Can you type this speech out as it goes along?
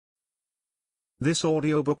This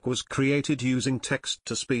audiobook was created using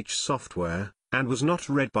text-to-speech software, and was not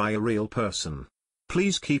read by a real person.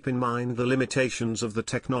 Please keep in mind the limitations of the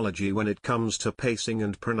technology when it comes to pacing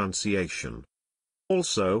and pronunciation.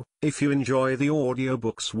 Also, if you enjoy the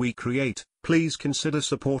audiobooks we create, please consider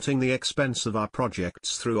supporting the expense of our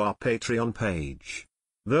projects through our Patreon page.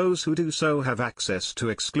 Those who do so have access to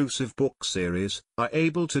exclusive book series, are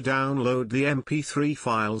able to download the MP3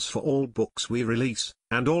 files for all books we release,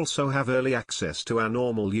 and also have early access to our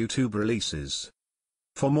normal YouTube releases.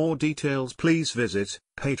 For more details please visit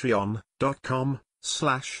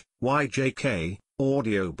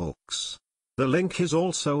patreon.com/YJKaudiobooks. The link is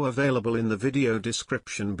also available in the video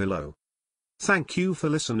description below. Thank you for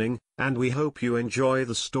listening, and we hope you enjoy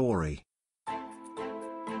the story.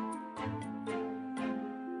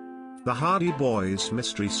 The Hardy Boys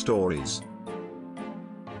Mystery Stories.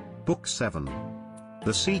 Book 7.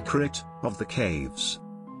 The Secret of the Caves.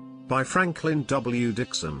 By Franklin W.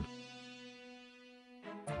 Dixon.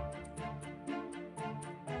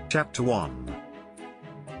 Chapter 1.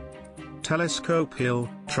 Telescope Hill,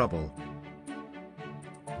 Trouble.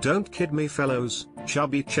 "Don't kid me fellows,"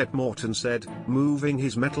 chubby Chet Morton said, moving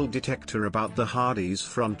his metal detector about the Hardys'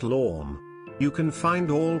 front lawn. "You can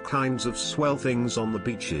find all kinds of swell things on the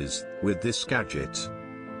beaches, with this gadget."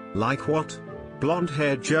 "Like what?"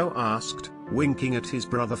 blonde-haired Joe asked, winking at his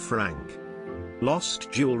brother Frank.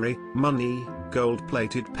 "Lost jewelry, money,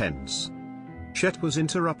 gold-plated pens." Chet was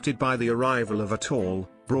interrupted by the arrival of a tall,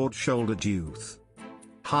 broad-shouldered youth.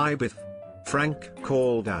 "Hi Biff," Frank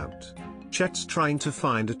called out. "Chet's trying to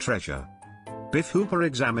find a treasure." Biff Hooper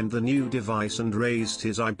examined the new device and raised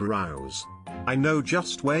his eyebrows. "I know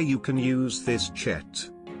just where you can use this,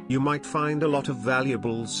 Chet. You might find a lot of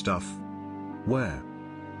valuable stuff." "Where?"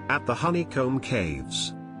 "At the Honeycomb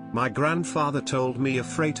Caves. My grandfather told me a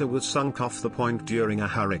freighter was sunk off the point during a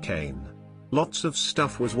hurricane. Lots of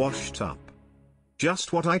stuff was washed up."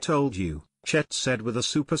 "Just what I told you," Chet said with a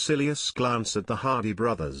supercilious glance at the Hardy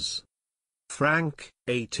brothers. Frank,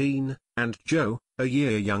 18, and Joe, a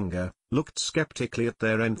year younger, looked skeptically at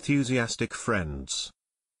their enthusiastic friends.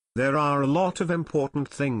 "There are a lot of important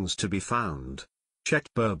things to be found," Chet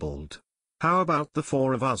burbled. "How about the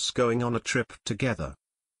four of us going on a trip together?"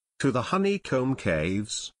 "To the Honeycomb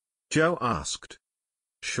Caves?" Joe asked.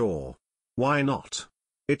 "Sure. Why not?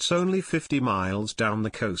 It's only 50 miles down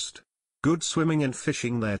the coast. Good swimming and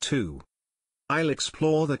fishing there too." "I'll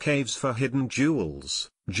explore the caves for hidden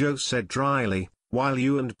jewels," Joe said dryly, "while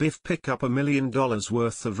you and Biff pick up $1 million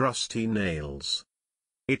worth of rusty nails."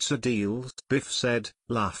 "It's a deal," Biff said,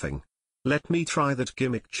 laughing. "Let me try that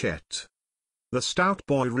gimmick, Chet." The stout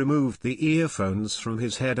boy removed the earphones from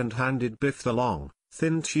his head and handed Biff the long,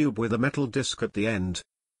 thin tube with a metal disc at the end.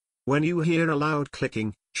 "When you hear a loud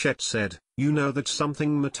clicking," Chet said, "you know that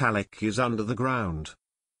something metallic is under the ground."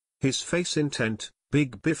 His face intent,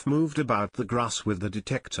 Big Biff moved about the grass with the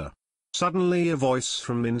detector. Suddenly a voice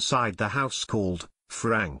from inside the house called,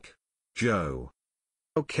 "Frank. Joe."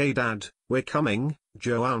 "Okay Dad, we're coming,"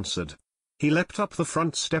 Joe answered. He leapt up the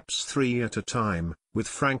front steps 3 at a time, with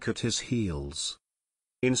Frank at his heels.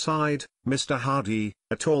 Inside, Mr. Hardy,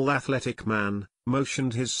 a tall athletic man,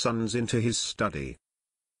 motioned his sons into his study.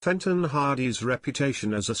 Fenton Hardy's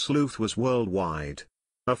reputation as a sleuth was worldwide.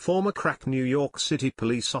 A former crack New York City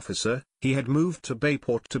police officer, he had moved to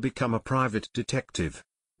Bayport to become a private detective.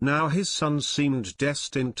 Now his sons seemed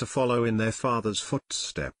destined to follow in their father's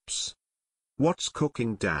footsteps. "What's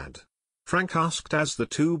cooking, Dad?" Frank asked as the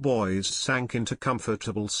two boys sank into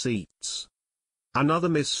comfortable seats. "Another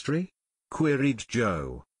mystery?" queried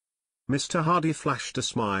Joe. Mr. Hardy flashed a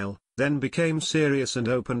smile, then became serious and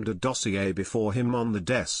opened a dossier before him on the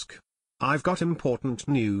desk. "I've got important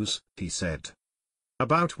news," he said.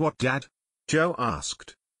 "About what, Dad?" Joe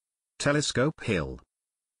asked. "Telescope Hill.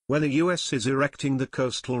 Where the U.S. is erecting the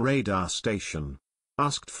coastal radar station,"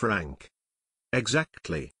 asked Frank.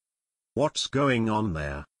 "Exactly. What's going on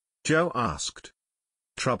there?" Joe asked.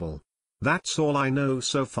 "Trouble. That's all I know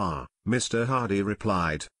so far," Mr. Hardy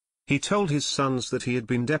replied. He told his sons that he had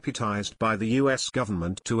been deputized by the U.S.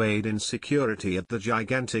 government to aid in security at the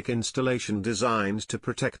gigantic installation designed to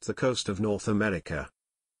protect the coast of North America.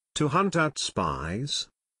 "To hunt out spies?"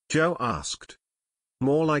 Joe asked.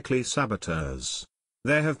 "More likely saboteurs.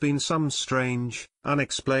 There have been some strange,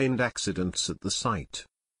 unexplained accidents at the site."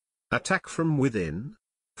 "Attack from within?"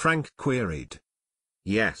 Frank queried.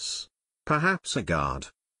 "Yes. Perhaps a guard.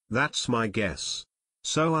 That's my guess.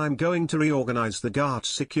 So I'm going to reorganize the guard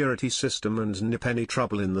security system and nip any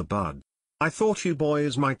trouble in the bud. I thought you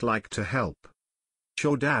boys might like to help."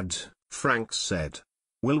 "Sure Dad," Frank said.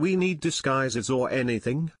 "Will we need disguises or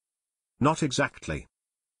anything?" "Not exactly.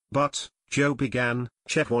 But, Joe began,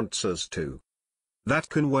 "Chet wants us to." "That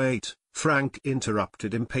can wait," Frank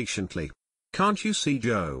interrupted impatiently. "Can't you see,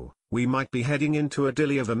 Joe, we might be heading into a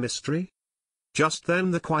dilly of a mystery?" Just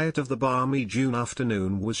then the quiet of the balmy June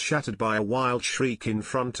afternoon was shattered by a wild shriek in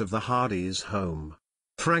front of the Hardys' home.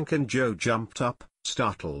 Frank and Joe jumped up,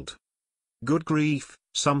 startled. "Good grief,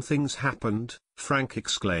 something's happened," Frank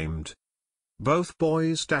exclaimed. Both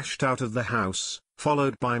boys dashed out of the house,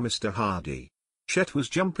 followed by Mr. Hardy. Chet was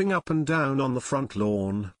jumping up and down on the front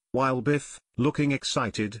lawn, while Biff, looking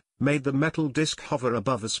excited, made the metal disc hover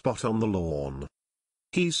above a spot on the lawn.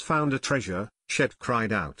 "He's found a treasure," Chet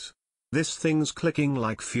cried out. "This thing's clicking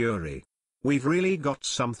like fury. We've really got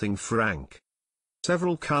something, Frank."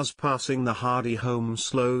 Several cars passing the Hardy home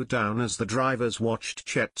slowed down as the drivers watched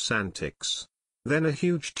Chet's antics. Then a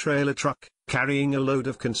huge trailer truck, carrying a load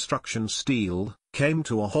of construction steel, came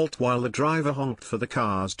to a halt while the driver honked for the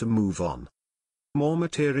cars to move on. More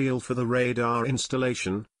material for the radar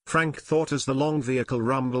installation, Frank thought as the long vehicle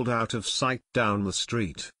rumbled out of sight down the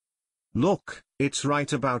street. "Look, it's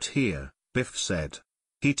right about here," Biff said.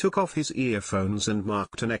 He took off his earphones and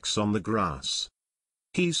marked an X on the grass.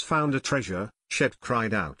 "He's found a treasure," Chet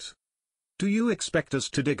cried out. "Do you expect us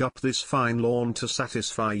to dig up this fine lawn to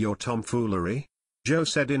satisfy your tomfoolery?" Joe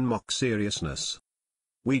said in mock seriousness.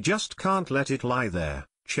 "We just can't let it lie there,"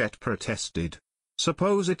 Chet protested.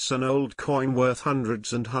 "Suppose it's an old coin worth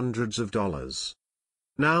hundreds and hundreds of dollars."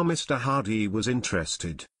 Now Mr. Hardy was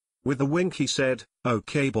interested. With a wink he said,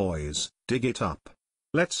 "Okay boys, dig it up.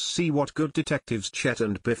 Let's see what good detectives Chet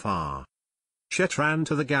and Biff are." Chet ran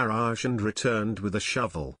to the garage and returned with a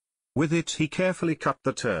shovel. With it he carefully cut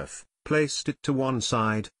the turf, placed it to one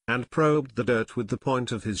side, and probed the dirt with the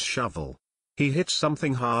point of his shovel. He hit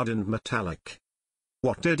something hard and metallic.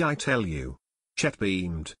 "What did I tell you?" Chet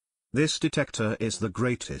beamed. "This detector is the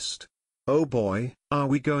greatest. Oh boy, are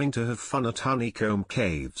we going to have fun at Honeycomb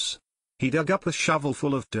Caves." He dug up a shovel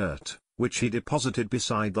full of dirt, which he deposited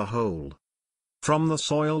beside the hole. From the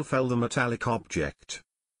soil fell the metallic object.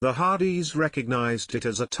 The Hardys recognized it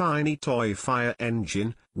as a tiny toy fire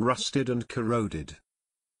engine, rusted and corroded.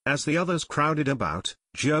 As the others crowded about,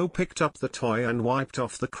 Joe picked up the toy and wiped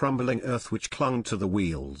off the crumbling earth which clung to the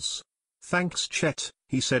wheels. "Thanks, Chet,"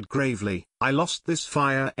 he said gravely. "I lost this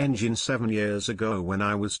fire engine 7 years ago when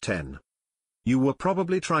I was 10. "You were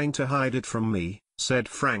probably trying to hide it from me," said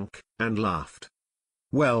Frank, and laughed.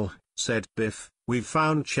 "Well," said Biff, "we've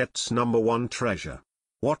found Chet's #1 treasure.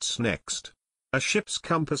 What's next? A ship's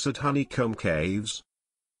compass at Honeycomb Caves?"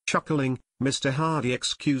 Chuckling, Mr. Hardy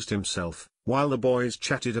excused himself, while the boys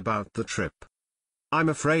chatted about the trip. "I'm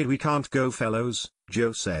afraid we can't go, fellows,"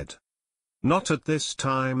 Joe said. "Not at this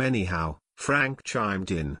time anyhow," Frank chimed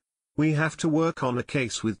in. "We have to work on a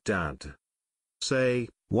case with Dad." "Say,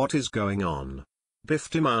 what is going on?" Biff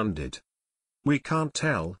demanded. "We can't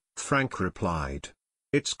tell," Frank replied.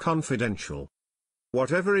 "It's confidential."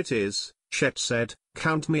 "Whatever it is," Chet said,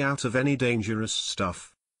 "count me out of any dangerous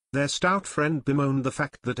stuff." Their stout friend bemoaned the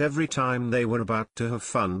fact that every time they were about to have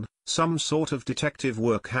fun, some sort of detective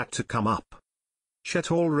work had to come up.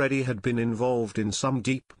 Chet already had been involved in some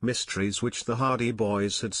deep mysteries which the Hardy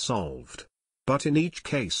boys had solved. But in each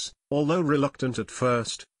case, although reluctant at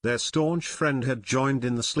first, their staunch friend had joined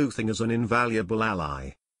in the sleuthing as an invaluable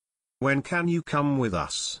ally. "When can you come with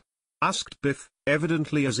us?" asked Biff,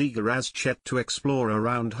 evidently as eager as Chet to explore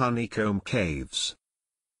around Honeycomb Caves.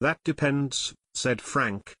 "That depends," said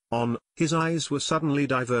Frank, his eyes were suddenly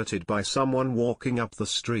diverted by someone walking up the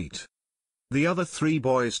street. The other three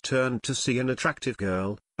boys turned to see an attractive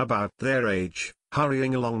girl, about their age,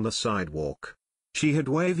 hurrying along the sidewalk. She had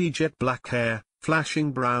wavy jet black hair,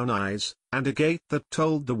 flashing brown eyes, and a gait that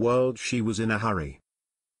told the world she was in a hurry.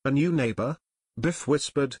 "A new neighbor?" Biff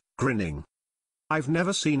whispered, grinning. "I've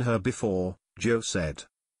never seen her before," Joe said.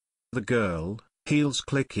 The girl, heels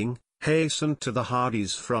clicking, hastened to the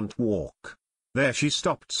Hardys' front walk. There she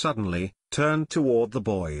stopped suddenly, turned toward the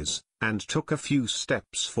boys, and took a few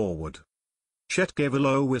steps forward. Chet gave a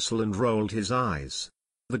low whistle and rolled his eyes.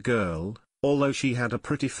 The girl, although she had a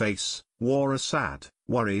pretty face, wore a sad,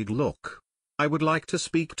 worried look. "I would like to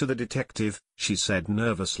speak to the detective," she said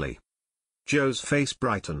nervously. Joe's face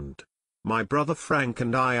brightened. "My brother Frank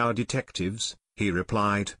and I are detectives," he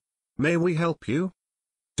replied. "May we help you?"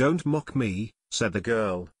 "Don't mock me," said the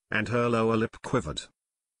girl, and her lower lip quivered.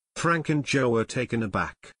 Frank and Joe were taken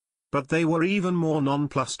aback. But they were even more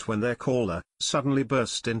nonplussed when their caller suddenly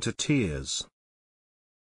burst into tears.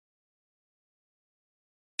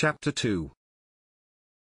 Chapter 2.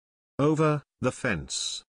 Over the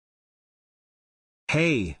Fence.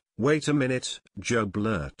 "Hey, wait a minute," Joe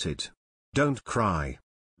blurted. "Don't cry.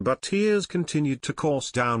 But tears continued to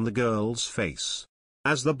course down the girl's face.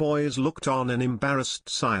 As the boys looked on in embarrassed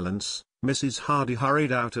silence, Mrs. Hardy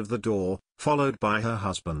hurried out of the door, followed by her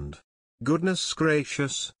husband. "Goodness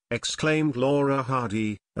gracious!" exclaimed Laura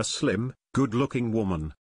Hardy, a slim, good-looking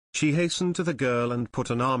woman. She hastened to the girl and put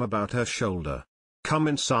an arm about her shoulder. "Come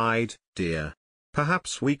inside, dear.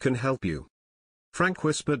 Perhaps we can help you." Frank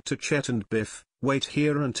whispered to Chet and Biff, "Wait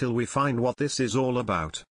here until we find what this is all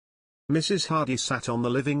about." Mrs. Hardy sat on the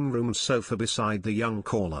living room sofa beside the young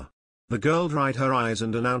caller. The girl dried her eyes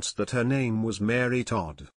and announced that her name was Mary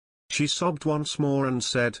Todd. She sobbed once more and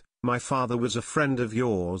said, "My father was a friend of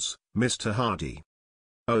yours, Mr. Hardy."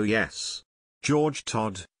 "Oh yes. George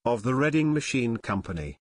Todd, of the Reading Machine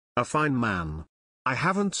Company. A fine man. I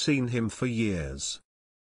haven't seen him for years."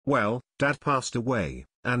 "Well, Dad passed away,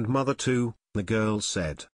 and Mother too," the girl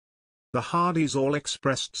said. The Hardys all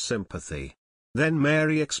expressed sympathy. Then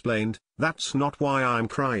Mary explained, "That's not why I'm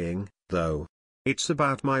crying, though. It's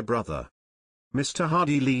about my brother." Mr.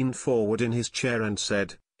 Hardy leaned forward in his chair and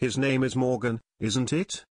said, "His name is Morgan, isn't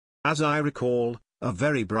it? As I recall, a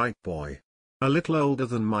very bright boy. A little older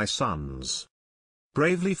than my sons."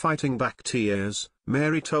 Bravely fighting back tears,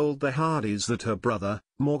 Mary told the Hardys that her brother,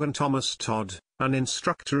 Morgan Thomas Todd, an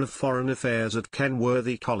instructor of foreign affairs at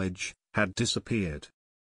Kenworthy College, had disappeared.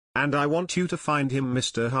 "And I want you to find him,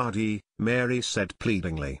 Mr. Hardy," Mary said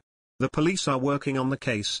pleadingly. "The police are working on the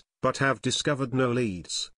case, but have discovered no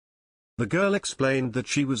leads." The girl explained that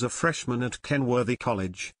she was a freshman at Kenworthy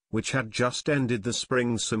College, which had just ended the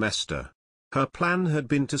spring semester. Her plan had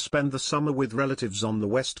been to spend the summer with relatives on the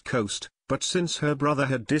West Coast, but since her brother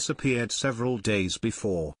had disappeared several days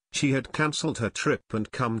before, she had cancelled her trip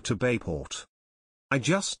and come to Bayport. "I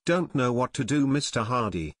just don't know what to do, Mr.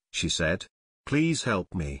 Hardy," she said. "Please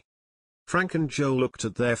help me." Frank and Joe looked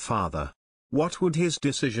at their father. What would his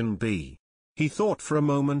decision be? He thought for a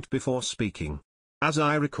moment before speaking. "As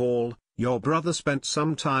I recall, your brother spent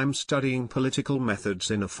some time studying political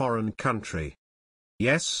methods in a foreign country."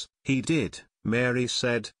 "Yes, he did," Mary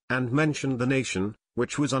said, and mentioned the nation,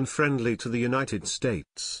 which was unfriendly to the United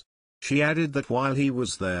States. She added that while he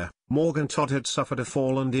was there, Morgan Todd had suffered a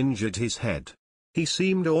fall and injured his head. "He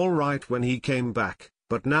seemed all right when he came back,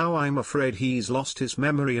 but now I'm afraid he's lost his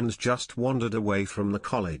memory and just wandered away from the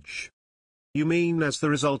college." "You mean as the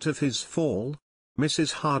result of his fall?"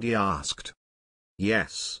 Mrs. Hardy asked.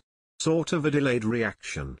 "Yes. Sort of a delayed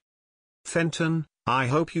reaction." "Fenton, I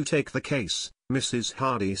hope you take the case," Mrs.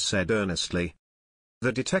 Hardy said earnestly.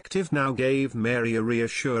 The detective now gave Mary a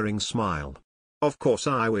reassuring smile. "Of course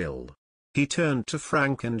I will." He turned to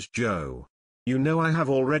Frank and Joe. "You know I have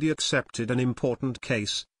already accepted an important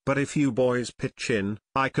case, but if you boys pitch in,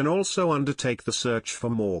 I can also undertake the search for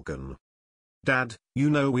Morgan." "Dad, you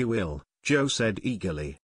know we will," Joe said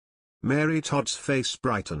eagerly. Mary Todd's face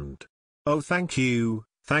brightened. "Oh, thank you,"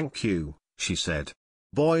 she said.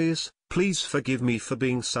 "Boys, please forgive me for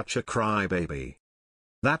being such a crybaby."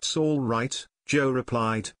 "That's all right," Joe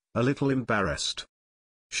replied, a little embarrassed.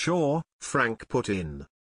 "Sure," Frank put in.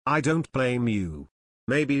 "I don't blame you.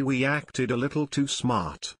 Maybe we acted a little too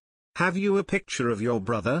smart. Have you a picture of your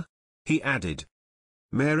brother?" he added.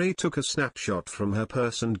 Mary took a snapshot from her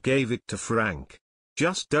purse and gave it to Frank.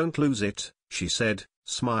 "Just don't lose it," she said,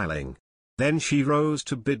 smiling. Then she rose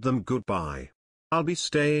to bid them goodbye. "I'll be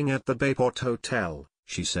staying at the Bayport Hotel,"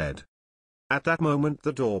 she said. At that moment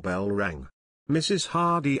the doorbell rang. Mrs.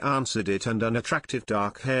 Hardy answered it and an attractive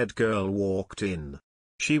dark-haired girl walked in.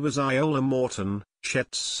 She was Iola Morton,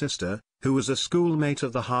 Chet's sister, who was a schoolmate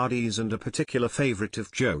of the Hardys and a particular favorite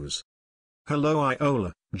of Joe's. "Hello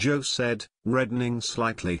Iola," Joe said, reddening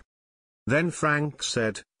slightly. Then Frank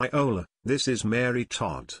said, "Iola, this is Mary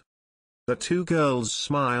Todd." The two girls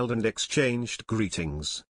smiled and exchanged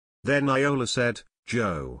greetings. Then Iola said,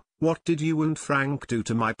 "Joe, what did you and Frank do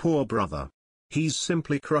to my poor brother? He's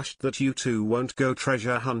simply crushed that you two won't go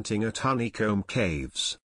treasure hunting at Honeycomb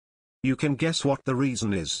Caves." "You can guess what the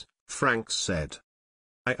reason is," Frank said.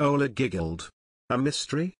 Iola giggled. "A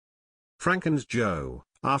mystery?" Frank and Joe,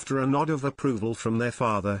 after a nod of approval from their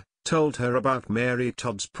father, told her about Mary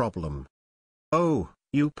Todd's problem. "Oh,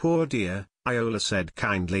 you poor dear," Iola said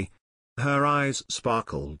kindly. Her eyes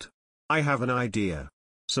sparkled. "I have an idea.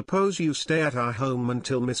 Suppose you stay at our home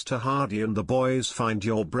until Mr. Hardy and the boys find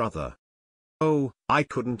your brother." "Oh, I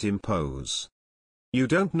couldn't impose." "You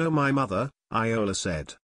don't know my mother," Iola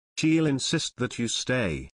said. "She'll insist that you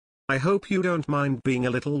stay. I hope you don't mind being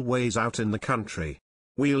a little ways out in the country.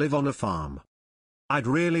 We live on a farm." "I'd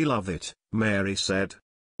really love it," Mary said.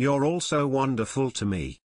 "You're all so wonderful to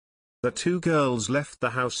me." The two girls left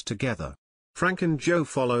the house together. Frank and Joe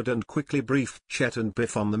followed and quickly briefed Chet and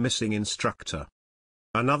Biff on the missing instructor.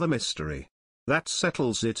 Another mystery. That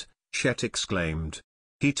settles it, Chet exclaimed.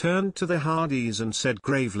 He turned to the Hardys and said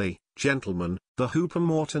gravely, Gentlemen, the Hooper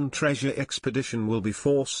Morton treasure expedition will be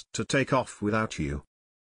forced to take off without you.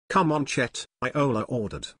 Come on, Chet, Iola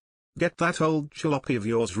ordered. Get that old jalopy of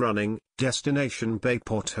yours running, destination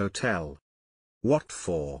Bayport Hotel. What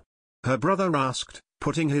for? Her brother asked,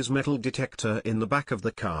 putting his metal detector in the back of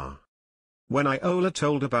the car. When Iola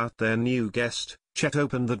told about their new guest, Chet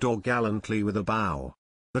opened the door gallantly with a bow.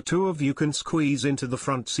 The two of you can squeeze into the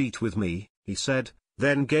front seat with me, he said,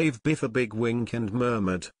 then gave Biff a big wink and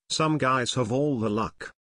murmured, some guys have all the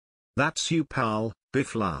luck. That's you, pal,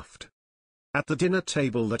 Biff laughed. At the dinner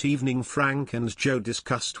table that evening, Frank and Joe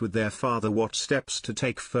discussed with their father what steps to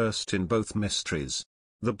take first in both mysteries.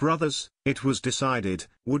 The brothers, it was decided,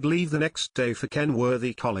 would leave the next day for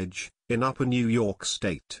Kenworthy College, in Upper New York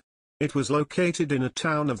State. It was located in a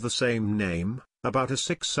town of the same name, about a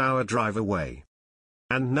 6-hour drive away.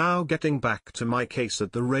 And now getting back to my case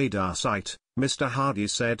at the radar site, Mr. Hardy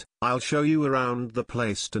said, I'll show you around the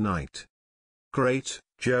place tonight. Great,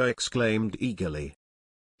 Joe exclaimed eagerly.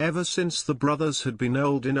 Ever since the brothers had been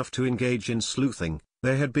old enough to engage in sleuthing,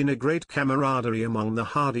 there had been a great camaraderie among the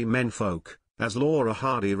Hardy menfolk, as Laura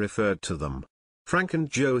Hardy referred to them. Frank and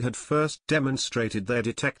Joe had first demonstrated their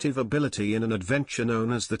detective ability in an adventure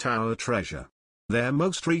known as the Tower Treasure. Their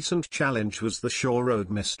most recent challenge was the Shore Road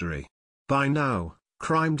mystery. By now,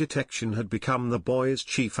 crime detection had become the boys'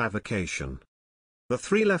 chief avocation. The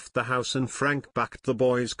three left the house and Frank backed the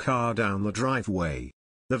boys' car down the driveway.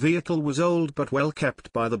 The vehicle was old but well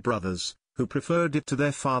kept by the brothers, who preferred it to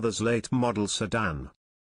their father's late model sedan.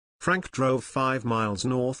 Frank drove 5 miles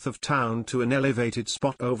north of town to an elevated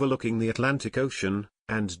spot overlooking the Atlantic Ocean,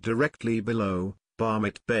 and directly below,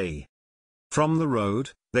 Barmet Bay. From the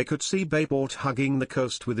road, they could see Bayport hugging the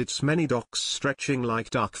coast with its many docks stretching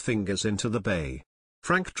like dark fingers into the bay.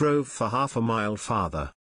 Frank drove for half a mile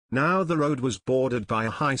farther. Now the road was bordered by a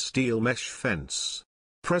high steel mesh fence.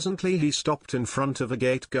 Presently he stopped in front of a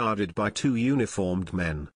gate guarded by 2 uniformed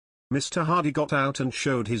men. Mr. Hardy got out and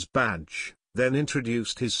showed his badge, then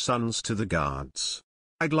introduced his sons to the guards.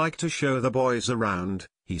 I'd like to show the boys around,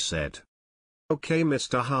 he said. Okay,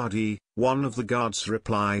 Mr. Hardy, one of the guards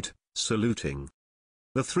replied, saluting.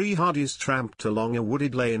 The 3 Hardys tramped along a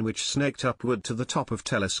wooded lane which snaked upward to the top of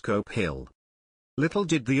Telescope Hill. Little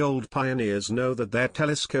did the old pioneers know that their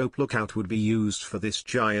telescope lookout would be used for this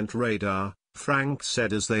giant radar, Frank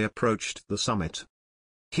said as they approached the summit.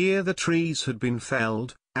 Here the trees had been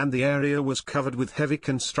felled, and the area was covered with heavy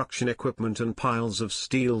construction equipment and piles of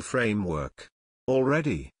steel framework.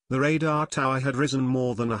 Already, the radar tower had risen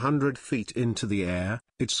more than 100 feet into the air,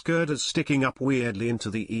 its girders sticking up weirdly into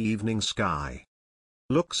the evening sky.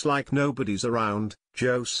 Looks like nobody's around,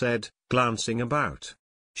 Joe said, glancing about.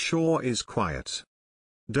 Shore is quiet.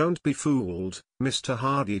 Don't be fooled, Mr.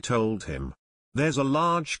 Hardy told him. There's a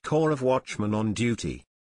large corps of watchmen on duty.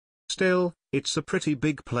 Still, it's a pretty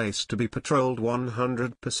big place to be patrolled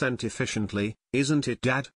 100% efficiently, isn't it,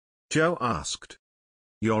 Dad? Joe asked.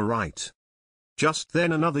 You're right. Just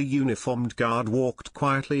then another uniformed guard walked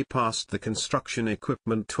quietly past the construction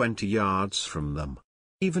equipment 20 yards from them.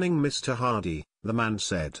 Evening, Mr. Hardy, the man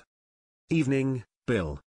said. Evening,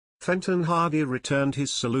 Bill. Fenton Hardy returned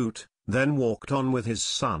his salute, then walked on with his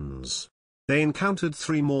sons. They encountered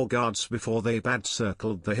 3 more guards before they had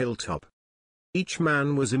circled the hilltop. Each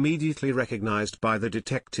man was immediately recognized by the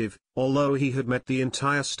detective, although he had met the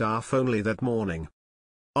entire staff only that morning.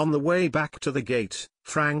 On the way back to the gate,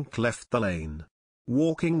 Frank left the lane.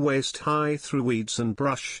 Walking waist-high through weeds and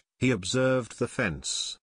brush, he observed the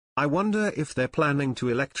fence. I wonder if they're planning to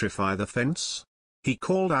electrify the fence? He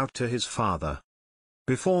called out to his father.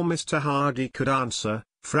 Before Mr. Hardy could answer,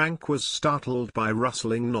 Frank was startled by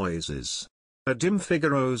rustling noises. A dim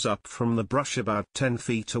figure rose up from the brush about 10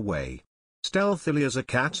 feet away. Stealthily as a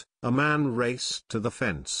cat, a man raced to the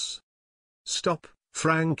fence. Stop,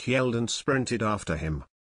 Frank yelled and sprinted after him.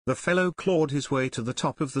 The fellow clawed his way to the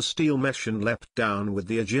top of the steel mesh and leapt down with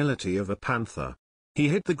the agility of a panther. He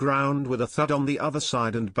hit the ground with a thud on the other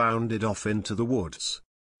side and bounded off into the woods.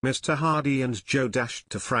 Mr. Hardy and Joe dashed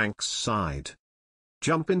to Frank's side.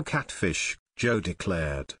 Jump in, catfish, Joe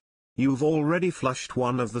declared. You've already flushed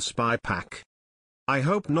one of the spy pack. I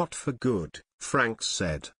hope not for good, Frank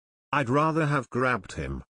said. I'd rather have grabbed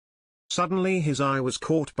him. Suddenly his eye was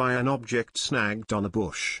caught by an object snagged on a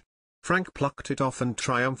bush. Frank plucked it off and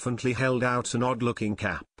triumphantly held out an odd-looking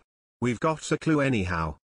cap. We've got a clue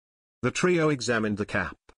anyhow. The trio examined the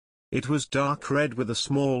cap. It was dark red with a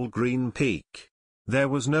small green peak. There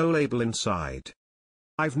was no label inside.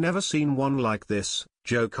 I've never seen one like this,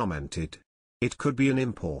 Joe commented. It could be an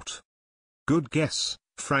import. Good guess,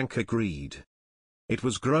 Frank agreed. It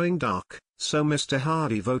was growing dark, so Mr.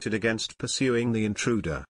 Hardy voted against pursuing the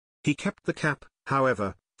intruder. He kept the cap,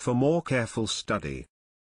 however, for more careful study.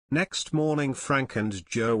 Next morning Frank and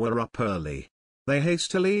Joe were up early. They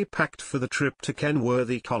hastily packed for the trip to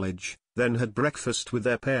Kenworthy College, then had breakfast with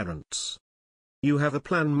their parents. "You have a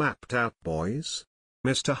plan mapped out, boys?"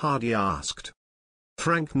 Mr. Hardy asked.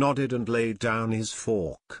 Frank nodded and laid down his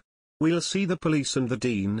fork. "We'll see the police and the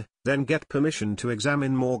dean, then get permission to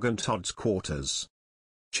examine Morgan Todd's quarters.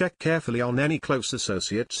 Check carefully on any close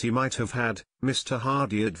associates he might have had," Mr.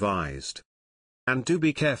 Hardy advised. "And do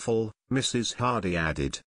be careful," Mrs. Hardy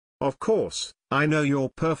added. "Of course, I know you're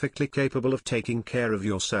perfectly capable of taking care of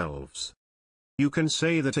yourselves." "You can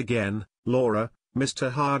say that again, Laura,"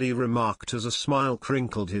 Mr. Hardy remarked as a smile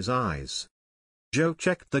crinkled his eyes. Joe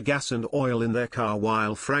checked the gas and oil in their car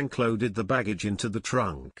while Frank loaded the baggage into the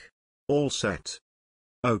trunk. "All set."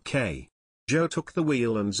 "Okay." Joe took the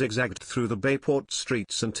wheel and zigzagged through the Bayport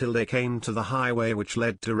streets until they came to the highway which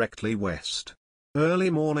led directly west. Early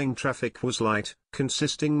morning traffic was light,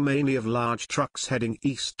 consisting mainly of large trucks heading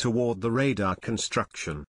east toward the radar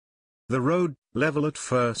construction. The road, level at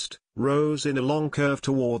first, rose in a long curve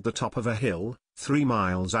toward the top of a hill, 3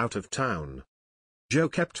 miles out of town. Joe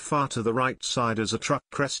kept far to the right side as a truck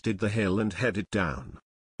crested the hill and headed down.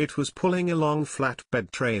 It was pulling a long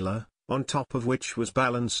flatbed trailer, on top of which was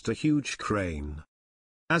balanced a huge crane.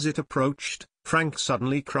 As it approached, Frank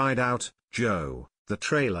suddenly cried out, "Joe, the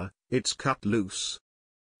trailer, it's cut loose."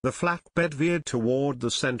 The flatbed veered toward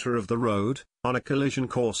the center of the road, on a collision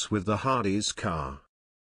course with the Hardys' car.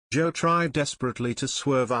 Joe tried desperately to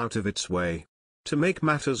swerve out of its way. To make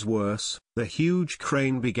matters worse, the huge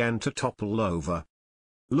crane began to topple over.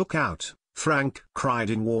 "Look out," Frank cried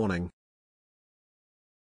in warning.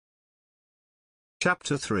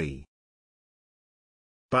 Chapter 3.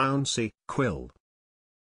 Bouncy Quill.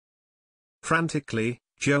 Frantically,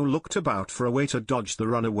 Joe looked about for a way to dodge the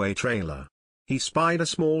runaway trailer. He spied a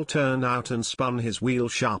small turnout and spun his wheel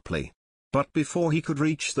sharply. But before he could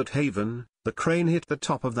reach that haven, the crane hit the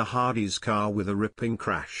top of the Hardys' car with a ripping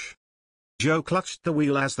crash. Joe clutched the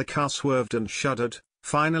wheel as the car swerved and shuddered,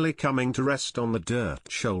 finally coming to rest on the dirt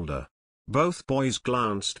shoulder. Both boys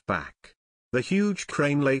glanced back. The huge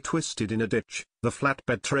crane lay twisted in a ditch, the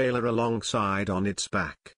flatbed trailer alongside on its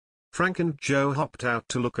back. Frank and Joe hopped out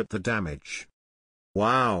to look at the damage.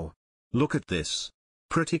 "Wow! Look at this.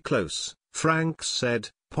 Pretty close," Frank said,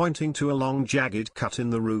 pointing to a long jagged cut in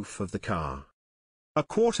the roof of the car. A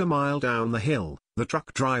quarter-mile down the hill, the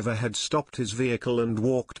truck driver had stopped his vehicle and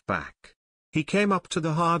walked back. He came up to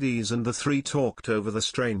the Hardys and the three talked over the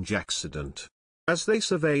strange accident. As they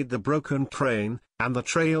surveyed the broken crane, and the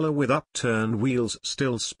trailer with upturned wheels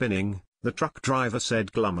still spinning, the truck driver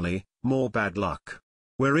said glumly, "More bad luck.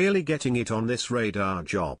 We're really getting it on this radar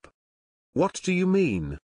job." "What do you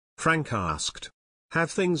mean?" Frank asked.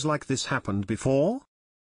 "Have things like this happened before?"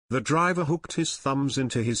 The driver hooked his thumbs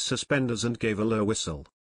into his suspenders and gave a low whistle.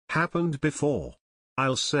 "Happened before.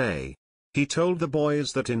 I'll say." He told the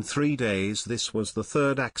boys that in 3 days this was the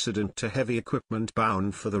 3rd accident to heavy equipment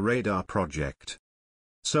bound for the radar project.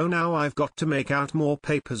 "So now I've got to make out more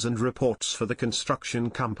papers and reports for the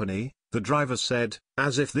construction company," the driver said,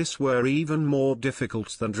 as if this were even more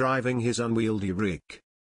difficult than driving his unwieldy rig.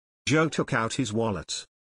 Joe took out his wallet.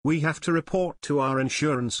 "We have to report to our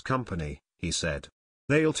insurance company," he said.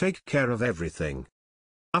 "They'll take care of everything."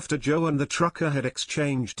 After Joe and the trucker had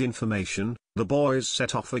exchanged information, the boys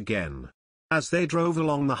set off again. As they drove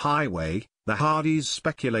along the highway, the Hardys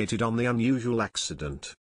speculated on the unusual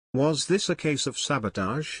accident. Was this a case of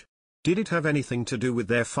sabotage? Did it have anything to do with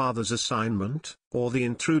their father's assignment, or the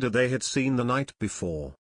intruder they had seen the night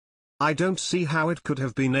before? "I don't see how it could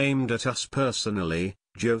have been aimed at us personally,"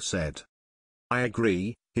 Joe said. "I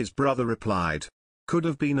agree," his brother replied. "Could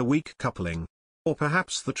have been a weak coupling. Or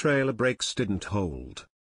perhaps the trailer brakes didn't hold.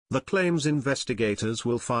 The claims investigators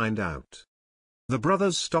will find out." The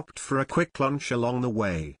brothers stopped for a quick lunch along the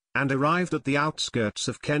way, and arrived at the outskirts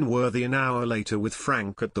of Kenworthy an hour later with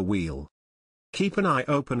Frank at the wheel. "Keep an eye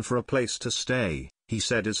open for a place to stay," he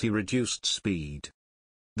said as he reduced speed.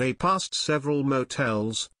 They passed several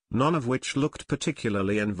motels, none of which looked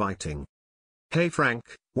particularly inviting. "Hey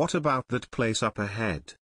Frank, what about that place up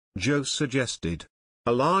ahead?" Joe suggested.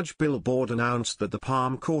 A large billboard announced that the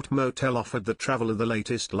Palm Court Motel offered the traveler the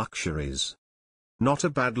latest luxuries. Not a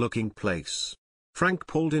bad-looking place. Frank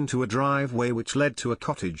pulled into a driveway which led to a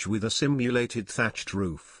cottage with a simulated thatched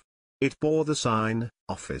roof. It bore the sign,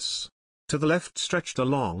 "Office." To the left stretched a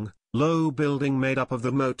long, low building made up of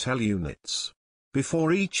the motel units.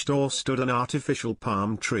 Before each door stood an artificial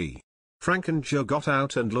palm tree. Frank and Joe got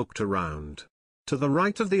out and looked around. To the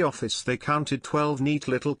right of the office they counted 12 neat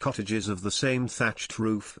little cottages of the same thatched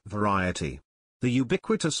roof variety. The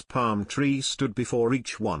ubiquitous palm tree stood before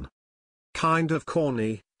each one. "Kind of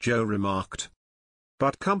corny," Joe remarked.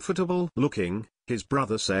 "But comfortable looking," his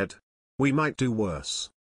brother said. "We might do worse."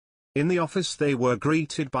 In the office they were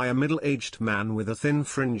greeted by a middle-aged man with a thin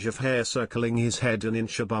fringe of hair circling his head an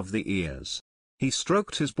inch above the ears. He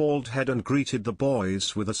stroked his bald head and greeted the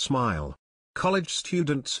boys with a smile. "College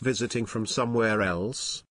students visiting from somewhere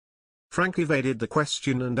else?" Frank evaded the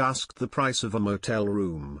question and asked the price of a motel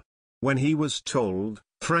room. When he was told,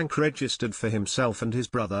 Frank registered for himself and his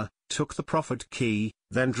brother, took the proffered key,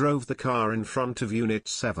 then drove the car in front of Unit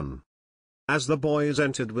 7. As the boys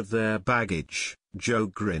entered with their baggage, Joe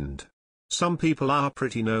grinned. "Some people are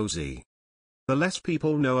pretty nosy." "The less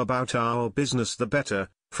people know about our business the better,"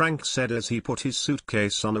 Frank said as he put his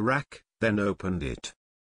suitcase on a rack, then opened it.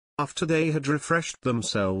 After they had refreshed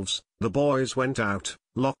themselves, the boys went out,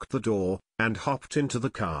 locked the door, and hopped into the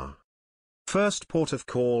car. "First port of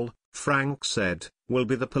call," Frank said, "will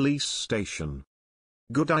be the police station."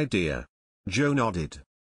 "Good idea." Joe nodded.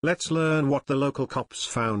 "Let's learn what the local cops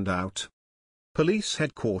found out." Police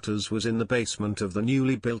headquarters was in the basement of the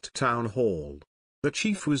newly built town hall. The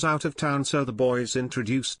chief was out of town, so the boys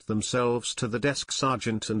introduced themselves to the desk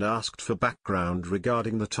sergeant and asked for background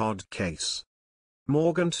regarding the Todd case.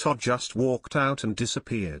 "Morgan Todd just walked out and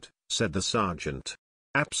disappeared," said the sergeant.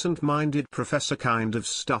 "Absent-minded professor kind of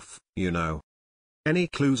stuff, you know." "Any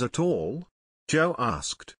clues at all?" Joe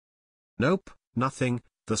asked. "Nope, nothing,"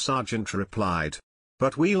 the sergeant replied.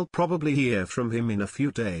 "But we'll probably hear from him in a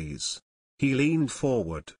few days." He leaned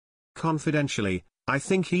forward. "Confidentially, I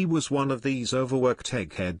think he was one of these overworked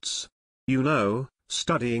eggheads. You know,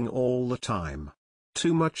 studying all the time.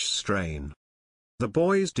 Too much strain." The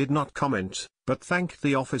boys did not comment, but thanked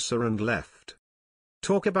the officer and left.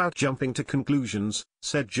 "Talk about jumping to conclusions,"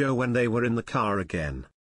 said Joe when they were in the car again.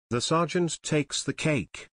 "The sergeant takes the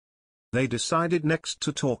cake." They decided next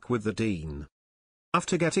to talk with the dean.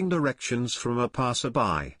 After getting directions from a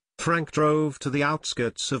passerby, Frank drove to the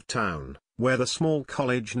outskirts of town, where the small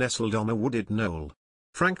college nestled on a wooded knoll.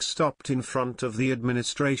 Frank stopped in front of the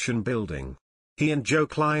administration building. He and Joe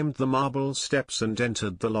climbed the marble steps and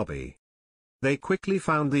entered the lobby. They quickly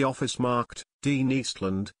found the office marked, Dean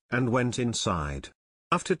Eastland, and went inside.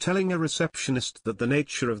 After telling a receptionist that the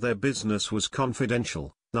nature of their business was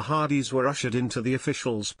confidential, the Hardys were ushered into the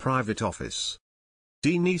official's private office.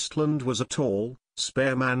 Dean Eastland was a tall,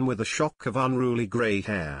 spare man with a shock of unruly grey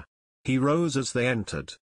hair. He rose as they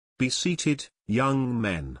entered. "Be seated, young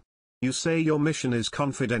men. You say your mission is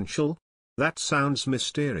confidential? That sounds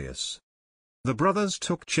mysterious." The brothers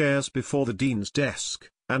took chairs before the dean's desk,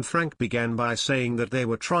 and Frank began by saying that they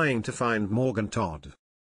were trying to find Morgan Todd.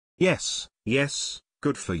 Yes,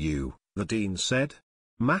 good for you," the dean said.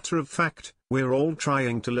 "Matter of fact, we're all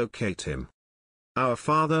trying to locate him. Our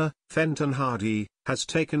father, Fenton Hardy, has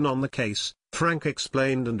taken on the case," Frank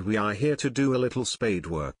explained, "and we are here to do a little spade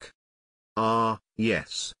work." "Ah,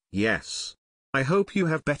 yes. I hope you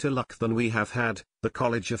have better luck than we have had," the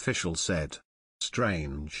college official said.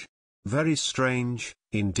 "Strange. Very strange,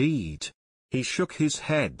 indeed." He shook his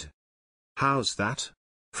head. "How's that?"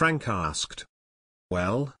 Frank asked.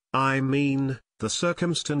 "Well, I mean, the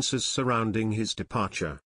circumstances surrounding his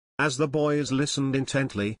departure." As the boys listened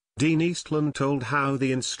intently, Dean Eastland told how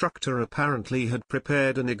the instructor apparently had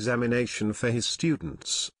prepared an examination for his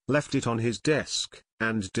students, left it on his desk,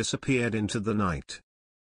 and disappeared into the night.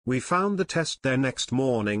 "We found the test there next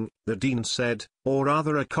morning," the dean said, "or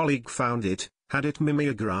rather a colleague found it, had it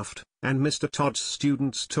mimeographed, and Mr. Todd's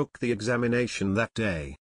students took the examination that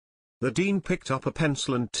day." The dean picked up a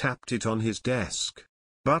pencil and tapped it on his desk.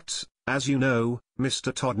 "But, as you know,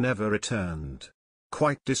 Mr. Todd never returned.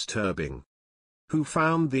 Quite disturbing." "Who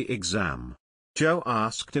found the exam?" Joe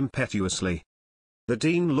asked impetuously. The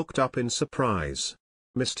dean looked up in surprise.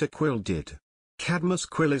 "Mr. Quill did. Cadmus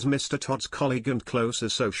Quill is Mr. Todd's colleague and close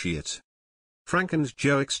associate." Frank and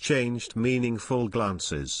Joe exchanged meaningful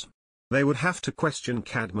glances. They would have to question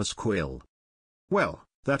Cadmus Quill. "Well,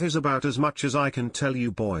 that is about as much as I can tell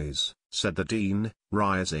you boys," said the dean,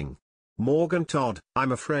 rising. "Morgan Todd,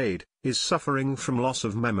 I'm afraid, is suffering from loss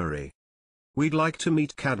of memory." "We'd like to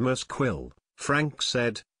meet Cadmus Quill," Frank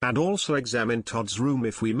said, "and also examine Todd's room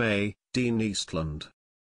if we may, Dean Eastland."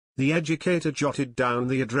 The educator jotted down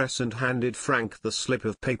the address and handed Frank the slip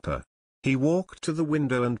of paper. He walked to the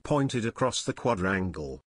window and pointed across the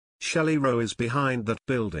quadrangle. "Shelley Row is behind that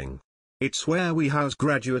building. It's where we house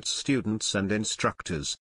graduate students and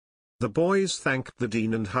instructors." The boys thanked the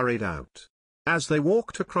dean and hurried out. As they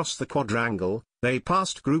walked across the quadrangle, they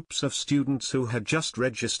passed groups of students who had just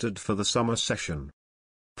registered for the summer session.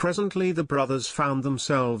 Presently the brothers found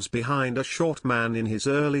themselves behind a short man in his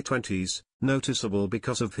early 20s, noticeable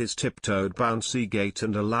because of his tiptoed bouncy gait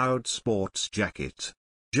and a loud sports jacket.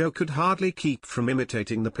 Joe could hardly keep from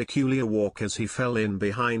imitating the peculiar walk as he fell in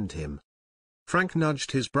behind him. Frank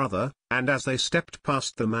nudged his brother, and as they stepped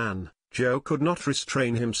past the man, Joe could not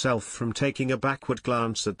restrain himself from taking a backward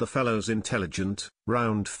glance at the fellow's intelligent,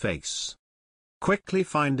 round face. Quickly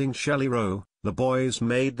finding Shelley Row, the boys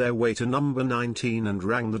made their way to number 19 and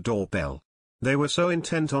rang the doorbell. They were so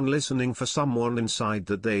intent on listening for someone inside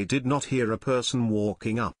that they did not hear a person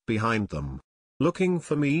walking up behind them. "Looking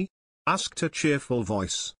for me?" asked a cheerful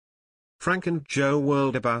voice. Frank and Joe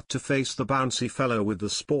whirled about to face the bouncy fellow with the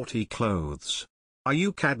sporty clothes. "Are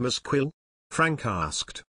you Cadmus Quill?" Frank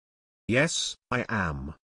asked. "Yes, I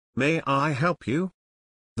am. May I help you?"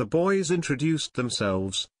 The boys introduced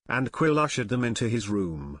themselves, and Quill ushered them into his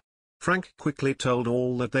room. Frank quickly told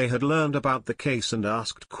all that they had learned about the case and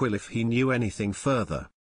asked Quill if he knew anything further.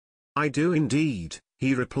 "I do indeed,"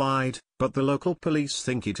 he replied, "but the local police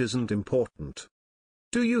think it isn't important."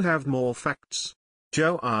 "Do you have more facts?"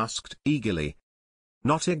 Joe asked eagerly.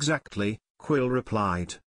 "Not exactly," Quill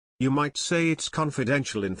replied. "You might say it's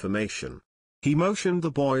confidential information." He motioned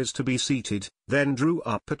the boys to be seated, then drew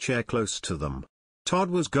up a chair close to them. "Todd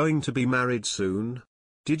was going to be married soon.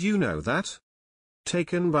 Did you know that?"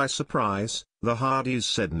 Taken by surprise, the Hardys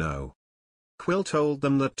said no. Quill told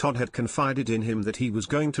them that Todd had confided in him that he was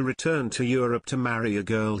going to return to Europe to marry a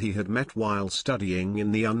girl he had met while studying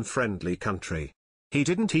in the unfriendly country. He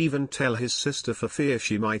didn't even tell his sister for fear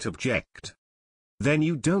she might object. "Then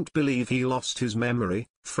you don't believe he lost his memory?"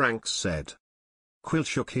 Frank said. Quill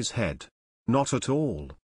shook his head. "Not at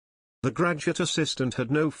all." The graduate assistant had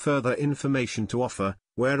no further information to offer,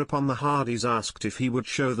 whereupon the Hardys asked if he would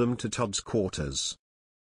show them to Todd's quarters.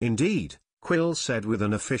 "Indeed," Quill said with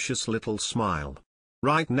an officious little smile.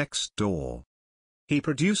 "Right next door." He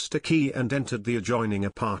produced a key and entered the adjoining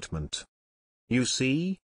apartment. "You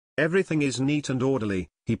see? Everything is neat and orderly,"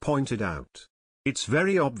 he pointed out. "It's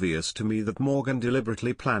very obvious to me that Morgan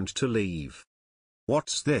deliberately planned to leave."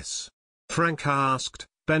 "What's this?" Frank asked,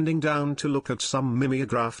 bending down to look at some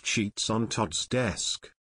mimeographed sheets on Todd's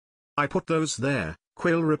desk. "I put those there,"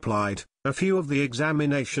 Quill replied, "a few of the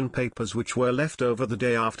examination papers which were left over the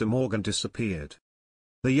day after Morgan disappeared."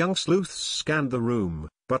 The young sleuths scanned the room,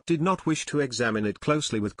 but did not wish to examine it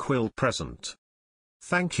closely with Quill present.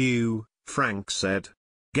 "Thank you," Frank said.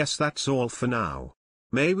 "Guess that's all for now.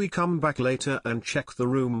 May we come back later and check the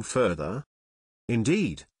room further?"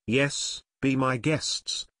 "Indeed, yes, be my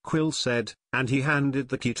guests," Quill said, and he handed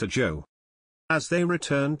the key to Joe. As they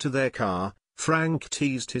returned to their car, Frank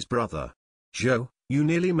teased his brother. "Joe, you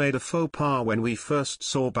nearly made a faux pas when we first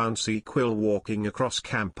saw Bouncy Quill walking across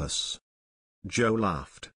campus." Joe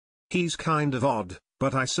laughed. "He's kind of odd,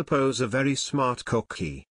 but I suppose a very smart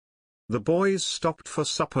cookie." The boys stopped for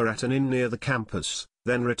supper at an inn near the campus,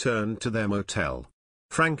 then returned to their motel.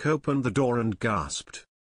 Frank opened the door and gasped.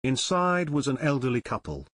 Inside was an elderly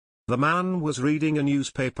couple. The man was reading a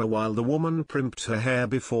newspaper while the woman primped her hair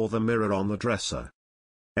before the mirror on the dresser.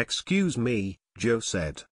 "Excuse me," Joe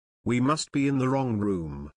said. "We must be in the wrong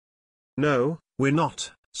room." "No, we're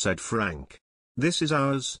not," said Frank. "This is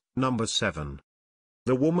ours, number 7.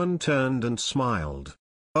 The woman turned and smiled.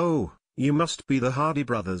 "Oh, you must be the Hardy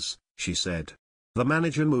brothers," she said. "The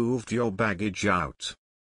manager moved your baggage out."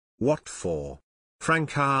 "What for?"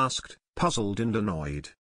 Frank asked, puzzled and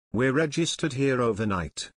annoyed. "We're registered here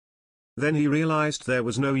overnight." Then he realized there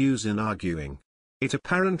was no use in arguing. It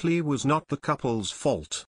apparently was not the couple's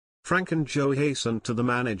fault. Frank and Joe hastened to the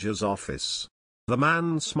manager's office. The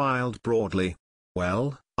man smiled broadly.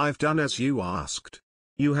 "Well, I've done as you asked.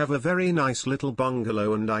 You have a very nice little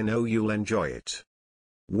bungalow and I know you'll enjoy it."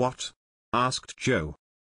 "What?" asked Joe.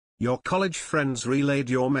 "Your college friends relayed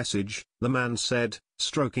your message," the man said,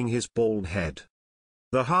 stroking his bald head.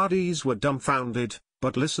 The Hardys were dumbfounded,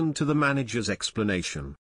 but listened to the manager's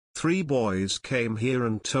explanation. "3 boys came here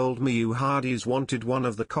and told me you Hardys wanted one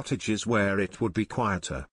of the cottages where it would be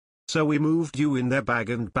quieter. So we moved you in their bag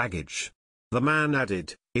and baggage." The man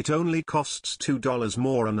added, "It only costs $2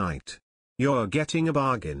 more a night. You're getting a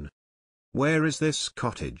bargain." "Where is this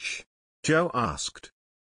cottage?" Joe asked.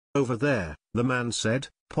 "Over there," the man said,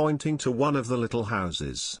 pointing to one of the little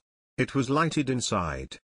houses. It was lighted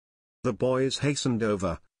inside. The boys hastened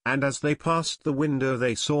over, and as they passed the window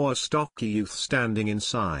they saw a stocky youth standing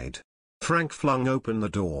inside. Frank flung open the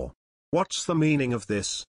door. "What's the meaning of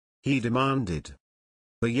this?" he demanded.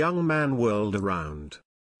 The young man whirled around.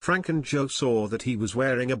 Frank and Joe saw that he was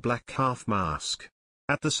wearing a black half mask.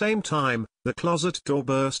 At the same time, the closet door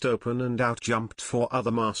burst open and out jumped four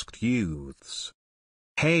other masked youths.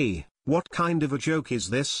 "Hey, what kind of a joke is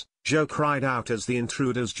this?" Joe cried out as the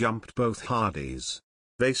intruders jumped both Hardys.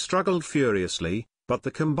 They struggled furiously, but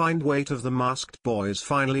the combined weight of the masked boys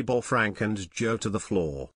finally bore Frank and Joe to the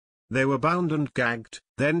floor. They were bound and gagged,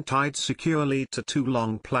 then tied securely to two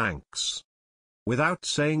long planks. Without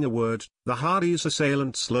saying a word, the Hardys'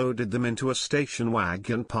 assailants loaded them into a station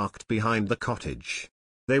wagon parked behind the cottage.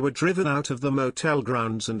 They were driven out of the motel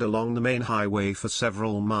grounds and along the main highway for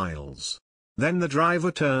several miles. Then the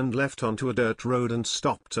driver turned left onto a dirt road and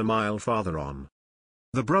stopped a mile farther on.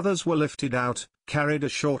 The brothers were lifted out, carried a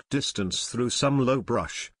short distance through some low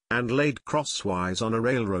brush, and laid crosswise on a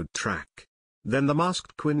railroad track. Then the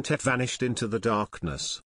masked quintet vanished into the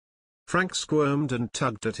darkness. Frank squirmed and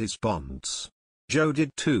tugged at his bonds. Joe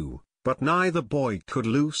did too, but neither boy could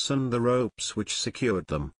loosen the ropes which secured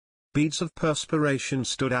them. Beads of perspiration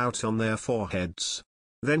stood out on their foreheads.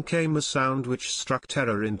 Then came a sound which struck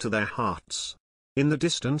terror into their hearts. In the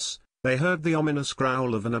distance, they heard the ominous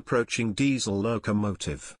growl of an approaching diesel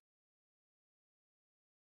locomotive.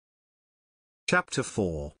 Chapter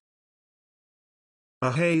 4.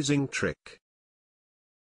 A Hazing Trick.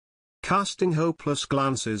 Casting hopeless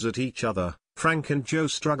glances at each other, Frank and Joe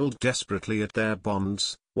struggled desperately at their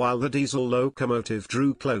bonds, while the diesel locomotive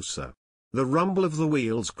drew closer. The rumble of the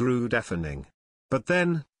wheels grew deafening. But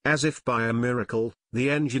then, as if by a miracle, the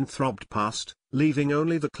engine throbbed past, leaving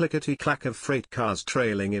only the clickety-clack of freight cars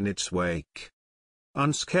trailing in its wake.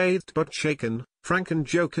 Unscathed but shaken, Frank and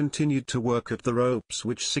Joe continued to work at the ropes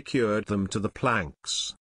which secured them to the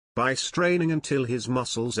planks. By straining until his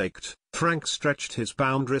muscles ached, Frank stretched his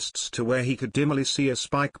bound wrists to where he could dimly see a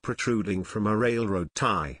spike protruding from a railroad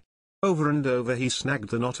tie. Over and over he snagged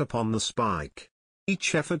the knot upon the spike.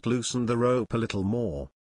 Each effort loosened the rope a little more.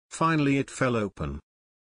 Finally it fell open.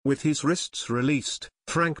 With his wrists released,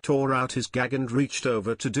 Frank tore out his gag and reached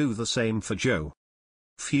over to do the same for Joe.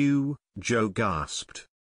 "Phew," Joe gasped.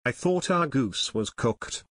 "I thought our goose was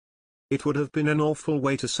cooked." "It would have been an awful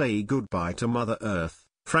way to say goodbye to Mother Earth,"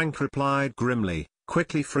 Frank replied grimly,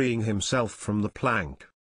 quickly freeing himself from the plank.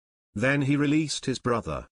 Then he released his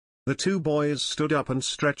brother. The two boys stood up and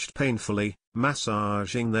stretched painfully,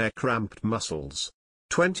 massaging their cramped muscles.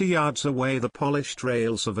 20 yards away the polished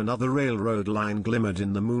rails of another railroad line glimmered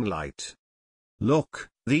in the moonlight. "Look,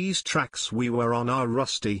 these tracks we were on are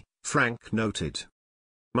rusty," Frank noted.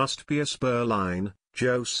 "Must be a spur line,"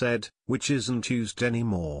 Joe said, "which isn't used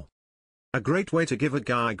anymore." "A great way to give a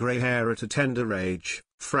guy gray hair at a tender age,"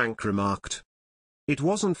 Frank remarked. "It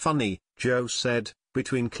wasn't funny," Joe said,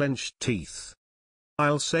 between clenched teeth.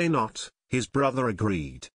 "I'll say not," his brother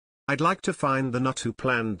agreed. "I'd like to find the nut who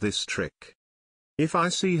planned this trick. If I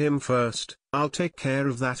see him first, I'll take care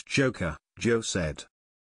of that joker," Joe said.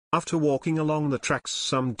 After walking along the tracks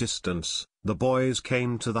some distance, the boys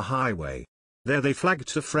came to the highway. There they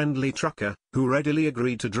flagged a friendly trucker, who readily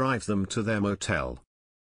agreed to drive them to their motel.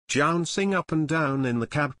 Jouncing up and down in the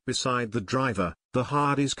cab beside the driver, the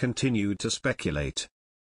Hardys continued to speculate.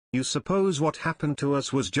 "You suppose what happened to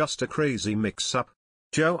us was just a crazy mix-up?"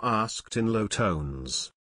 Joe asked in low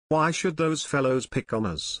tones. "Why should those fellows pick on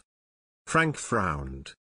us?" Frank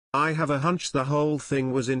frowned. "I have a hunch the whole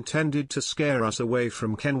thing was intended to scare us away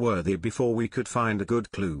from Kenworthy before we could find a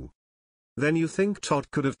good clue." "Then you think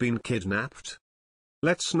Todd could have been kidnapped?"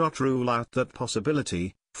 "Let's not rule out that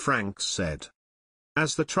possibility," Frank said.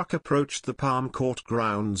 As the truck approached the Palm Court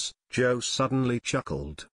grounds, Joe suddenly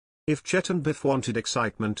chuckled. "If Chet and Biff wanted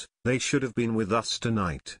excitement, they should have been with us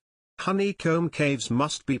tonight. Honeycomb Caves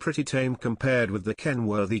must be pretty tame compared with the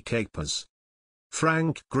Kenworthy capers."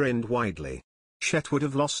 Frank grinned widely. Chet would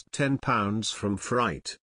have lost 10 pounds from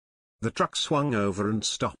fright. The truck swung over and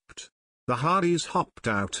stopped. The Hardys hopped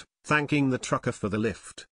out, thanking the trucker for the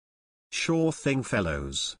lift. "Sure thing,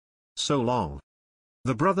 fellows. So long."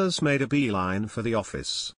 The brothers made a beeline for the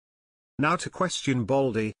office. "Now to question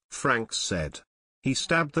Baldy," Frank said. He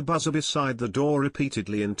stabbed the buzzer beside the door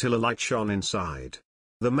repeatedly until a light shone inside.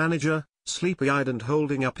 The manager, sleepy-eyed and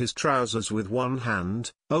holding up his trousers with one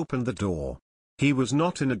hand, opened the door. He was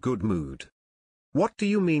not in a good mood. "What do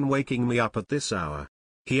you mean waking me up at this hour?"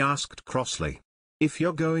 he asked crossly. "If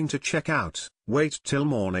you're going to check out, wait till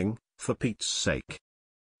morning, for Pete's sake."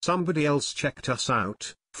 "Somebody else checked us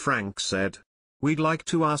out," Frank said. "We'd like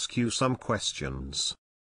to ask you some questions."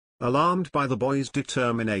 Alarmed by the boys'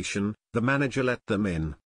 determination, the manager let them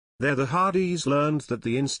in. There the Hardys learned that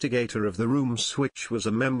the instigator of the room switch was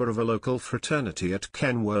a member of a local fraternity at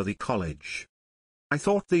Kenworthy College. "I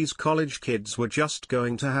thought these college kids were just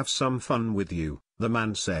going to have some fun with you," the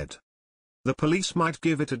man said. The police might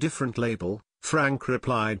give it a different label, Frank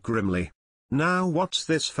replied grimly. Now what's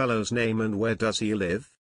this fellow's name and where does he live?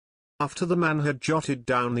 After the man had jotted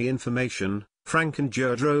down the information, Frank and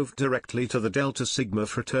Joe drove directly to the Delta Sigma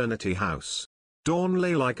fraternity house. Dawn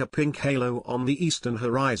lay like a pink halo on the eastern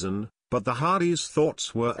horizon, but the Hardys'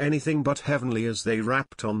 thoughts were anything but heavenly as they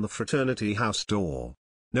rapped on the fraternity house door.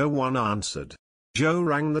 No one answered. Joe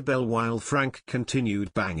rang the bell while Frank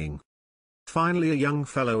continued banging. Finally a young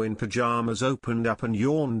fellow in pajamas opened up and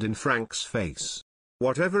yawned in Frank's face.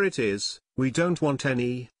 Whatever it is, we don't want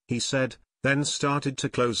any, he said, then started to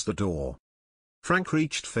close the door. Frank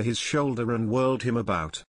reached for his shoulder and whirled him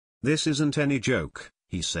about. This isn't any joke,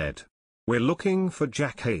 he said. We're looking for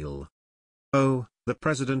Jack Hale. Oh, the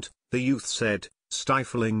president, the youth said,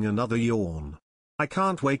 stifling another yawn. I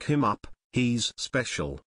can't wake him up, he's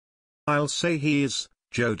special. I'll say he is,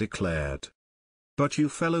 Joe declared. But you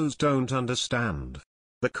fellows don't understand.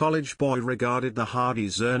 The college boy regarded the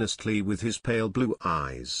Hardys earnestly with his pale blue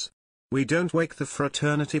eyes. We don't wake the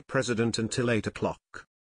fraternity president until 8 o'clock.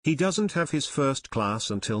 He doesn't have his first class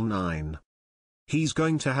until 9. He's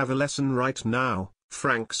going to have a lesson right now,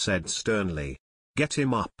 Frank said sternly. Get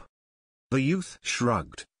him up. The youth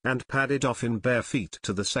shrugged, and padded off in bare feet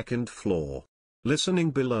to the second floor.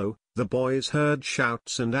 Listening below, the boys heard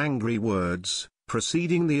shouts and angry words,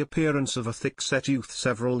 preceding the appearance of a thick-set youth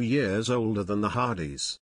several years older than the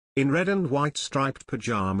Hardys. In red and white striped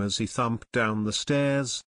pajamas he thumped down the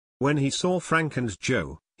stairs. When he saw Frank and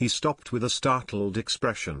Joe, he stopped with a startled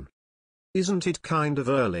expression. Isn't it kind of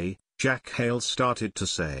early? Jack Hale started to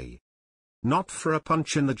say. Not for a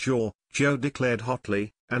punch in the jaw, Joe declared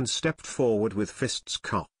hotly, and stepped forward with fists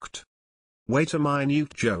cocked. Wait a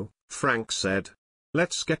minute, Joe, Frank said.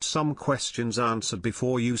 Let's get some questions answered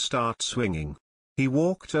before you start swinging. He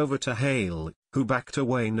walked over to Hale, who backed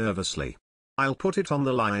away nervously. I'll put it on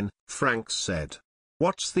the line, Frank said.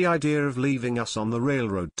 What's the idea of leaving us on the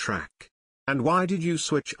railroad track? And why did you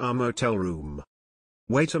switch our motel room?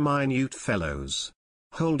 Wait a minute, fellows.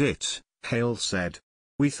 Hold it, Hale said.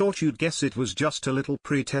 We thought you'd guess it was just a little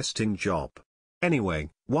pre-testing job. Anyway,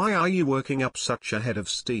 why are you working up such a head of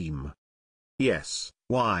steam? Yes,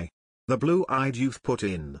 why? The blue-eyed youth put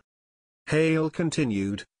in. Hale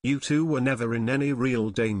continued, you two were never in any real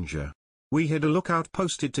danger. We had a lookout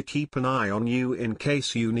posted to keep an eye on you in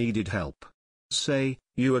case you needed help. Say,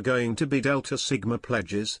 you are going to be Delta Sigma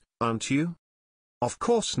pledges, aren't you? Of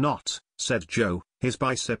course not, said Joe, his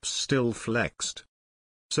biceps still flexed.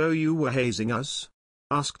 So you were hazing us?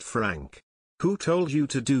 Asked Frank. Who told you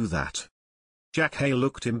to do that? Jack Hale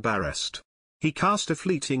looked embarrassed. He cast a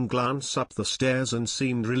fleeting glance up the stairs and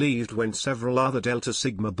seemed relieved when several other Delta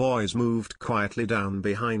Sigma boys moved quietly down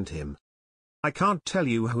behind him. I can't tell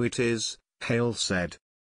you who it is, Hale said.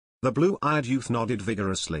 The blue-eyed youth nodded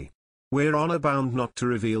vigorously. We're honor-bound not to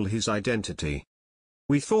reveal his identity.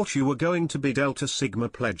 We thought you were going to be Delta Sigma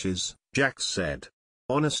pledges, Jack said.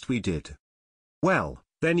 Honest we did. Well,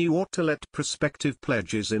 then you ought to let prospective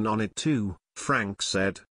pledges in on it too, Frank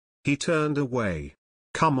said. He turned away.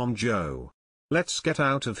 Come on, Joe. Let's get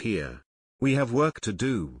out of here. We have work to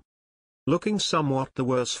do. Looking somewhat the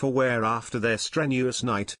worse for wear after their strenuous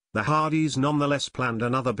night, the Hardys nonetheless planned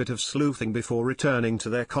another bit of sleuthing before returning to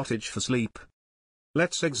their cottage for sleep.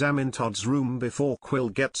 Let's examine Todd's room before Quill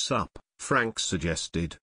gets up, Frank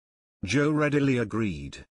suggested. Joe readily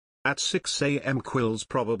agreed. At 6 a.m. Quill's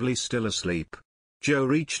probably still asleep. Joe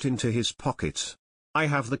reached into his pocket. I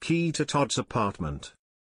have the key to Todd's apartment.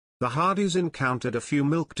 The Hardys encountered a few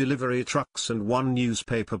milk delivery trucks and one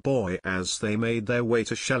newspaper boy as they made their way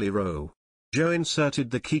to Shelley Row. Joe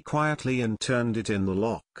inserted the key quietly and turned it in the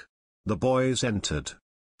lock. The boys entered.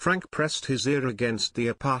 Frank pressed his ear against the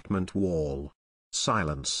apartment wall.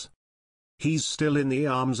 Silence. He's still in the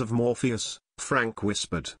arms of Morpheus, Frank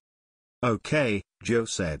whispered. Okay, Joe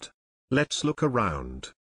said. Let's look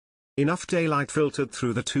around. Enough daylight filtered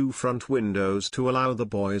through the two front windows to allow the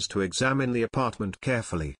boys to examine the apartment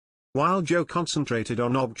carefully. While Joe concentrated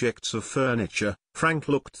on objects of furniture, Frank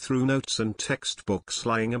looked through notes and textbooks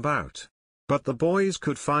lying about. But the boys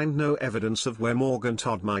could find no evidence of where Morgan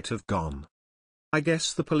Todd might have gone. I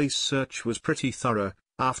guess the police search was pretty thorough,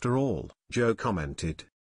 after all, Joe commented.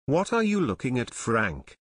 What are you looking at,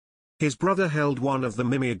 Frank? His brother held one of the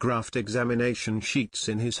mimeographed examination sheets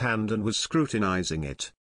in his hand and was scrutinizing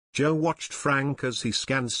it. Joe watched Frank as he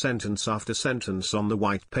scanned sentence after sentence on the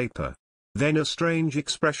white paper. Then a strange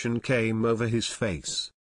expression came over his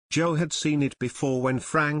face. Joe had seen it before when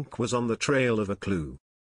Frank was on the trail of a clue.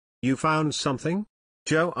 You found something?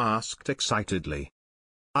 Joe asked excitedly.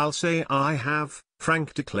 I'll say I have,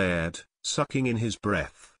 Frank declared, sucking in his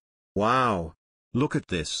breath. Wow. Look at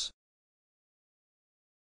this.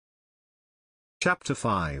 Chapter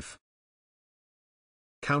 5.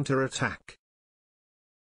 Counterattack.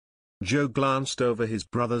 Joe glanced over his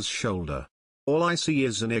brother's shoulder. All I see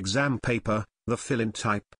is an exam paper, the fill-in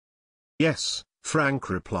type. Yes, Frank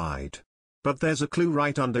replied. But there's a clue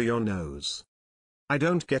right under your nose. I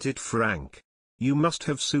don't get it, Frank. You must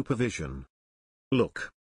have supervision.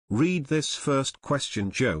 Look. Read this first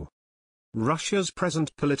question, Joe. Russia's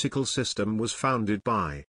present political system was founded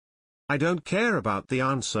by. I don't care about the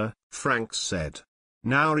answer, Frank said.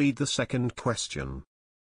 Now read the second question.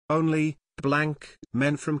 Only, blank,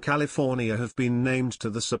 men from California have been named to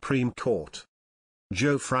the Supreme Court.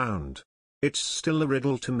 Joe frowned. It's still a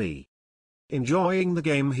riddle to me. Enjoying the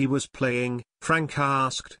game he was playing, Frank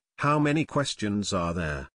asked, how many questions are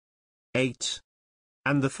there? 8.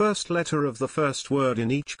 And the first letter of the first word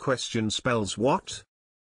in each question spells what?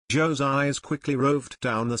 Joe's eyes quickly roved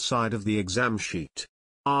down the side of the exam sheet.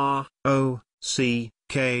 R-O-C-K-A-W-A-Y,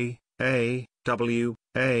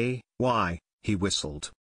 he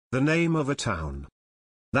whistled. The name of a town.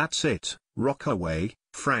 That's it, Rockaway,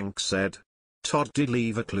 Frank said. Todd did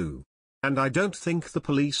leave a clue. And I don't think the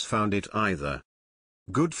police found it either.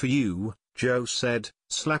 Good for you, Joe said,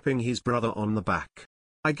 slapping his brother on the back.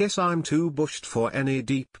 I guess I'm too bushed for any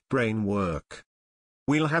deep brain work.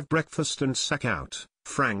 We'll have breakfast and sack out,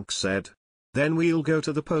 Frank said. Then we'll go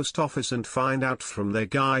to the post office and find out from their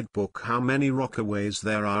guidebook how many Rockaways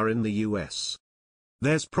there are in the US.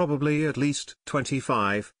 There's probably at least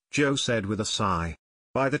 25, Joe said with a sigh.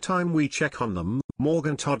 By the time we check on them,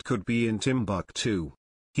 Morgan Todd could be in Timbuktu.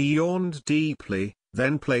 He yawned deeply,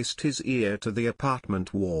 then placed his ear to the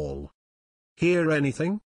apartment wall. Hear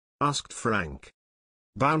anything? Asked Frank.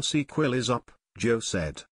 Bouncy Quill is up, Joe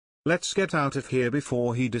said. Let's get out of here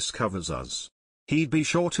before he discovers us. He'd be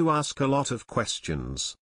sure to ask a lot of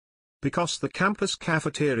questions. Because the campus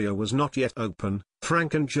cafeteria was not yet open,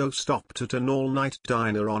 Frank and Joe stopped at an all-night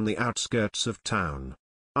diner on the outskirts of town.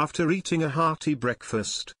 After eating a hearty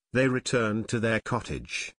breakfast, they returned to their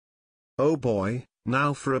cottage. Oh boy,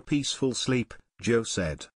 now for a peaceful sleep, Joe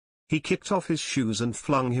said. He kicked off his shoes and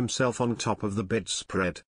flung himself on top of the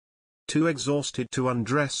bedspread. Too exhausted to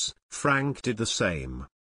undress, Frank did the same.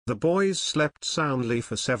 The boys slept soundly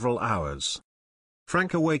for several hours.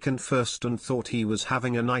 Frank awakened first and thought he was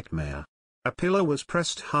having a nightmare. A pillow was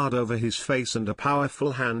pressed hard over his face and a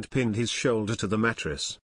powerful hand pinned his shoulder to the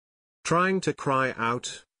mattress. Trying to cry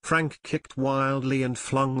out, Frank kicked wildly and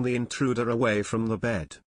flung the intruder away from the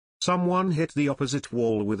bed. Someone hit the opposite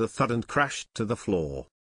wall with a thud and crashed to the floor.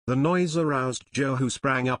 The noise aroused Joe, who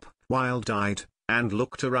sprang up, wild-eyed, and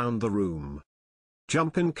looked around the room.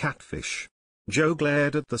 Jumpin' catfish. Joe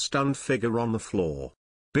glared at the stunned figure on the floor.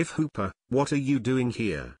 Biff Hooper, what are you doing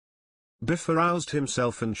here? Biff aroused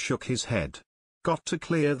himself and shook his head. Got to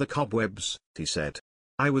clear the cobwebs, he said.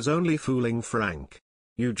 I was only fooling Frank.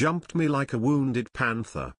 You jumped me like a wounded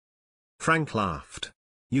panther. Frank laughed.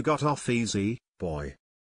 You got off easy, boy.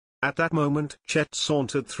 At that moment Chet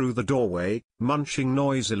sauntered through the doorway, munching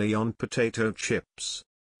noisily on potato chips.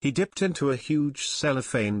 He dipped into a huge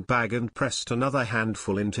cellophane bag and pressed another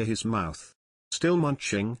handful into his mouth. Still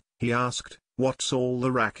munching, he asked, what's all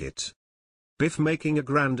the racket? Biff making a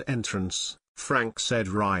grand entrance, Frank said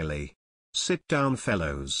wryly. Sit down,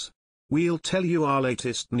 fellows. We'll tell you our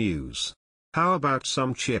latest news. How about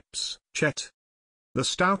some chips, Chet? The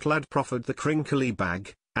stout lad proffered the crinkly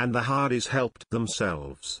bag, and the Hardys helped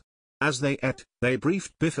themselves. As they ate, they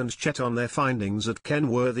briefed Biff and Chet on their findings at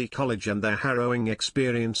Kenworthy College and their harrowing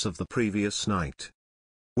experience of the previous night.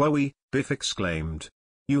 Wowie, Biff exclaimed.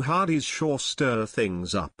 You Hardys sure stir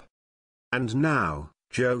things up. And now,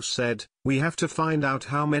 Joe said, we have to find out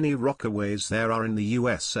how many Rockaways there are in the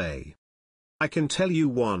USA. I can tell you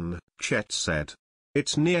one, Chet said.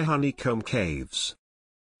 It's near Honeycomb Caves.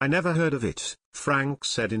 I never heard of it, Frank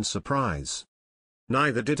said in surprise.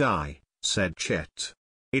 Neither did I, said Chet.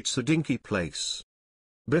 It's a dinky place.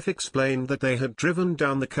 Biff explained that they had driven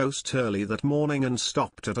down the coast early that morning and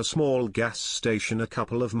stopped at a small gas station a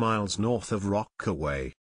couple of miles north of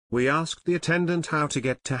Rockaway. We asked the attendant how to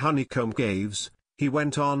get to Honeycomb Caves, he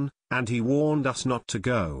went on, and he warned us not to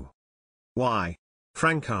go. Why?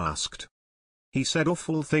 Frank asked. He said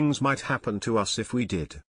awful things might happen to us if we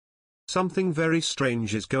did. Something very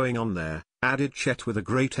strange is going on there, added Chet with a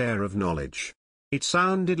great air of knowledge. It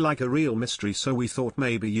sounded like a real mystery, so we thought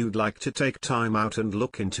maybe you'd like to take time out and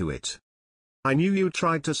look into it. I knew you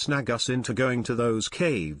tried to snag us into going to those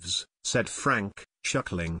caves, said Frank,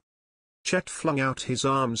 chuckling. Chet flung out his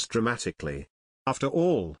arms dramatically. After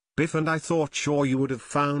all, Biff and I thought sure you would have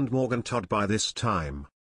found Morgan Todd by this time.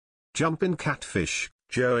 Jumpin' catfish,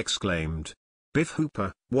 Joe exclaimed. Biff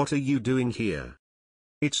Hooper, what are you doing here?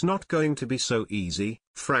 It's not going to be so easy,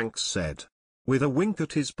 Frank said. With a wink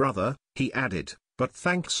at his brother, he added, but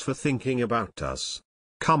thanks for thinking about us.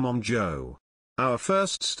 Come on, Joe. Our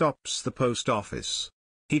first stop's the post office.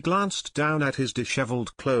 He glanced down at his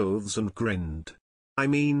disheveled clothes and grinned. I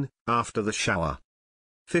mean, after the shower.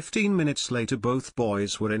 15 minutes later both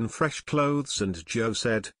boys were in fresh clothes and Joe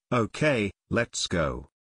said, okay, let's go.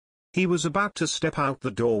 He was about to step out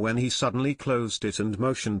the door when he suddenly closed it and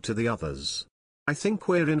motioned to the others. I think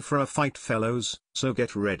we're in for a fight, fellows, so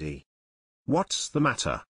get ready. What's the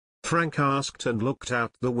matter? Frank asked and looked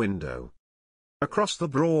out the window. Across the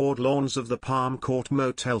broad lawns of the Palm Court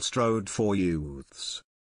Motel strode four youths.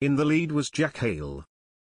 In the lead was Jack Hale.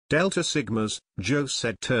 Delta Sigmas, Joe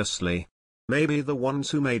said tersely. Maybe the ones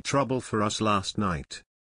who made trouble for us last night.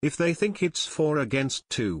 If they think it's 4 against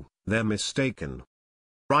 2, they're mistaken.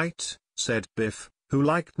 Right, said Biff, who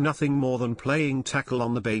liked nothing more than playing tackle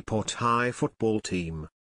on the Bayport High football team.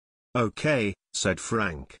 Okay, said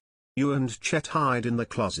Frank. You and Chet hide in the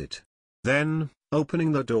closet. Then,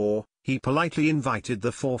 opening the door, he politely invited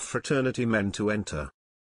the 4 fraternity men to enter.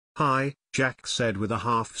 Hi, Jack said with a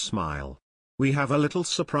half smile. We have a little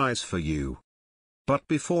surprise for you. But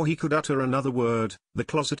before he could utter another word, the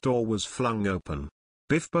closet door was flung open.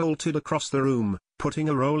 Biff bolted across the room, putting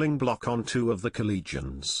a rolling block on 2 of the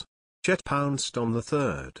collegians. Chet pounced on the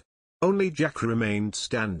 3rd. Only Jack remained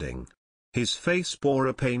standing. His face bore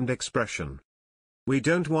a pained expression. We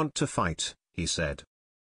don't want to fight, he said.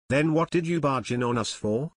 Then what did you barge in on us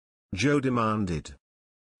for? Joe demanded.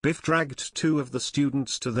 Biff dragged 2 of the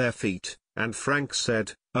students to their feet, and Frank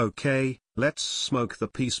said, okay, let's smoke the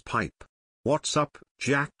peace pipe. What's up,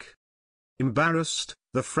 Jack? Embarrassed,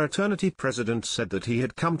 the fraternity president said that he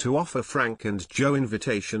had come to offer Frank and Joe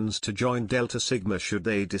invitations to join Delta Sigma should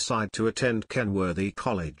they decide to attend Kenworthy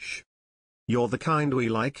College. You're the kind we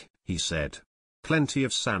like, he said. Plenty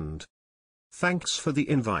of sand. Thanks for the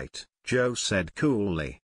invite, Joe said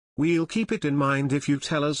coolly. We'll keep it in mind if you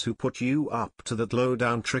tell us who put you up to that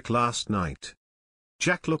low-down trick last night.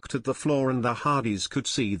 Jack looked at the floor and the Hardys could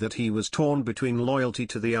see that he was torn between loyalty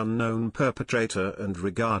to the unknown perpetrator and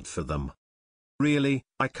regard for them. Really,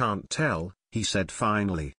 I can't tell, he said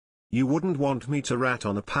finally. You wouldn't want me to rat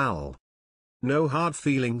on a pal. No hard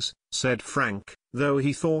feelings, said Frank, though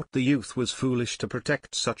he thought the youth was foolish to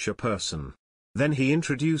protect such a person. Then he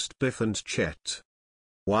introduced Biff and Chet.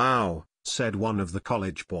 Wow, said one of the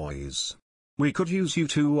college boys. We could use you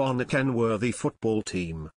 2 on the Kenworthy football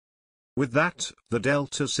team. With that, the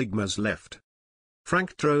Delta Sigmas left.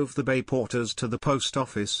 Frank drove the Bayporters to the post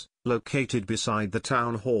office, located beside the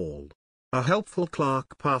town hall. A helpful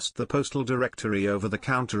clerk passed the postal directory over the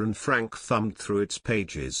counter and Frank thumbed through its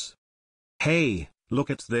pages. Hey, look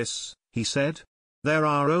at this, he said. There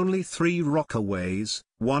are only 3 Rockaways,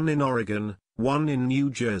 one in Oregon, one in New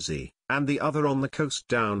Jersey, and the other on the coast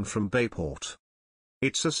down from Bayport.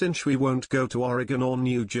 It's a cinch we won't go to Oregon or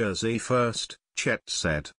New Jersey first, Chet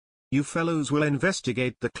said. You fellows will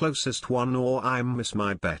investigate the closest one or I miss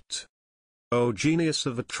my bet. Oh, genius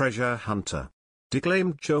of a treasure hunter,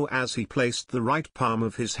 declaimed Joe as he placed the right palm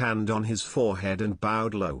of his hand on his forehead and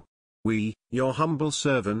bowed low. We, your humble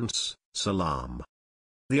servants, salam.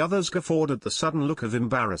 The others guffawed at the sudden look of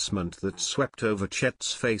embarrassment that swept over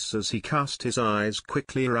Chet's face as he cast his eyes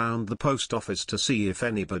quickly around the post office to see if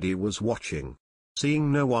anybody was watching.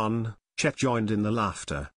 Seeing no one, Chet joined in the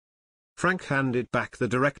laughter. Frank handed back the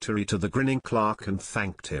directory to the grinning clerk and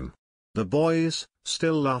thanked him. The boys,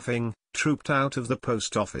 still laughing, trooped out of the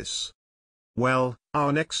post office. Well,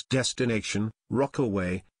 our next destination,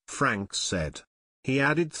 Rockaway, Frank said. He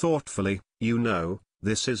added thoughtfully, you know,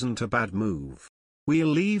 this isn't a bad move. We'll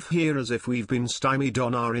leave here as if we've been stymied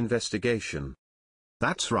on our investigation.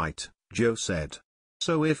 That's right, Joe said.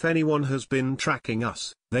 So if anyone has been tracking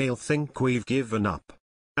us, they'll think we've given up.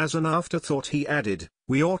 As an afterthought he added,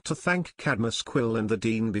 we ought to thank Cadmus Quill and the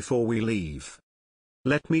Dean before we leave.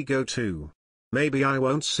 Let me go too. Maybe I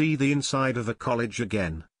won't see the inside of a college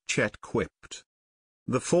again, Chet quipped.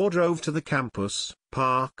 The 4 drove to the campus,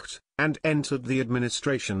 parked, and entered the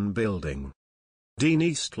administration building. Dean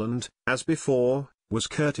Eastland, as before, was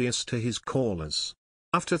courteous to his callers.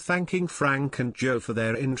 After thanking Frank and Joe for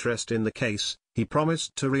their interest in the case, he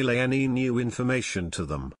promised to relay any new information to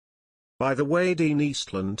them. By the way, Dean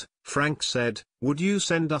Eastland, Frank said, would you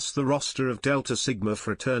send us the roster of Delta Sigma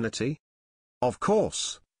fraternity? Of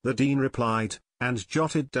course, the dean replied, and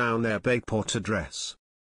jotted down their Bayport address.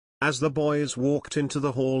 As the boys walked into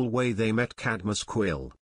the hallway they met Cadmus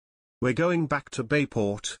Quill. We're going back to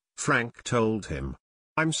Bayport, Frank told him.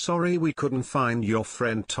 I'm sorry we couldn't find your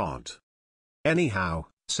friend Todd. Anyhow,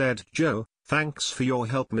 said Joe, Thanks for your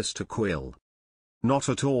help, Mr. Quill. Not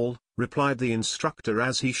at all, replied the instructor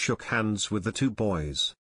as he shook hands with the two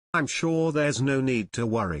boys. I'm sure there's no need to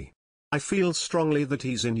worry. I feel strongly that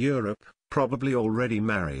he's in Europe, probably already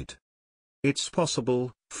married. It's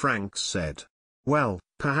possible, Frank said. Well,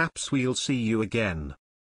 perhaps we'll see you again.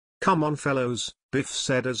 Come on fellows, Biff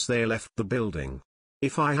said as they left the building.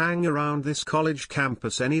 If I hang around this college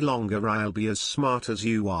campus any longer I'll be as smart as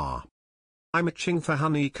you are. I'm itching for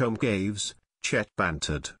Honeycomb Caves, Chet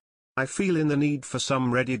bantered. I feel in the need for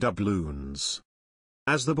some ready doubloons.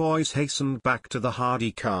 As the boys hastened back to the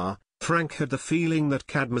Hardy car, Frank had the feeling that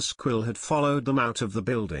Cadmus Quill had followed them out of the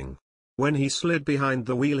building. When he slid behind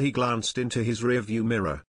the wheel he glanced into his rearview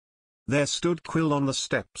mirror. There stood Quill on the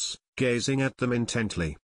steps, gazing at them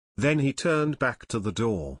intently. Then he turned back to the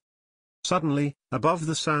door. Suddenly, above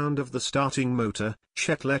the sound of the starting motor,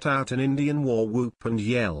 Chet let out an Indian war whoop and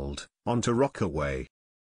yelled, "Onto Rockaway!"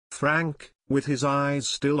 Frank, with his eyes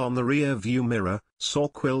still on the rear-view mirror, saw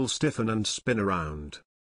Quill stiffen and spin around.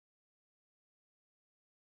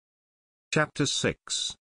 Chapter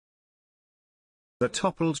 6. The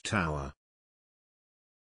Toppled Tower.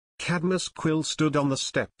 Cadmus Quill stood on the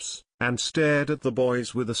steps, and stared at the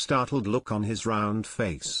boys with a startled look on his round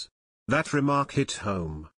face. That remark hit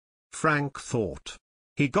home. Frank thought.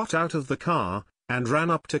 He got out of the car, and ran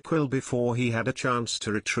up to Quill before he had a chance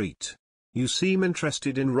to retreat. You seem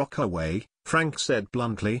interested in Rockaway, Frank said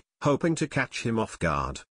bluntly, hoping to catch him off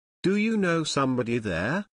guard. Do you know somebody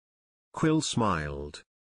there? Quill smiled.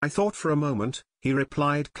 I thought for a moment, he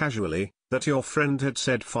replied casually, that your friend had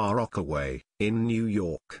said Far Rockaway, in New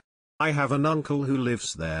York. I have an uncle who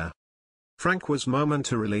lives there. Frank was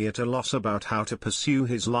momentarily at a loss about how to pursue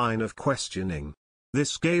his line of questioning.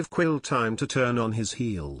 This gave Quill time to turn on his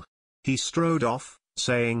heel. He strode off,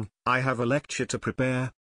 saying, I have a lecture to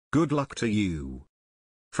prepare. Good luck to you.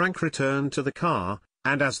 Frank returned to the car,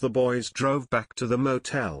 and as the boys drove back to the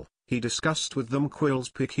motel, he discussed with them Quill's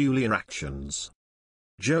peculiar actions.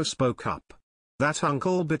 Joe spoke up. That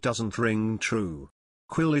uncle bit doesn't ring true.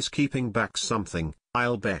 Quill is keeping back something,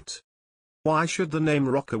 I'll bet. Why should the name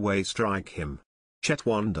Rockaway strike him? Chet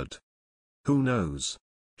wondered. Who knows?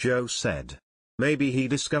 Joe said. Maybe he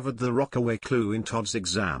discovered the Rockaway clue in Todd's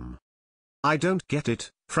exam. I don't get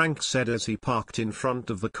it, Frank said as he parked in front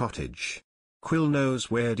of the cottage. Quill knows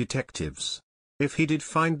we're detectives. If he did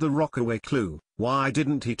find the Rockaway clue, why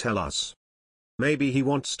didn't he tell us? Maybe he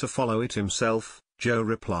wants to follow it himself, Joe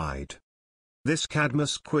replied. This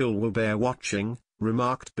Cadmus Quill will bear watching,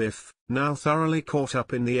 remarked Biff, now thoroughly caught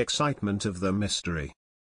up in the excitement of the mystery.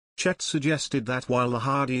 Chet suggested that while the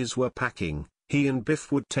Hardys were packing, he and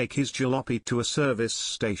Biff would take his jalopy to a service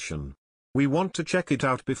station. We want to check it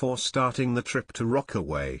out before starting the trip to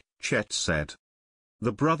Rockaway, Chet said.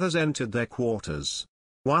 The brothers entered their quarters.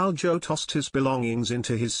 While Joe tossed his belongings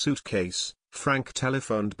into his suitcase, Frank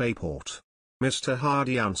telephoned Bayport. Mr.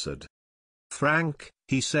 Hardy answered. Frank,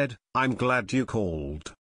 he said, I'm glad you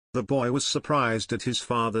called. The boy was surprised at his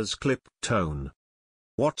father's clipped tone.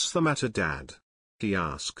 What's the matter, Dad? He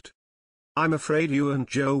asked. I'm afraid you and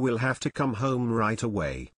Joe will have to come home right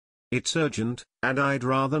away. It's urgent, and I'd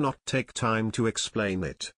rather not take time to explain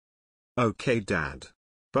it. Okay, Dad.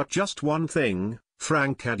 But just one thing,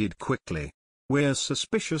 Frank added quickly. We're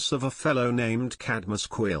suspicious of a fellow named Cadmus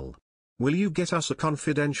Quill. Will you get us a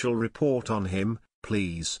confidential report on him,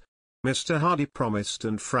 please? Mr. Hardy promised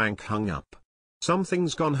and Frank hung up.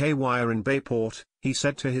 Something's gone haywire in Bayport, he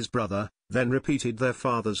said to his brother, then repeated their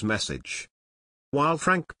father's message. While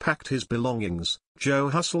Frank packed his belongings, Joe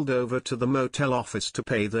hustled over to the motel office to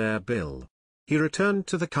pay their bill. He returned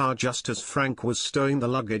to the car just as Frank was stowing the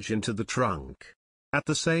luggage into the trunk. At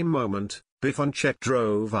the same moment, Biff and Chet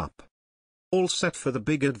drove up. All set for the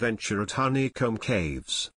big adventure at Honeycomb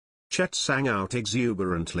Caves. Chet sang out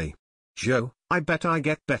exuberantly. Joe, I bet I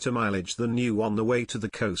get better mileage than you on the way to the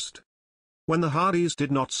coast. When the Hardys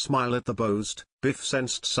did not smile at the boast, Biff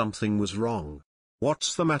sensed something was wrong.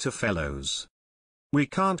 What's the matter, fellows? We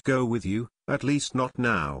can't go with you, at least not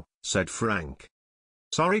now, said Frank.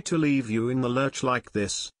 Sorry to leave you in the lurch like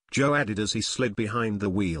this, Joe added as he slid behind the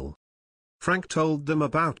wheel. Frank told them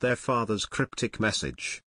about their father's cryptic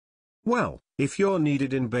message. Well, if you're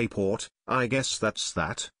needed in Bayport, I guess that's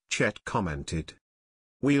that, Chet commented.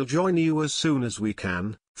 We'll join you as soon as we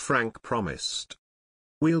can, Frank promised.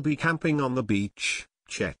 We'll be camping on the beach,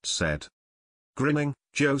 Chet said. Grinning,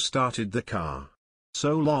 Joe started the car.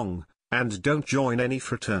 So long, and don't join any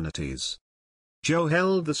fraternities. Joe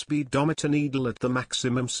held the speedometer needle at the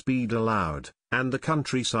maximum speed allowed, and the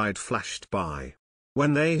countryside flashed by.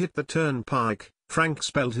 When they hit the turnpike, Frank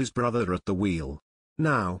spelled his brother at the wheel.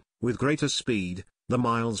 Now, with greater speed, the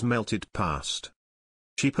miles melted past.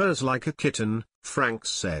 "She purrs like a kitten," Frank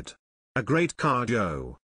said. "A great car,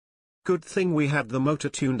 Joe." "Good thing we had the motor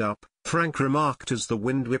tuned up," Frank remarked as the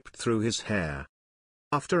wind whipped through his hair.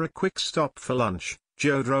 After a quick stop for lunch,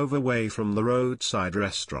 Joe drove away from the roadside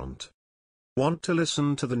restaurant. "Want to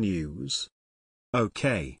listen to the news?"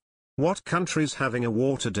 "Okay. What country's having a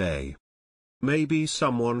war today?" "Maybe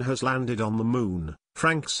someone has landed on the moon,"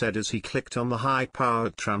 Frank said as he clicked on the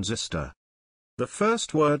high-powered transistor. The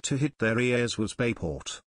first word to hit their ears was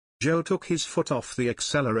Bayport. Joe took his foot off the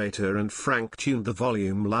accelerator and Frank tuned the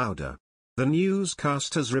volume louder. The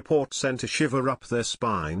newscaster's report sent a shiver up their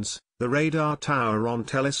spines. The radar tower on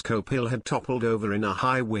Telescope Hill had toppled over in a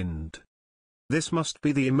high wind. "This must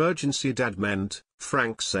be the emergency Dad meant,"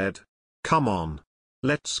 Frank said. "Come on.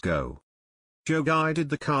 Let's go." Joe guided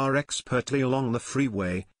the car expertly along the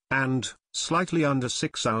freeway, and, slightly under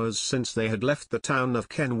 6 hours since they had left the town of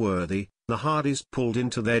Kenworthy, the Hardys pulled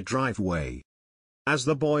into their driveway. As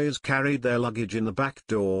the boys carried their luggage in the back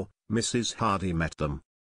door, Mrs. Hardy met them.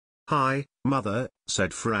 "Hi, Mother,"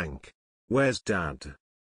 said Frank. "Where's Dad?"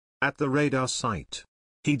 "At the radar site.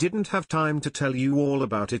 He didn't have time to tell you all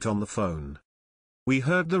about it on the phone." "We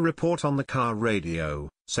heard the report on the car radio,"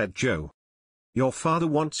 said Joe. "Your father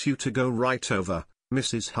wants you to go right over,"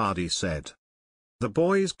 Mrs. Hardy said. The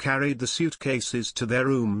boys carried the suitcases to their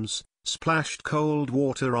rooms, splashed cold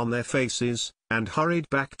water on their faces, and hurried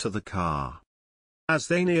back to the car. As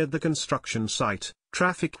they neared the construction site,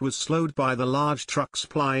 traffic was slowed by the large trucks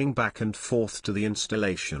plying back and forth to the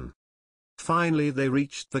installation. Finally they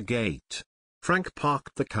reached the gate. Frank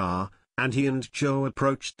parked the car, and he and Joe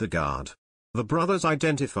approached the guard. The brothers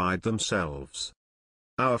identified themselves.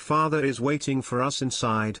 "Our father is waiting for us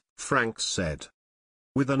inside," Frank said.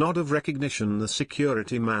 With a nod of recognition the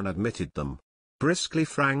security man admitted them. Briskly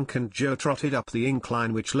Frank and Joe trotted up the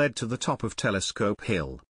incline which led to the top of Telescope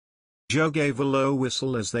Hill. Joe gave a low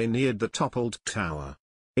whistle as they neared the toppled tower.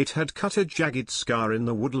 It had cut a jagged scar in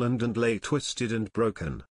the woodland and lay twisted and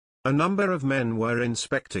broken. A number of men were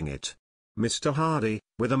inspecting it. Mr. Hardy,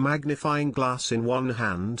 with a magnifying glass in one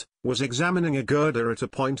hand, was examining a girder at a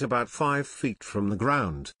point about 5 feet from the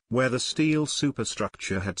ground, where the steel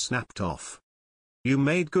superstructure had snapped off. "You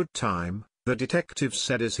made good time," the detective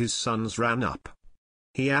said as his sons ran up.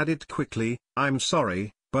 He added quickly, "I'm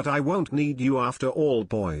sorry, but I won't need you after all,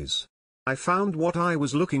 boys. I found what I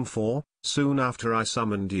was looking for, soon after I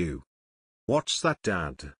summoned you." "What's that,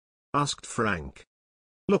 Dad?" asked Frank.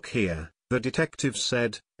 "Look here," the detective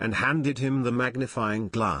said, and handed him the magnifying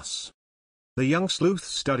glass. The young sleuth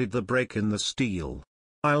studied the break in the steel.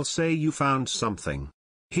 "I'll say you found something.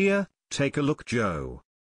 Here, take a look, Joe."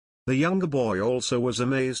 The younger boy also was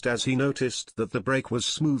amazed as he noticed that the break was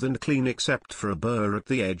smooth and clean except for a burr at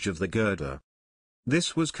the edge of the girder.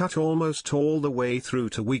 "This was cut almost all the way through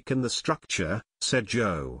to weaken the structure," said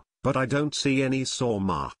Joe, "but I don't see any saw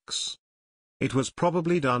marks." "It was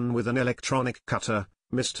probably done with an electronic cutter,"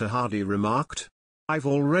 Mr. Hardy remarked. "I've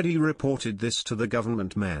already reported this to the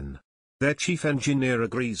government men. Their chief engineer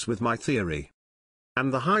agrees with my theory."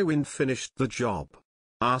 "And the high wind finished the job?"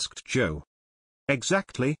 asked Joe.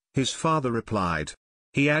 "Exactly," his father replied.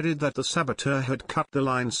 He added that the saboteur had cut the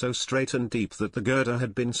line so straight and deep that the girder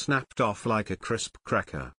had been snapped off like a crisp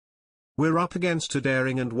cracker. "We're up against a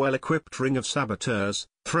daring and well-equipped ring of saboteurs,"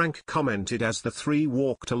 Frank commented as the three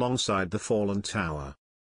walked alongside the fallen tower.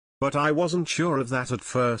 "But I wasn't sure of that at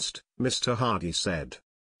first," Mr. Hardy said.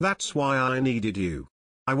 "That's why I needed you.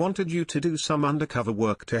 I wanted you to do some undercover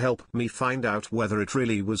work to help me find out whether it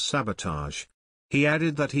really was sabotage." He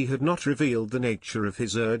added that he had not revealed the nature of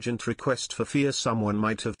his urgent request for fear someone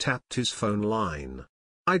might have tapped his phone line.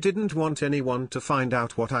 "I didn't want anyone to find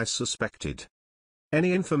out what I suspected."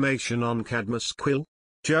 "Any information on Cadmus Quill?"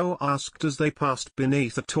 Joe asked as they passed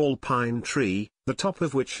beneath a tall pine tree, the top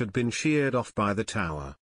of which had been sheared off by the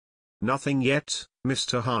tower. "Nothing yet,"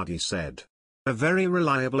 Mr. Hardy said. "A very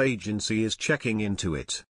reliable agency is checking into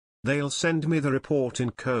it. They'll send me the report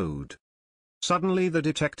in code." Suddenly the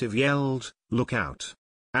detective yelled, "Look out!"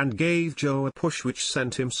 and gave Joe a push which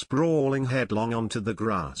sent him sprawling headlong onto the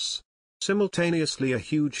grass. Simultaneously a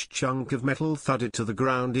huge chunk of metal thudded to the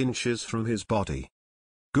ground inches from his body.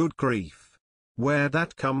 "Good grief! Where'd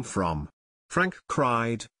that come from?" Frank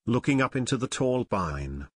cried, looking up into the tall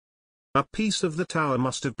pine. "A piece of the tower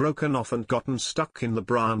must have broken off and gotten stuck in the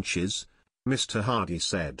branches," Mr. Hardy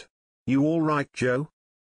said. "You all right, Joe?"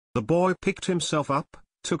 The boy picked himself up,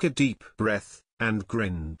 took a deep breath, and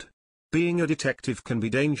grinned. "Being a detective can be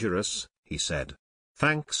dangerous," he said.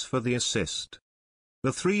 "Thanks for the assist."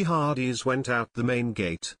 The three Hardys went out the main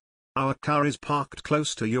gate. "Our car is parked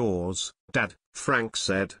close to yours, Dad," Frank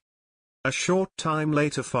said. A short time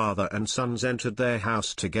later father and sons entered their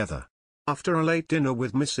house together. After a late dinner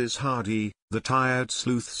with Mrs. Hardy, the tired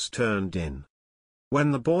sleuths turned in.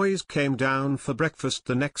 When the boys came down for breakfast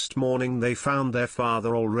the next morning they found their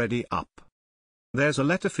father already up. "There's a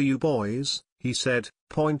letter for you boys," he said,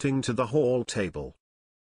 pointing to the hall table.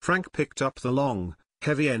 Frank picked up the long,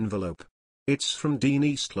 heavy envelope. "It's from Dean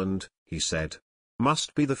Eastland," he said.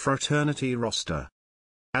 "Must be the fraternity roster."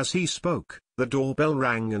 As he spoke, the doorbell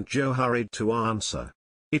rang and Joe hurried to answer.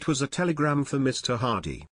 It was a telegram for Mr.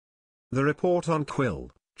 Hardy. "The report on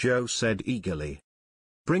Quill," Joe said eagerly.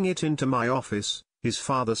 "Bring it into my office," his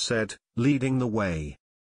father said, leading the way.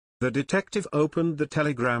 The detective opened the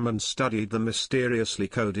telegram and studied the mysteriously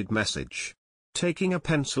coded message. Taking a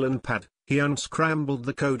pencil and pad, he unscrambled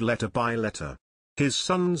the code letter by letter. His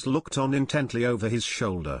sons looked on intently over his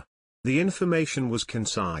shoulder. The information was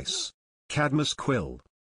concise. Cadmus Quill.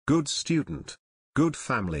 Good student. Good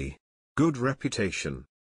family. Good reputation.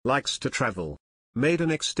 Likes to travel. Made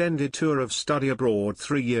an extended tour of study abroad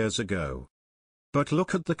 3 years ago. "But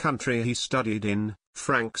look at the country he studied in,"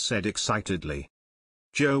 Frank said excitedly.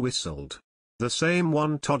 Joe whistled. "The same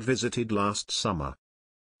one Todd visited last summer."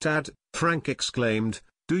 "Dad," Frank exclaimed,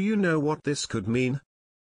 "do you know what this could mean?"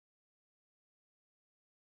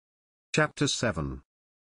 Chapter 7.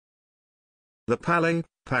 The Palais,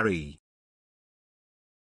 Paris.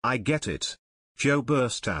 "I get it," Joe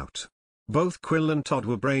burst out. Both Quill and Todd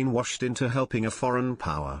were brainwashed into helping a foreign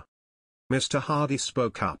power. Mr. Hardy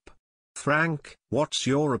spoke up. "Frank, what's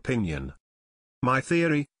your opinion?" "My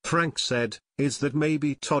theory," Frank said, "is that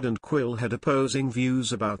maybe Todd and Quill had opposing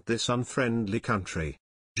views about this unfriendly country.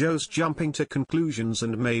 Joe's jumping to conclusions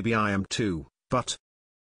and maybe I am too, but—"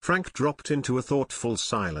 Frank dropped into a thoughtful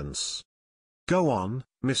silence. "Go on,"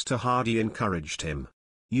 Mr. Hardy encouraged him.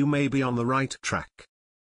 "You may be on the right track.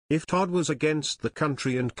 If Todd was against the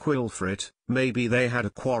country and Quill for it, maybe they had a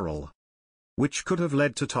quarrel. Which could have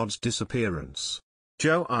led to Todd's disappearance?"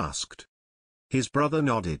 Joe asked. His brother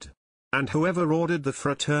nodded. "And whoever ordered the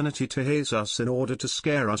fraternity to haze us in order to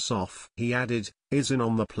scare us off," he added, "is in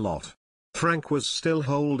on the plot." Frank was still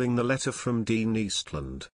holding the letter from Dean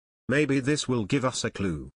Eastland. "Maybe this will give us a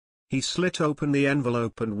clue." He slit open the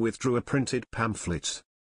envelope and withdrew a printed pamphlet.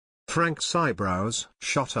 Frank's eyebrows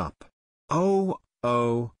shot up. Oh,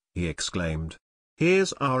 he exclaimed.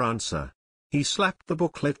 "Here's our answer." He slapped the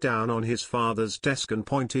booklet down on his father's desk and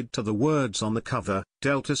pointed to the words on the cover,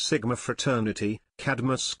 "Delta Sigma Fraternity,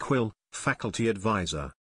 Cadmus Quill, Faculty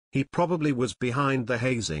Advisor." He probably was behind the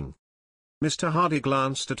hazing. Mr. Hardy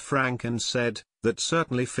glanced at Frank and said, "That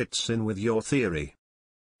certainly fits in with your theory."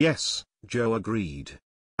 "Yes," Joe agreed.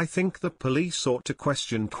 "I think the police ought to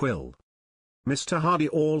question Quill." Mr. Hardy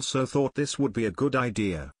also thought this would be a good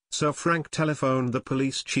idea, so Frank telephoned the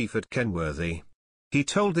police chief at Kenworthy. He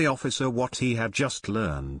told the officer what he had just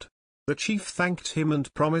learned. The chief thanked him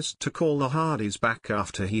and promised to call the Hardys back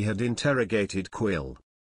after he had interrogated Quill.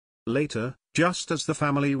 Later, just as the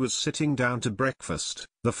family was sitting down to breakfast,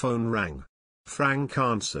 the phone rang. Frank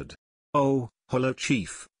answered. "Oh, hello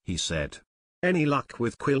Chief," he said. "Any luck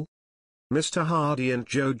with Quill?" Mr. Hardy and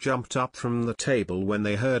Joe jumped up from the table when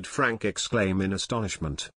they heard Frank exclaim in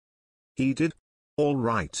astonishment. "He did? All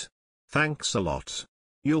right. Thanks a lot.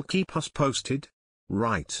 You'll keep us posted?"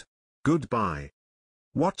 "Right. Goodbye."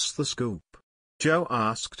 "What's the scoop?" Joe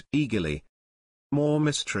asked eagerly. "More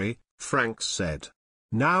mystery," Frank said.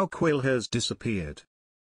 "Now Quill has disappeared."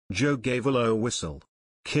 Joe gave a low whistle.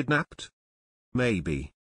 "Kidnapped?"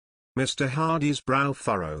 "Maybe." Mr. Hardy's brow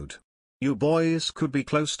furrowed. "You boys could be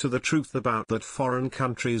close to the truth about that foreign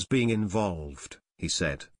countries being involved," he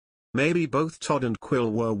said. "Maybe both Todd and Quill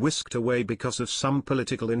were whisked away because of some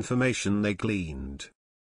political information they gleaned."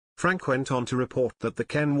 Frank went on to report that the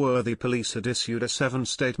Kenworthy police had issued a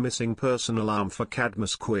 7-state missing person alarm for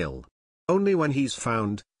Cadmus Quill. "Only when he's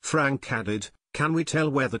found," Frank added, "can we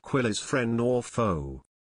tell whether Quill is friend or foe."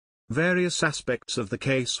 Various aspects of the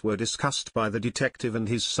case were discussed by the detective and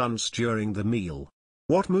his sons during the meal.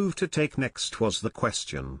 What move to take next was the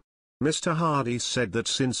question. Mr. Hardy said that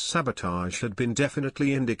since sabotage had been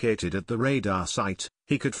definitely indicated at the radar site,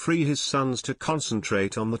 he could free his sons to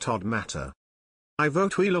concentrate on the Todd matter. "I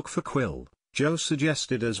vote we look for Quill," Joe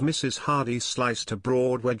suggested as Mrs. Hardy sliced a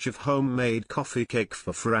broad wedge of homemade coffee cake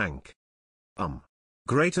for Frank.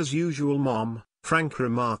 Great as usual Mom," Frank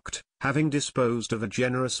remarked, having disposed of a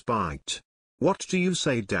generous bite. "What do you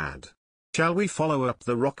say Dad? Shall we follow up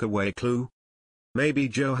the Rockaway clue?" "Maybe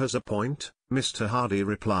Joe has a point," Mr. Hardy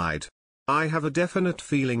replied. "I have a definite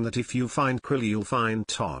feeling that if you find Quill you'll find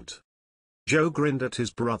Todd." Joe grinned at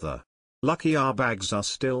his brother. "Lucky our bags are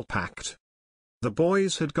still packed." The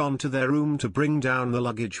boys had gone to their room to bring down the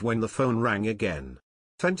luggage when the phone rang again.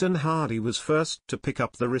 Fenton Hardy was first to pick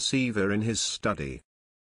up the receiver in his study.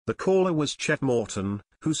 The caller was Chet Morton,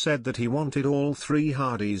 who said that he wanted all three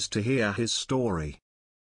Hardys to hear his story.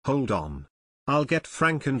 "Hold on. I'll get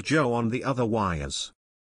Frank and Joe on the other wires."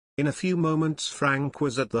 In a few moments Frank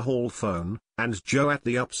was at the hall phone, and Joe at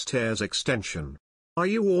the upstairs extension. "Are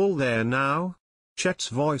you all there now?" Chet's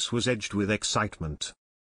voice was edged with excitement.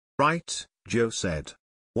 "Right," Joe said.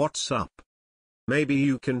 "What's up?" "Maybe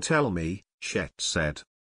you can tell me," Chet said.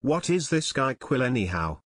 "What is this guy Quill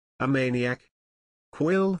anyhow? A maniac?"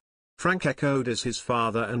 "Quill?" Frank echoed as his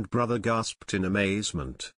father and brother gasped in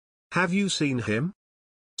amazement. "Have you seen him?"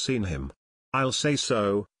 "Seen him? I'll say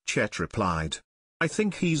so," Chet replied. "I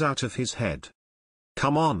think he's out of his head."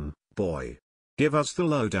 "Come on, boy. Give us the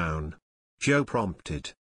lowdown," Joe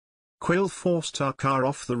prompted. "Quill forced our car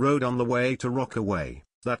off the road on the way to Rockaway,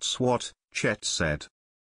 that's what," Chet said.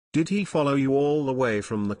 "Did he follow you all the way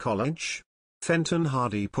from the college?" Fenton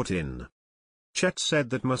Hardy put in. Chet said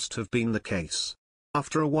that must have been the case.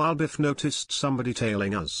 "After a while Biff noticed somebody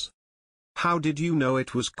tailing us." "How did you know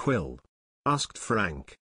it was Quill?" asked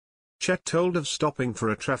Frank. Chet told of stopping for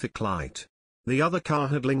a traffic light. The other car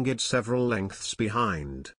had lingered several lengths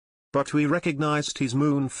behind. "But we recognized his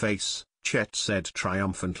moon face," Chet said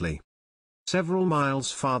triumphantly. Several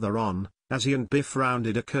miles farther on, as he and Biff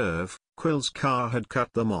rounded a curve, Quill's car had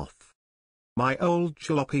cut them off. "My old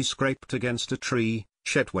jalopy scraped against a tree,"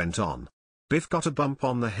 Chet went on. "Biff got a bump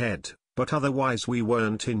on the head, but otherwise we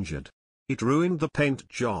weren't injured. It ruined the paint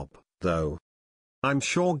job, though." "I'm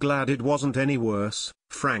sure glad it wasn't any worse,"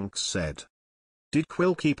 Frank said. "Did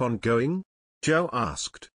Quill keep on going?" Joe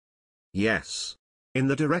asked. "Yes. In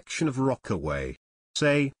the direction of Rockaway.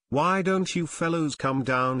 Say, why don't you fellows come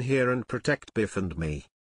down here and protect Biff and me?"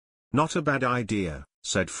 "Not a bad idea,"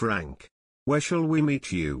 said Frank. "Where shall we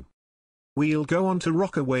meet you?" "We'll go on to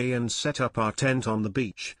Rockaway and set up our tent on the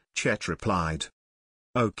beach," Chet replied.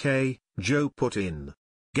 "Okay," Joe put in.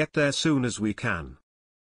 "Get there soon as we can."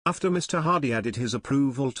 After Mr. Hardy added his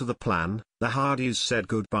approval to the plan, the Hardys said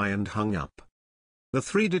goodbye and hung up. The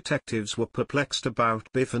three detectives were perplexed about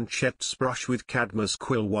Biff and Chet's brush with Cadmus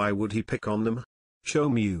Quill. Why would he pick on them? Joe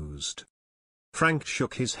mused. Frank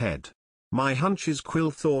shook his head. "My hunch is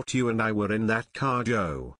Quill thought you and I were in that car,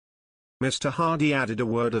 Joe." Mr. Hardy added a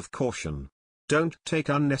word of caution. "Don't take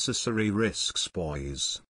unnecessary risks,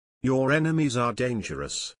 boys. Your enemies are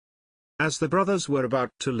dangerous." As the brothers were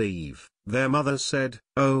about to leave, their mother said,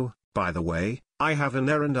 "Oh, by the way, I have an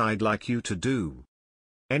errand I'd like you to do."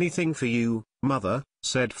 "Anything for you, Mother,"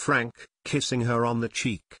 said Frank, kissing her on the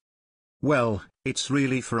cheek. "Well, it's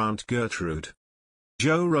really for Aunt Gertrude."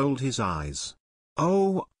 Joe rolled his eyes.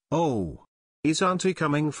 Oh, is Auntie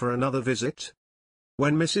coming for another visit?"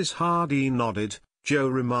 When Mrs. Hardy nodded, Joe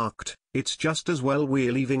remarked, "It's just as well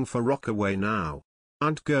we're leaving for Rockaway now.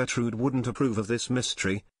 Aunt Gertrude wouldn't approve of this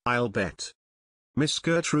mystery, I'll bet." Miss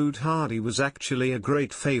Gertrude Hardy was actually a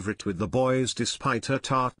great favorite with the boys despite her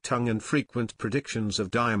tart tongue and frequent predictions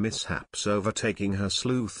of dire mishaps overtaking her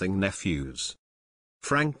sleuthing nephews.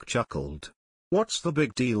 Frank chuckled. "What's the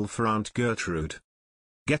big deal for Aunt Gertrude?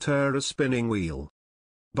 Get her a spinning wheel."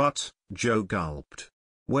 "But," Joe gulped,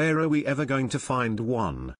 "where are we ever going to find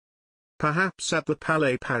one?" "Perhaps at the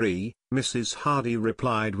Palais Paris," Mrs. Hardy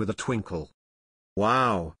replied with a twinkle.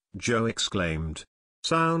 "Wow," Joe exclaimed.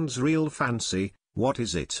 "Sounds real fancy. What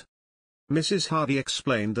is it?" Mrs. Hardy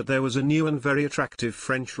explained that there was a new and very attractive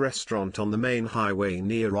French restaurant on the main highway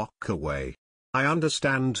near Rockaway. "I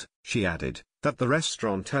understand," she added, "that the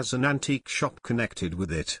restaurant has an antique shop connected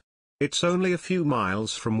with it. It's only a few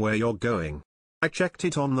miles from where you're going. I checked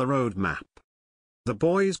it on the road map." The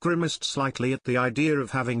boys grimaced slightly at the idea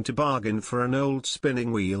of having to bargain for an old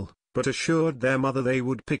spinning wheel, but assured their mother they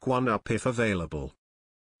would pick one up if available.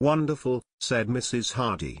 "Wonderful," said Mrs.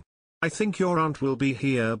 Hardy. "I think your aunt will be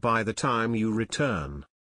here by the time you return."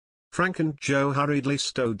 Frank and Joe hurriedly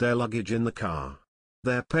stowed their luggage in the car.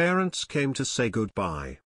 Their parents came to say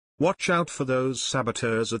goodbye. "Watch out for those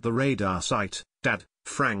saboteurs at the radar site, Dad,"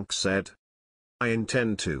 Frank said. "I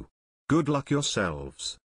intend to. Good luck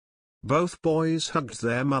yourselves." Both boys hugged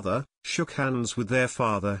their mother, shook hands with their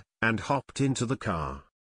father, and hopped into the car.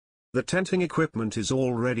 "The tenting equipment is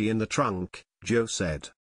already in the trunk," Joe said.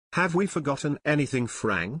 "Have we forgotten anything,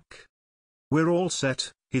 Frank?" "We're all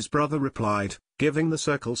set," his brother replied, giving the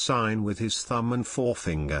circle sign with his thumb and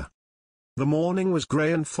forefinger. The morning was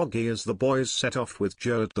grey and foggy as the boys set off with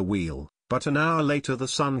Joe at the wheel, but an hour later the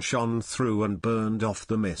sun shone through and burned off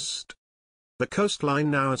the mist. The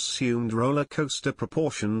coastline now assumed roller coaster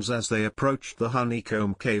proportions as they approached the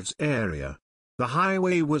Honeycomb Caves area. The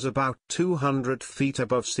highway was about 200 feet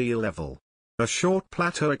above sea level. A short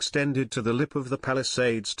plateau extended to the lip of the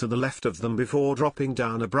Palisades to the left of them before dropping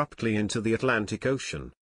down abruptly into the Atlantic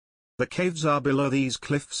Ocean. "The caves are below these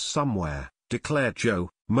cliffs somewhere," declared Joe,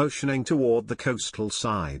 motioning toward the coastal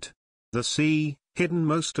side. The sea, hidden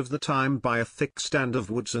most of the time by a thick stand of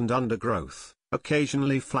woods and undergrowth,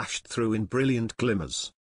 occasionally flashed through in brilliant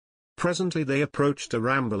glimmers. Presently they approached a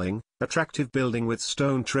rambling, attractive building with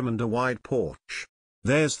stone trim and a wide porch.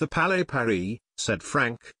 "There's the Palais Paris," said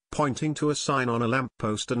Frank, pointing to a sign on a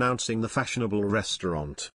lamppost announcing the fashionable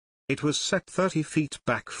restaurant. It was set 30 feet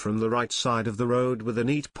back from the right side of the road with a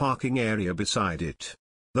neat parking area beside it.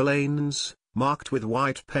 The lanes, marked with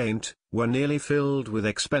white paint, were nearly filled with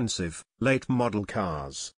expensive, late-model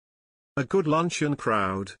cars. "A good luncheon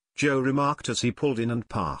crowd," Joe remarked as he pulled in and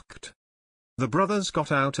parked. The brothers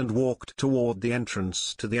got out and walked toward the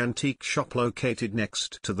entrance to the antique shop located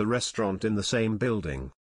next to the restaurant in the same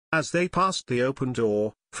building. As they passed the open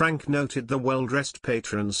door, Frank noted the well-dressed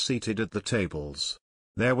patrons seated at the tables.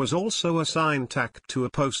 There was also a sign tacked to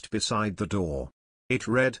a post beside the door. It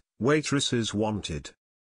read, "Waitresses wanted."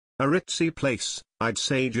 "A ritzy place, I'd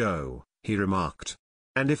say, Joe," he remarked.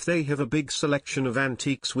 "And if they have a big selection of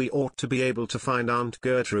antiques, we ought to be able to find Aunt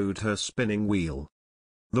Gertrude her spinning wheel."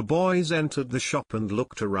 The boys entered the shop and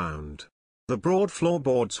looked around. The broad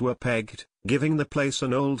floorboards were pegged, giving the place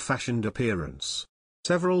an old-fashioned appearance.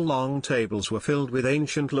 Several long tables were filled with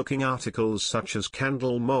ancient-looking articles such as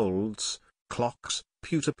candle molds, clocks,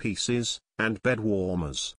 pewter pieces, and bed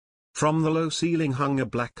warmers. From the low ceiling hung a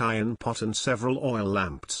black iron pot and several oil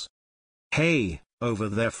lamps. "Hey, over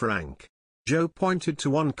there, Frank." Joe pointed to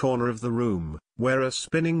one corner of the room, where a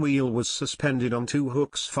spinning wheel was suspended on two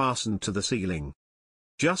hooks fastened to the ceiling.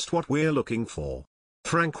 "Just what we're looking for."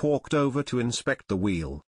 Frank walked over to inspect the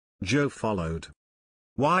wheel. Joe followed.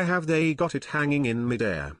 "Why have they got it hanging in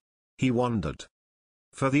midair?" he wondered.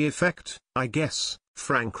 "For the effect, I guess,"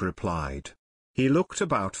 Frank replied. He looked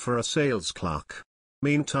about for a sales clerk.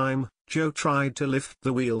 Meantime, Joe tried to lift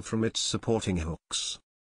the wheel from its supporting hooks.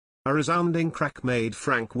 A resounding crack made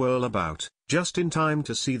Frank whirl about, just in time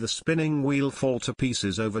to see the spinning wheel fall to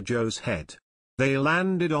pieces over Joe's head. They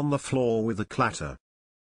landed on the floor with a clatter.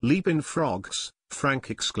 "Leapin' frogs," Frank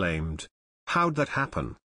exclaimed. "How'd that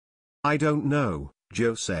happen?" "I don't know,"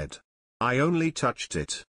 Joe said. "I only touched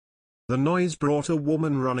it." The noise brought a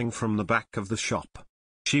woman running from the back of the shop.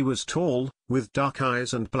 She was tall, with dark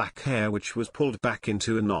eyes and black hair which was pulled back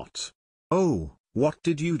into a knot. "Oh, what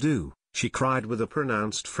did you do?" she cried with a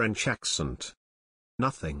pronounced French accent.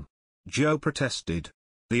 "Nothing," Joe protested.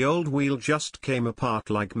 "The old wheel just came apart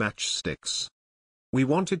like matchsticks." "We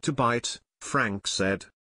wanted to buy it," Frank said.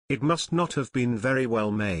 "It must not have been very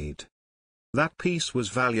well made." "That piece was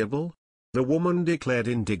valuable?" the woman declared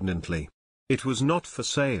indignantly. "It was not for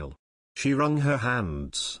sale." She wrung her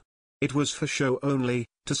hands. "It was for show only,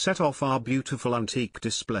 to set off our beautiful antique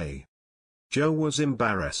display." Joe was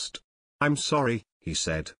embarrassed. "I'm sorry," he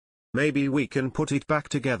said. "Maybe we can put it back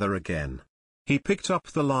together again." He picked up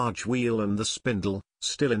the large wheel and the spindle,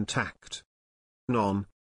 still intact. "Non."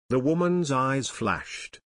 The woman's eyes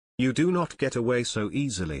flashed. "You do not get away so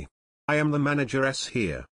easily. I am the manageress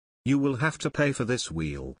here. You will have to pay for this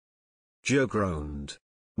wheel." Joe groaned.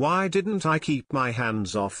 "Why didn't I keep my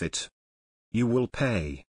hands off it?" "You will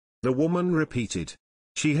pay," the woman repeated.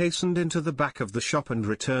 She hastened into the back of the shop and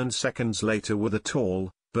returned seconds later with a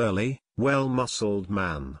tall, burly, well-muscled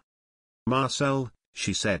man. "Marcel,"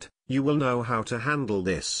 she said, "you will know how to handle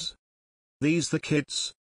this." "These the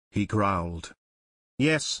kids?" he growled.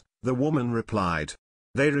 "Yes," the woman replied.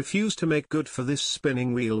 "They refuse to make good for this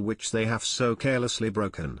spinning wheel which they have so carelessly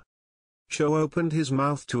broken." Joe opened his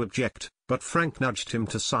mouth to object, but Frank nudged him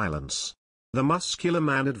to silence. The muscular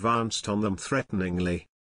man advanced on them threateningly.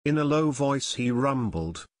 In a low voice he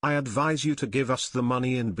rumbled, "I advise you to give us the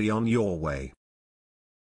money and be on your way."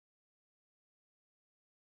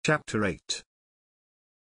 Chapter 8.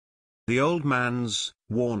 The Old Man's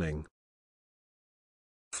Warning.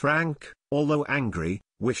 Frank, although angry,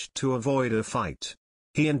 wished to avoid a fight.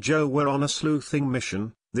 He and Joe were on a sleuthing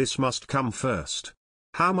mission, this must come first.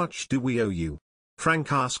 "How much do we owe you?"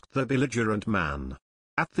 Frank asked the belligerent man.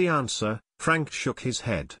 At the answer, Frank shook his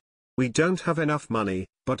head. "We don't have enough money,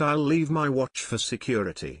 but I'll leave my watch for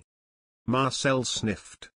security." Marcel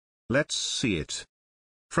sniffed. "Let's see it."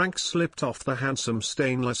 Frank slipped off the handsome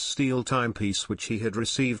stainless steel timepiece which he had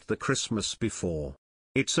received the Christmas before.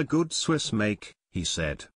 "It's a good Swiss make," he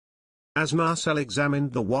said. As Marcel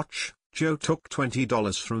examined the watch, Joe took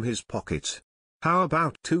 $20 from his pocket. "How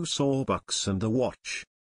about 2 sawbucks and a watch?"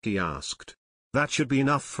 he asked. "That should be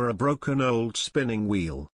enough for a broken old spinning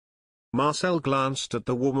wheel." Marcel glanced at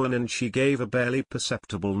the woman and she gave a barely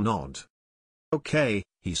perceptible nod. "Okay,"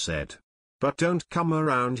 he said. "But don't come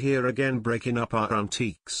around here again breaking up our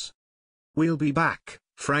antiques." "We'll be back,"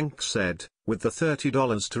 Frank said, "with the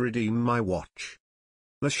 $30 to redeem my watch."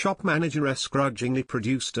 The shop manageress grudgingly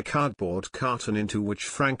produced a cardboard carton into which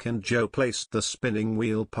Frank and Joe placed the spinning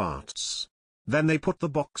wheel parts. Then they put the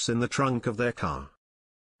box in the trunk of their car.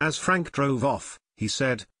 As Frank drove off, he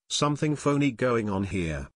said, "Something phony going on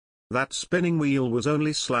here. That spinning wheel was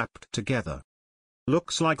only slapped together."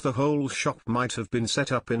 "Looks like the whole shop might have been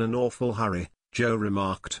set up in an awful hurry," Joe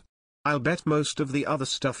remarked. "I'll bet most of the other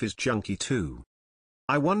stuff is junky too."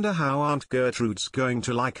 "I wonder how Aunt Gertrude's going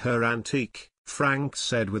to like her antique," Frank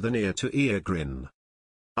said with an ear-to-ear grin.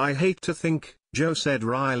 "I hate to think," Joe said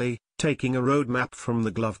wryly, taking a road map from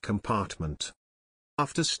the glove compartment.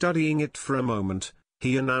 After studying it for a moment,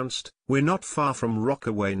 he announced, "We're not far from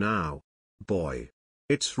Rockaway now. Boy.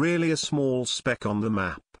 It's really a small speck on the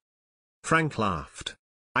map." Frank laughed.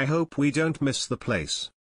 "I hope we don't miss the place."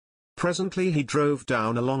 Presently he drove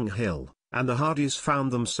down a long hill, and the Hardys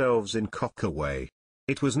found themselves in Cockaway.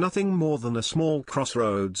 It was nothing more than a small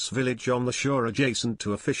crossroads village on the shore adjacent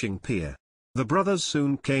to a fishing pier. The brothers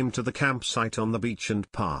soon came to the campsite on the beach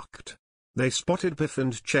and parked. They spotted Biff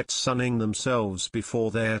and Chet sunning themselves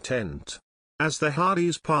before their tent. As the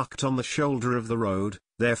Hardys parked on the shoulder of the road,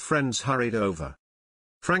 their friends hurried over.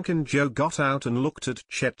 Frank and Joe got out and looked at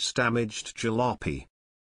Chet's damaged jalopy.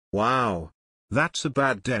 "Wow. That's a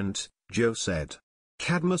bad dent," Joe said.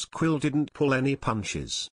 "Cadmus Quill didn't pull any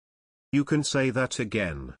punches." "You can say that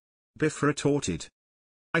again," Biff retorted.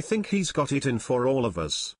 "I think he's got it in for all of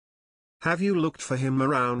us." "Have you looked for him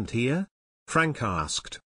around here?" Frank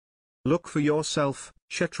asked. "Look for yourself,"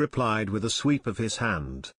 Chet replied with a sweep of his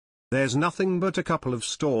hand. "There's nothing but a couple of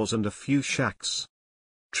stores and a few shacks."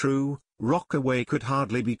 True, Rockaway could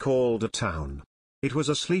hardly be called a town. It was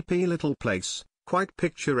a sleepy little place, quite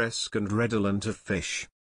picturesque and redolent of fish.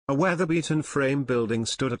 A weather-beaten frame building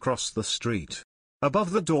stood across the street.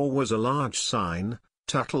 Above the door was a large sign,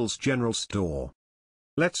 "Tuttle's General Store."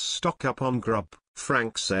 "Let's stock up on grub,"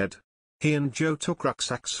 Frank said. He and Joe took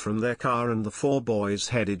rucksacks from their car and the four boys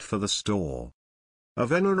headed for the store. A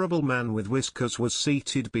venerable man with whiskers was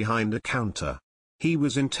seated behind a counter. He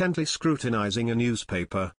was intently scrutinizing a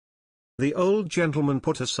newspaper. The old gentleman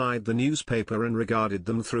put aside the newspaper and regarded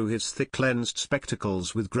them through his thick-lensed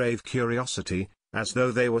spectacles with grave curiosity, as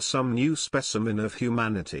though they were some new specimen of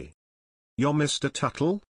humanity. "You're Mr.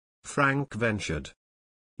 Tuttle?" Frank ventured.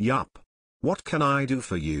 "Yup. What can I do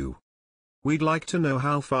for you?" "We'd like to know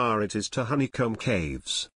how far it is to Honeycomb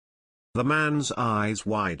Caves." The man's eyes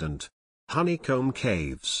widened. "Honeycomb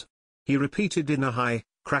Caves?" he repeated in a high,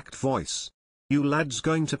 cracked voice. "You lads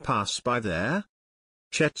going to pass by there?"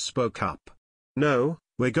 Chet spoke up. "No,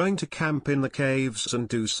 we're going to camp in the caves and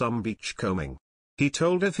do some beachcombing." He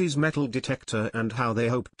told of his metal detector and how they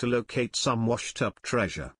hoped to locate some washed-up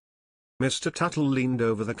treasure. Mr. Tuttle leaned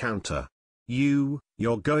over the counter. You're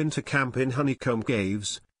going to camp in Honeycomb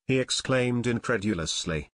Caves?" he exclaimed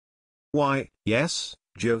incredulously. "Why, yes,"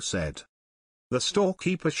 Joe said. The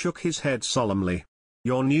storekeeper shook his head solemnly.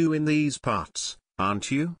 "You're new in these parts,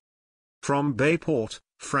 aren't you?" "From Bayport,"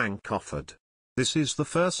 Frank offered. "This is the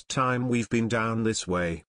first time we've been down this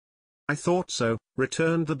way." "I thought so,"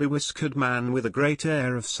 returned the bewhiskered man with a great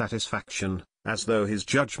air of satisfaction, as though his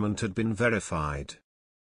judgment had been verified.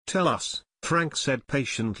 "Tell us," Frank said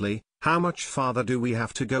patiently, "how much farther do we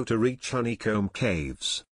have to go to reach Honeycomb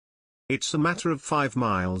Caves?" "It's a matter of 5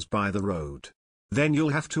 miles by the road. Then you'll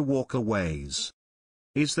have to walk a ways."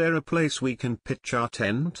 "Is there a place we can pitch our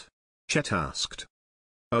tent?" Chet asked.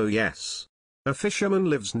 "Oh yes. A fisherman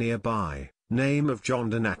lives nearby, name of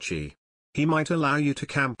John Donacci. He might allow you to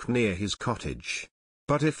camp near his cottage.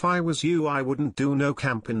 But if I was you I wouldn't do no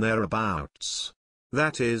camping thereabouts.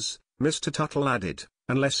 That is," Mr. Tuttle added,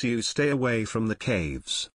 "unless you stay away from the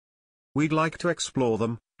caves." "We'd like to explore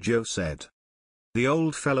them," Joe said. The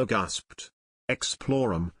old fellow gasped.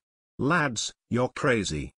 "Explore 'em? Lads, you're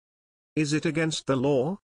crazy." "Is it against the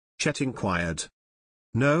law?" Chet inquired.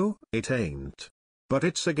 "No, it ain't. But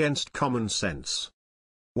it's against common sense."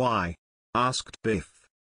 "Why?" asked Biff.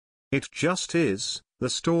 "It just is," the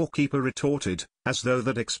storekeeper retorted, as though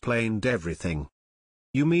that explained everything.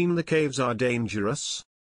 "You mean the caves are dangerous?"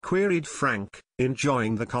 queried Frank,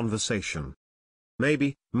 enjoying the conversation.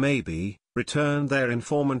 Maybe, returned their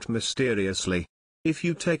informant mysteriously. "If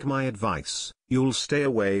you take my advice, you'll stay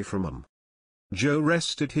away from 'em." Joe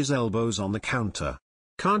rested his elbows on the counter.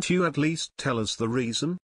 "Can't you at least tell us the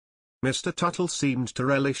reason?" Mr. Tuttle seemed to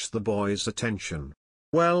relish the boy's attention.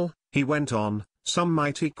 "Well," he went on, "some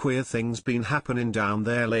mighty queer things been happening down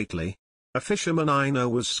there lately, A fisherman I know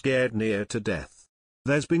was scared near to death.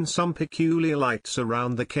 There's been some peculiar lights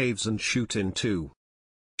around the caves and shooting too.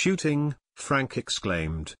 Shooting, Frank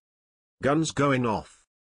exclaimed. Guns going off.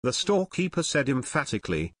 The storekeeper said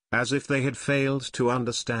emphatically, as if they had failed to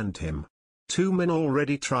understand him. 2 men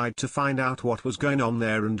already tried to find out what was going on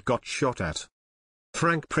there and got shot at.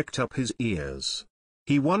 Frank pricked up his ears.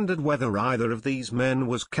 He wondered whether either of these men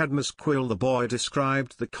was Cadmus Quill. The boy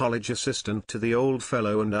described the college assistant to the old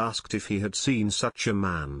fellow and asked if he had seen such a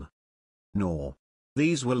man. No.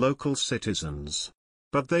 These were local citizens.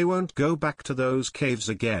 But they won't go back to those caves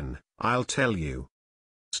again, I'll tell you.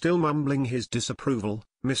 Still mumbling his disapproval,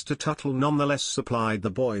 Mr. Tuttle nonetheless supplied the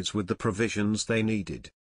boys with the provisions they needed.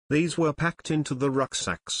 These were packed into the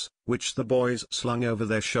rucksacks, which the boys slung over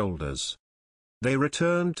their shoulders. They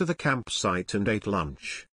returned to the campsite and ate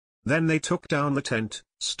lunch. Then they took down the tent,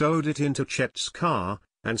 stowed it into Chet's car,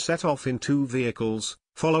 and set off in 2 vehicles,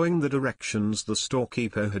 following the directions the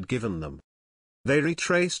storekeeper had given them. They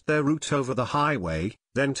retraced their route over the highway,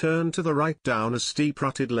 then turned to the right down a steep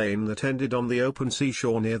rutted lane that ended on the open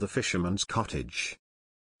seashore near the fisherman's cottage.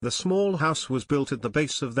 The small house was built at the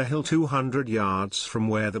base of the hill 200 yards from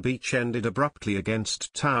where the beach ended abruptly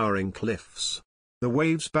against towering cliffs. The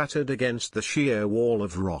waves battered against the sheer wall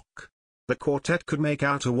of rock. The quartet could make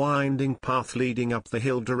out a winding path leading up the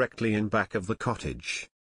hill directly in back of the cottage.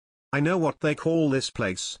 I know what they call this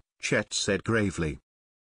place, Chet said gravely.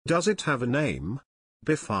 Does it have a name?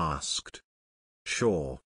 Biff asked.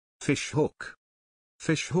 Sure. Fish Hook.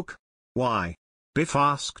 Fish Hook? Why? Biff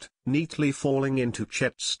asked, neatly falling into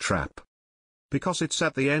Chet's trap. Because it's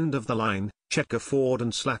at the end of the line, Chet guffawed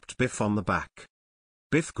and slapped Biff on the back.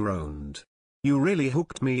 Biff groaned. You really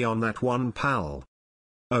hooked me on that one, pal.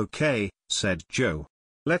 Okay, said Joe.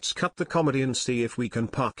 Let's cut the comedy and see if we can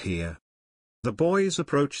park here. The boys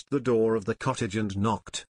approached the door of the cottage and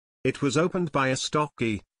knocked. It was opened by a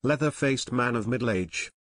stocky, leather-faced man of middle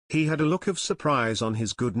age. He had a look of surprise on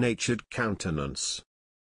his good-natured countenance.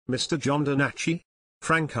 Mr. John Donacci?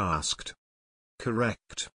 Frank asked.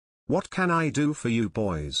 Correct. What can I do for you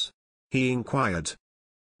boys? He inquired.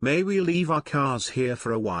 May we leave our cars here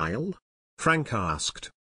for a while? Frank asked.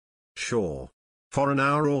 Sure. For an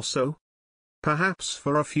hour or so? Perhaps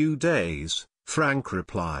for a few days, Frank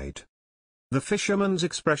replied. The fisherman's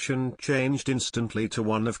expression changed instantly to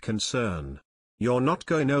one of concern. You're not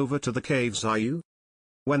going over to the caves, are you?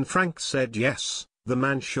 When Frank said yes, the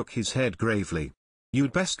man shook his head gravely.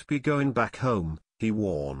 You'd best be going back home, he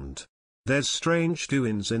warned. There's strange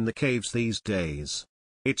doings in the caves these days.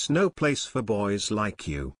 It's no place for boys like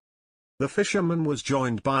you. The fisherman was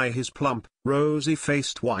joined by his plump,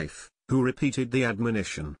 rosy-faced wife, who repeated the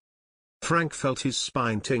admonition. Frank felt his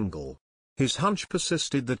spine tingle. His hunch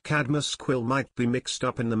persisted that Cadmus Quill might be mixed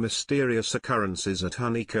up in the mysterious occurrences at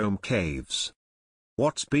Honeycomb Caves.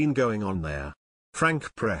 What's been going on there?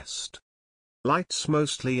 Frank pressed. Lights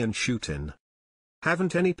mostly and shooting.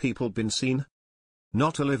 Haven't any people been seen?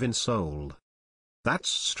 Not a living soul. That's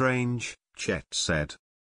strange, Chet said.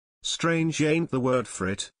 Strange ain't the word for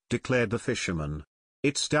it, declared the fisherman.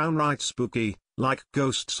 It's downright spooky, like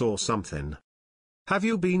ghosts or something. Have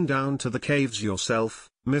you been down to the caves yourself,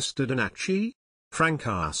 Mr. Donacci? Frank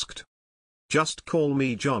asked. Just call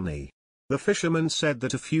me Johnny. The fisherman said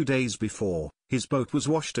that a few days before, his boat was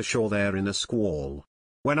washed ashore there in a squall.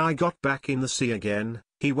 When I got back in the sea again,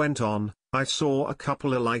 he went on, I saw a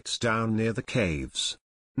couple of lights down near the caves.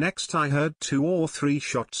 Next I heard 2 or 3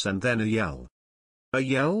 shots and then a yell. A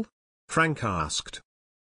yell? Frank asked.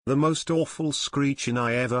 The most awful screeching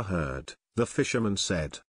I ever heard, the fisherman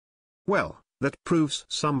said. Well, that proves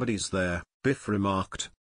somebody's there, Biff remarked.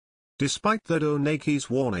 Despite the Donacci's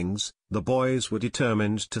warnings, the boys were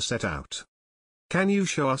determined to set out. Can you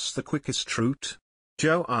show us the quickest route?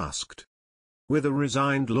 Joe asked. With a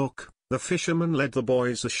resigned look, the fisherman led the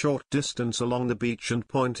boys a short distance along the beach and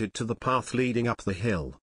pointed to the path leading up the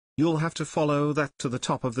hill. You'll have to follow that to the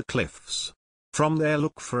top of the cliffs. From there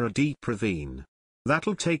look for a deep ravine.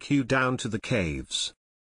 That'll take you down to the caves.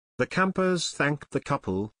 The campers thanked the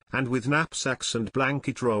couple, and with knapsacks and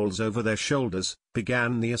blanket rolls over their shoulders,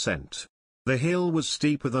 began the ascent. The hill was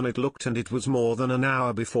steeper than it looked and it was more than an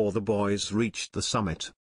hour before the boys reached the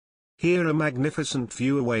summit. Here a magnificent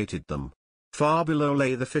view awaited them. Far below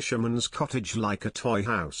lay the fisherman's cottage like a toy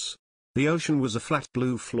house. The ocean was a flat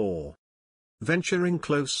blue floor. Venturing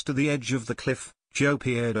close to the edge of the cliff, Joe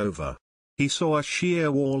peered over. He saw a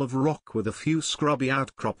sheer wall of rock with a few scrubby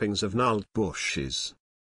outcroppings of gnarled bushes.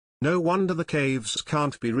 No wonder the caves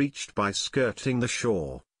can't be reached by skirting the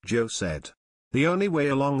shore, Joe said. The only way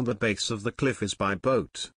along the base of the cliff is by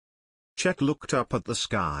boat. Chet looked up at the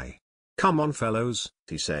sky. Come on fellows,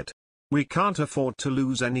 he said. We can't afford to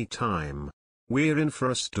lose any time. We're in for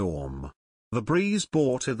a storm. The breeze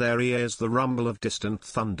brought to their ears the rumble of distant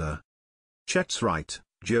thunder. Chet's right,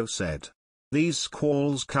 Joe said. These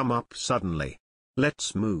squalls come up suddenly.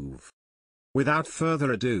 Let's move. Without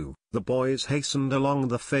further ado, the boys hastened along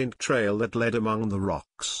the faint trail that led among the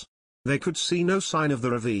rocks. They could see no sign of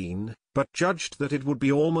the ravine, but judged that it would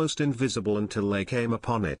be almost invisible until they came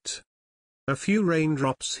upon it. A few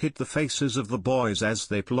raindrops hit the faces of the boys as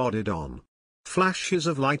they plodded on. Flashes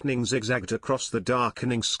of lightning zigzagged across the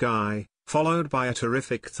darkening sky, followed by a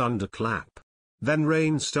terrific thunderclap. Then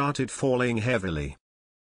rain started falling heavily.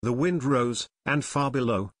 The wind rose, and far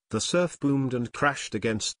below, the surf boomed and crashed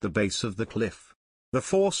against the base of the cliff. The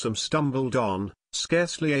foursome stumbled on,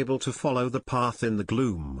 scarcely able to follow the path in the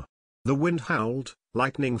gloom. The wind howled,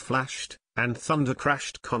 lightning flashed, and thunder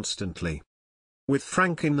crashed constantly. With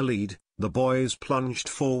Frank in the lead, the boys plunged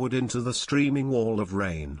forward into the streaming wall of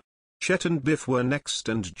rain. Chet and Biff were next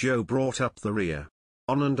and Joe brought up the rear.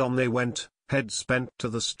 On and on they went, heads bent to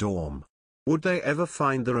the storm. Would they ever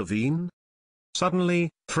find the ravine?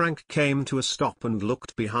 Suddenly, Frank came to a stop and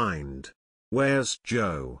looked behind. "Where's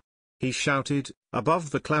Joe?" he shouted, above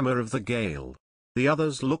the clamor of the gale. The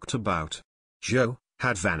others looked about. Joe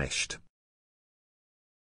had vanished.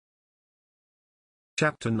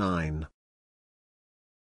 Chapter 9.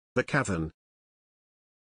 The Cavern.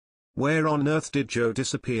 "Where on earth did Joe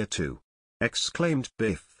disappear to?" exclaimed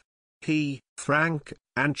Biff. He, Frank,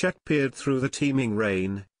 and Chet peered through the teeming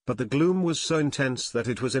rain, but the gloom was so intense that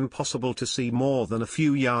it was impossible to see more than a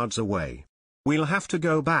few yards away. "We'll have to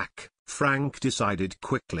go back," Frank decided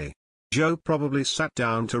quickly. "Joe probably sat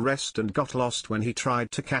down to rest and got lost when he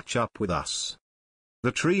tried to catch up with us."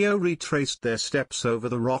 The trio retraced their steps over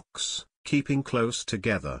the rocks, keeping close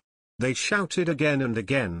together. They shouted again and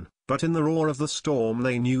again, but in the roar of the storm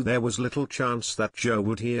they knew there was little chance that Joe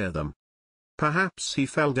would hear them. "Perhaps he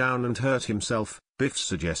fell down and hurt himself," Biff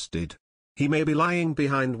suggested. "He may be lying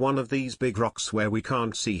behind one of these big rocks where we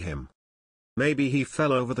can't see him." "Maybe he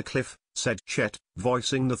fell over the cliff," said Chet,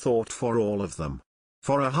 voicing the thought for all of them.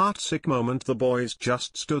 For a heartsick moment the boys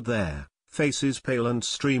just stood there, faces pale and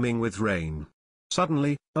streaming with rain.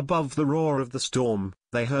 Suddenly, above the roar of the storm,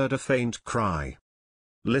 they heard a faint cry.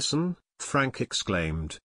 "Listen," Frank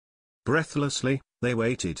exclaimed. Breathlessly, they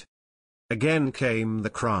waited. Again came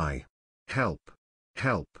the cry. "Help!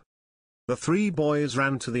 Help!" The three boys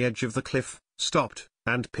ran to the edge of the cliff, stopped,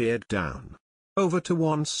 and peered down. Over to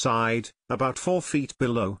one side, about 4 feet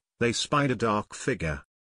below, they spied a dark figure.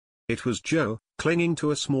 It was Joe, clinging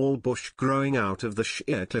to a small bush growing out of the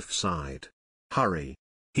sheer cliffside. "Hurry!"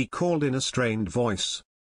 he called in a strained voice.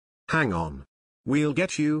 "Hang on. We'll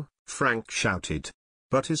get you," Frank shouted.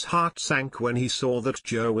 But his heart sank when he saw that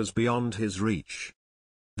Joe was beyond his reach.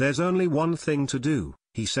 "There's only one thing to do,"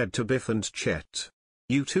 he said to Biff and Chet.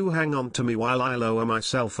 "You two hang on to me while I lower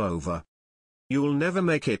myself over." "You'll never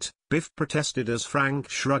make it," Biff protested as Frank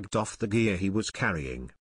shrugged off the gear he was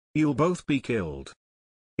carrying. "You'll both be killed."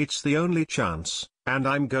 "It's the only chance, and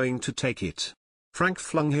I'm going to take it." Frank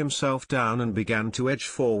flung himself down and began to edge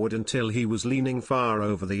forward until he was leaning far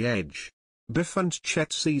over the edge. Biff and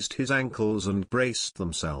Chet seized his ankles and braced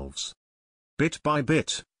themselves. Bit by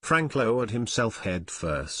bit, Frank lowered himself head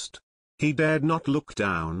first. He dared not look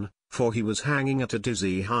down, for he was hanging at a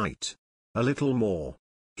dizzy height. "A little more,"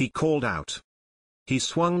 he called out. He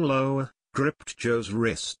swung lower, gripped Joe's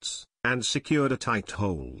wrists, and secured a tight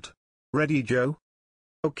hold. "Ready, Joe?"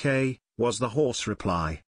 "Okay," was the hoarse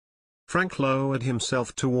reply. Frank lowered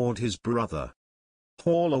himself toward his brother.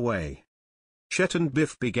 "Haul away." Chet and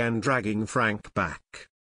Biff began dragging Frank back.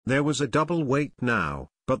 There was a double weight now,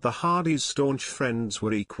 but the Hardys' staunch friends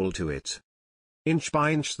were equal to it. Inch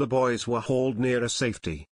by inch the boys were hauled nearer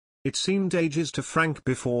safety. It seemed ages to Frank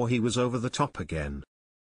before he was over the top again.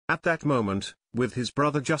 At that moment, with his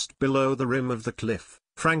brother just below the rim of the cliff,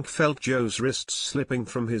 Frank felt Joe's wrists slipping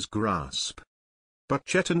from his grasp. But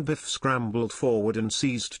Chet and Biff scrambled forward and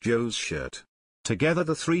seized Joe's shirt. Together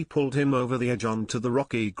the three pulled him over the edge onto the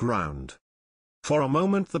rocky ground. For a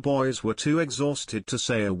moment the boys were too exhausted to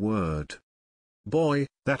say a word. "Boy,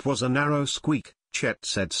 that was a narrow squeak," Chet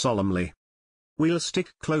said solemnly. "We'll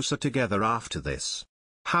stick closer together after this."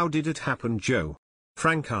 "How did it happen, Joe?"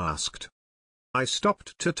 Frank asked. "I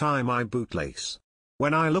stopped to tie my bootlace.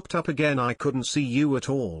 When I looked up again I couldn't see you at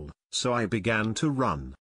all, so I began to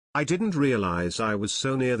run. I didn't realize I was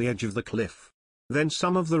so near the edge of the cliff. Then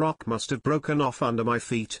some of the rock must have broken off under my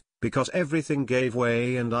feet, because everything gave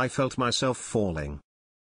way and I felt myself falling."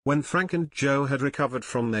 When Frank and Joe had recovered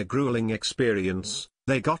from their grueling experience,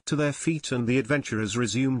 they got to their feet and the adventurers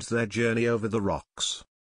resumed their journey over the rocks.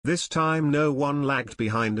 This time no one lagged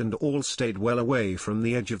behind and all stayed well away from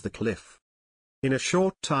the edge of the cliff. In a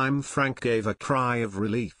short time Frank gave a cry of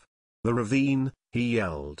relief. "The ravine," he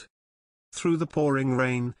yelled. Through the pouring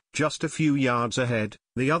rain, just a few yards ahead,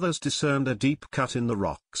 the others discerned a deep cut in the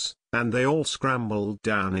rocks, and they all scrambled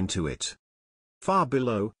down into it. Far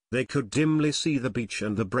below, they could dimly see the beach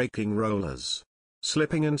and the breaking rollers.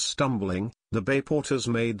 Slipping and stumbling, the bay porters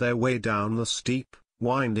made their way down the steep,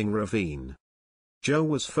 winding ravine. Joe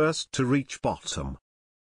was first to reach bottom.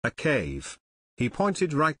 A cave. He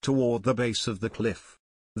pointed right toward the base of the cliff.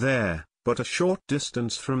 There, but a short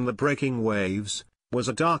distance from the breaking waves, was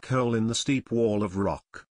a dark hole in the steep wall of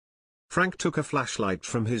rock. Frank took a flashlight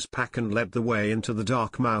from his pack and led the way into the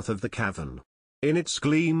dark mouth of the cavern. In its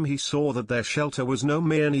gleam he saw that their shelter was no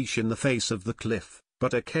mere niche in the face of the cliff,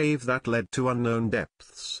 but a cave that led to unknown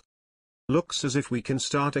depths. "Looks as if we can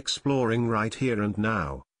start exploring right here and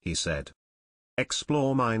now," he said.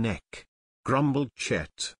 "Explore my neck," grumbled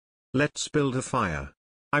Chet. "Let's build a fire.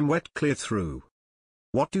 I'm wet clear through."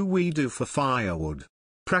 "What do we do for firewood?"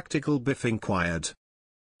 Practical Biff inquired.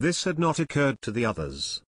 This had not occurred to the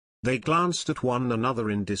others. They glanced at one another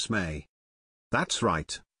in dismay. "That's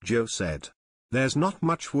right," Joe said. "There's not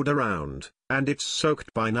much wood around, and it's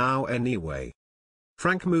soaked by now anyway."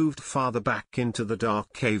 Frank moved farther back into the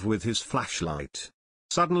dark cave with his flashlight.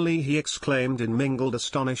 Suddenly he exclaimed in mingled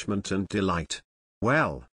astonishment and delight.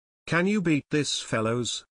 "Well, can you beat this,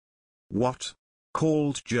 fellows?" "What?"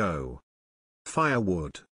 called Joe.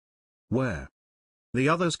 "Firewood." "Where?" The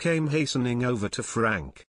others came hastening over to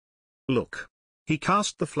Frank. "Look." He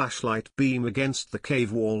cast the flashlight beam against the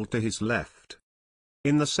cave wall to his left.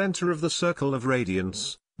 In the center of the circle of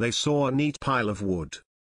radiance, they saw a neat pile of wood.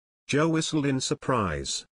 Joe whistled in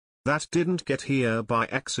surprise. "That didn't get here by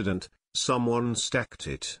accident, someone stacked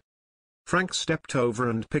it." Frank stepped over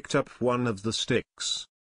and picked up one of the sticks.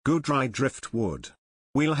 "Good dry driftwood.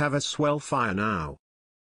 We'll have a swell fire now."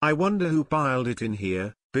 "I wonder who piled it in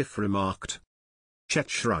here," Biff remarked. Chet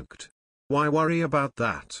shrugged. "Why worry about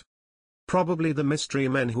that?" "Probably the mystery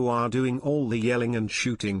men who are doing all the yelling and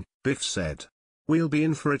shooting," Biff said. "We'll be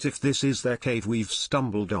in for it if this is their cave we've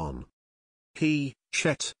stumbled on." He,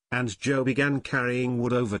 Chet, and Joe began carrying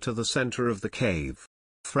wood over to the center of the cave.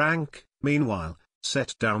 Frank, meanwhile,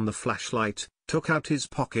 set down the flashlight, took out his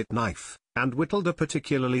pocket knife, and whittled a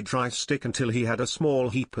particularly dry stick until he had a small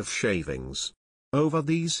heap of shavings. Over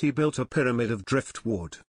these he built a pyramid of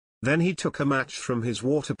driftwood. Then he took a match from his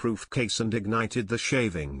waterproof case and ignited the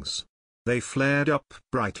shavings. They flared up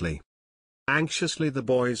brightly. Anxiously the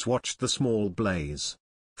boys watched the small blaze.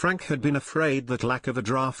 Frank had been afraid that lack of a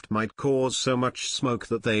draft might cause so much smoke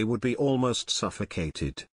that they would be almost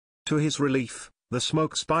suffocated. To his relief, the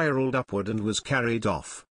smoke spiraled upward and was carried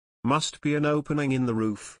off. "Must be an opening in the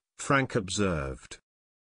roof," Frank observed.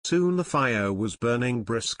 Soon the fire was burning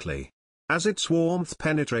briskly. As its warmth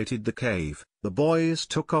penetrated the cave, the boys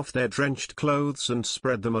took off their drenched clothes and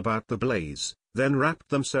spread them about the blaze, then wrapped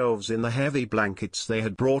themselves in the heavy blankets they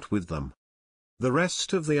had brought with them. The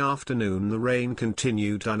rest of the afternoon the rain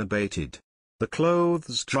continued unabated. The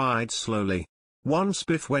clothes dried slowly. Once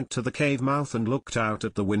Biff went to the cave mouth and looked out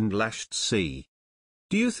at the wind-lashed sea.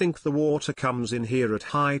 "Do you think the water comes in here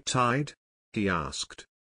at high tide?" he asked.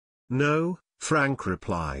 "No," Frank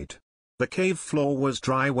replied. "The cave floor was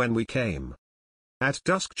dry when we came." At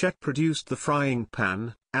dusk Chet produced the frying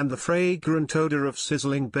pan, and the fragrant odor of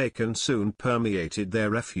sizzling bacon soon permeated their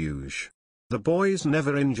refuge. The boys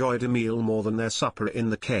never enjoyed a meal more than their supper in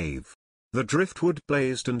the cave. The driftwood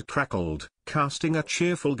blazed and crackled, casting a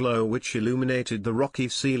cheerful glow which illuminated the rocky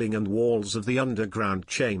ceiling and walls of the underground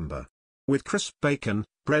chamber. With crisp bacon,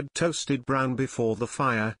 bread toasted brown before the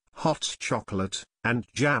fire, hot chocolate, and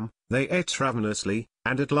jam, they ate ravenously,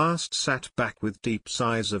 and at last sat back with deep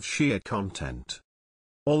sighs of sheer content.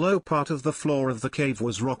 Although part of the floor of the cave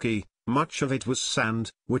was rocky, much of it was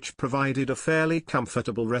sand, which provided a fairly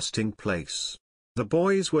comfortable resting place. The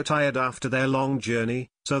boys were tired after their long journey,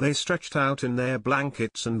 so they stretched out in their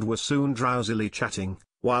blankets and were soon drowsily chatting,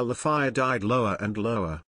 while the fire died lower and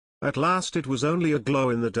lower. At last it was only a glow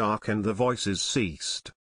in the dark and the voices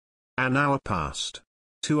ceased. An hour passed.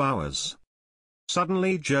 2 hours.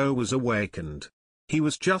 Suddenly Joe was awakened. He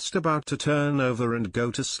was just about to turn over and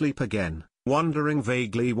go to sleep again, wondering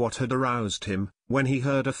vaguely what had aroused him, when he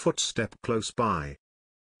heard a footstep close by.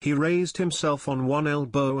 He raised himself on one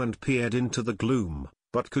elbow and peered into the gloom,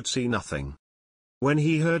 but could see nothing. When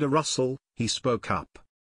he heard a rustle, he spoke up.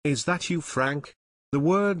 "Is that you, Frank?" The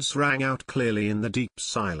words rang out clearly in the deep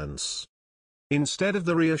silence. Instead of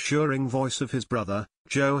the reassuring voice of his brother,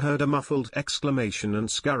 Joe heard a muffled exclamation and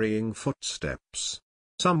scurrying footsteps.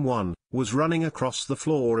 Someone was running across the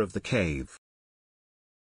floor of the cave.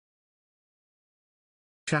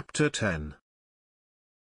 Chapter 10.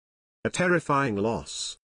 A terrifying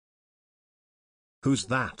loss. "Who's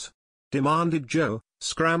that?" demanded Joe,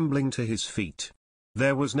 scrambling to his feet.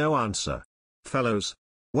 There was no answer. "Fellows,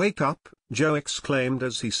 wake up!" Joe exclaimed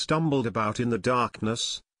as he stumbled about in the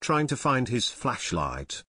darkness, trying to find his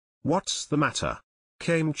flashlight. "What's the matter?"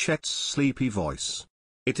 came Chet's sleepy voice.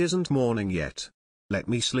 "It isn't morning yet. Let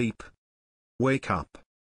me sleep." "Wake up.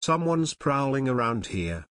 Someone's prowling around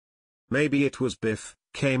here." "Maybe it was Biff,"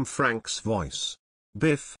 came Frank's voice.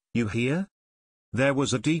 "Biff, you here?" There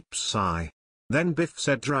was a deep sigh. Then Biff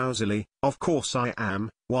said drowsily, "Of course I am,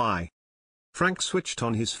 why?" Frank switched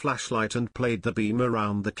on his flashlight and played the beam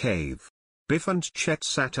around the cave. Biff and Chet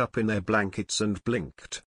sat up in their blankets and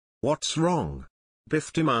blinked. "What's wrong?"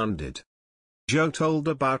 Biff demanded. Joe told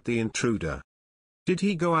about the intruder. "Did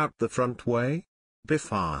he go out the front way?"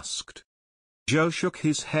 Biff asked. Joe shook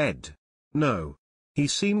his head. "No. He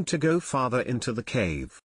seemed to go farther into the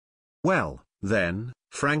cave." "Well, then,"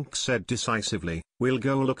 Frank said decisively, "we'll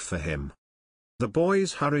go look for him." The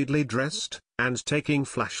boys hurriedly dressed, and taking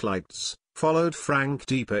flashlights, followed Frank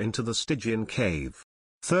deeper into the Stygian cave.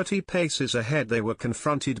 30 paces ahead they were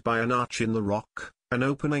confronted by an arch in the rock, an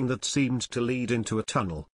opening that seemed to lead into a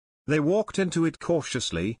tunnel. They walked into it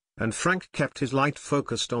cautiously, and Frank kept his light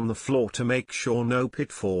focused on the floor to make sure no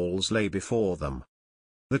pitfalls lay before them.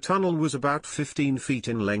 The tunnel was about 15 feet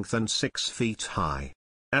in length and 6 feet high.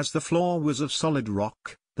 As the floor was of solid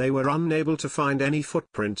rock, they were unable to find any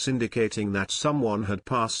footprints indicating that someone had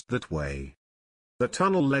passed that way. The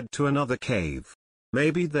tunnel led to another cave.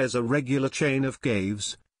 "Maybe there's a regular chain of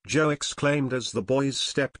caves," Joe exclaimed as the boys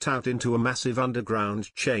stepped out into a massive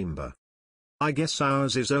underground chamber. "I guess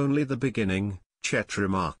ours is only the beginning," Chet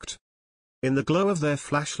remarked. In the glow of their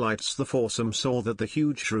flashlights the foursome saw that the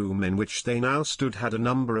huge room in which they now stood had a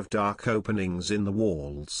number of dark openings in the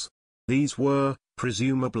walls. These were,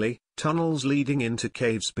 presumably, tunnels leading into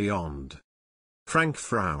caves beyond. Frank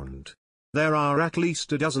frowned. "There are at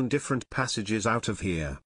least a dozen different passages out of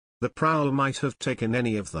here. The prowl might have taken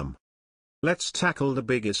any of them." "Let's tackle the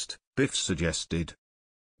biggest," Biff suggested.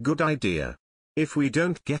 "Good idea. If we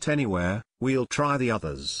don't get anywhere, we'll try the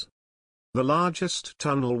others." The largest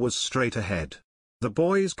tunnel was straight ahead. The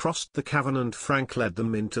boys crossed the cavern and Frank led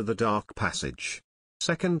them into the dark passage.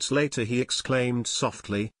 Seconds later he exclaimed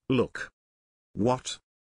softly, "Look." "What?"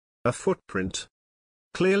 "A footprint."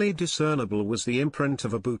 Clearly discernible was the imprint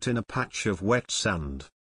of a boot in a patch of wet sand.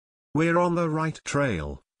 "We're on the right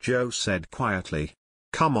trail," Joe said quietly.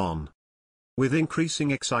 "Come on." With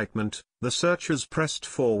increasing excitement, the searchers pressed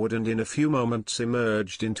forward and in a few moments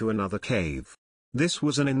emerged into another cave. This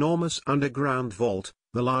was an enormous underground vault,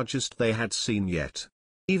 the largest they had seen yet.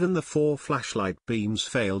 Even the 4 flashlight beams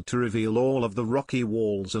failed to reveal all of the rocky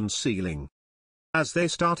walls and ceiling. As they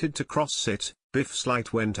started to cross it, Biff's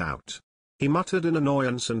light went out. He muttered in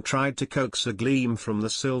annoyance and tried to coax a gleam from the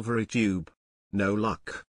silvery tube. No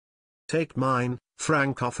luck. "Take mine,"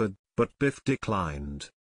 Frank offered, but Biff declined.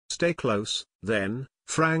 "Stay close, then,"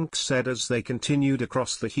 Frank said as they continued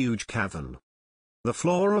across the huge cavern. The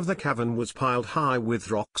floor of the cavern was piled high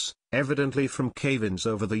with rocks, evidently from cave-ins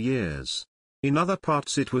over the years. In other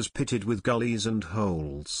parts it was pitted with gullies and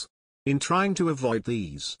holes. In trying to avoid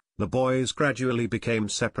these, the boys gradually became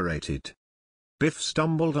separated. Biff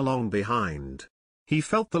stumbled along behind. He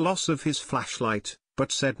felt the loss of his flashlight,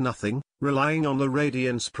 but said nothing, relying on the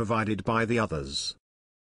radiance provided by the others.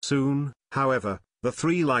 Soon, however, the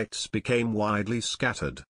 3 lights became widely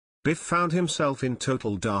scattered. Biff found himself in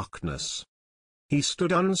total darkness. He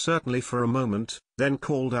stood uncertainly for a moment, then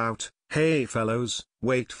called out, "Hey fellows,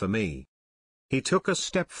 wait for me." He took a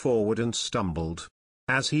step forward and stumbled.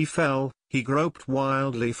 As he fell, he groped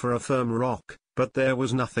wildly for a firm rock, but there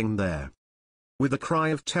was nothing there. With a cry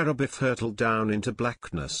of terror Biff hurtled down into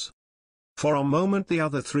blackness. For a moment the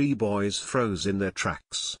other 3 boys froze in their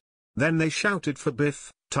tracks. Then they shouted for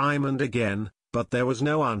Biff, time and again, but there was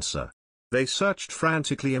no answer. They searched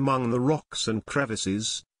frantically among the rocks and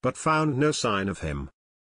crevices, but found no sign of him.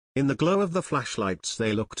 In the glow of the flashlights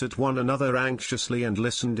they looked at one another anxiously and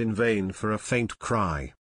listened in vain for a faint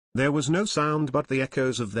cry. There was no sound but the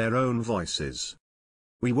echoes of their own voices.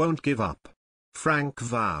 "We won't give up," Frank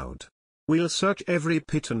vowed. "We'll search every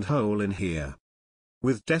pit and hole in here."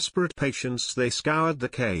 With desperate patience they scoured the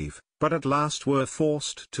cave, but at last were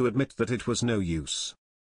forced to admit that it was no use.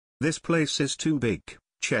 "This place is too big,"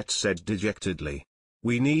 Chet said dejectedly.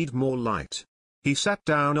 "We need more light." He sat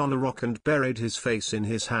down on a rock and buried his face in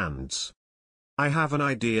his hands. "I have an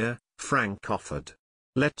idea," Frank offered.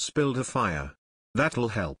 "Let's build a fire. That'll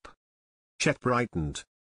help." Chet brightened.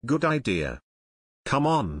 Good idea. Come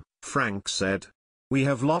on, Frank said. We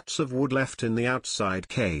have lots of wood left in the outside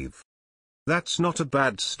cave. That's not a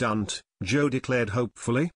bad stunt, Joe declared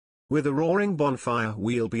hopefully. With a roaring bonfire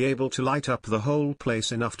we'll be able to light up the whole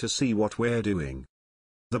place enough to see what we're doing.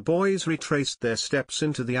 The boys retraced their steps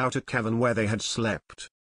into the outer cavern where they had slept.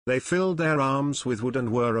 They filled their arms with wood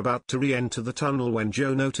and were about to re-enter the tunnel when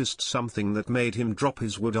Joe noticed something that made him drop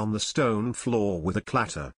his wood on the stone floor with a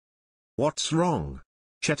clatter. What's wrong?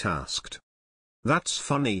 Chet asked. That's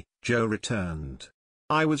funny, Joe returned.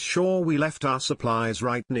 I was sure we left our supplies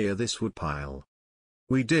right near this woodpile.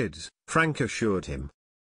 We did, Frank assured him.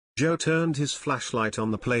 Joe turned his flashlight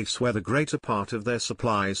on the place where the greater part of their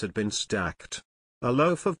supplies had been stacked. A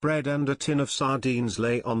loaf of bread and a tin of sardines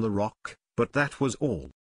lay on the rock, but that was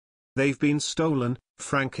all. They've been stolen,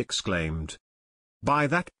 Frank exclaimed. By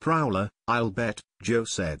that prowler, I'll bet, Joe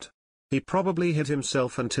said. He probably hid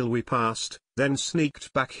himself until we passed, then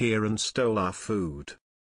sneaked back here and stole our food.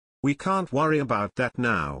 We can't worry about that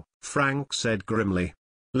now, Frank said grimly.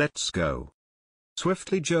 Let's go.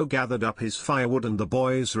 Swiftly Joe gathered up his firewood and the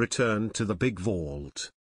boys returned to the big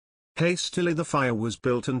vault. Hastily the fire was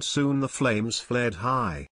built and soon the flames flared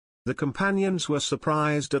high. The companions were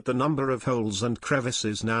surprised at the number of holes and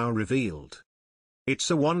crevices now revealed.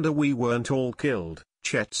 It's a wonder we weren't all killed,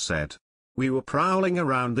 Chet said. We were prowling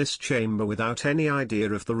around this chamber without any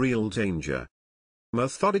idea of the real danger.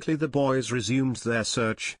 Methodically the boys resumed their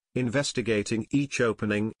search, investigating each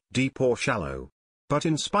opening, deep or shallow. But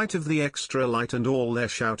in spite of the extra light and all their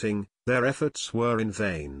shouting, their efforts were in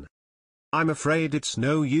vain. I'm afraid it's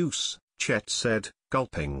no use, Chet said,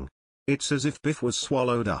 gulping. It's as if Biff was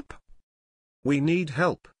swallowed up. We need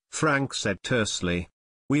help, Frank said tersely.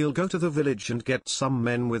 We'll go to the village and get some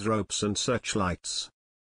men with ropes and searchlights.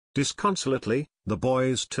 Disconsolately, the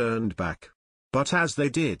boys turned back. But as they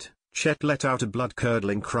did, Chet let out a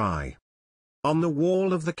blood-curdling cry. On the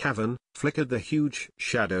wall of the cavern, flickered the huge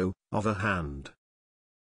shadow of a hand.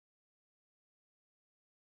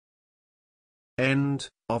 End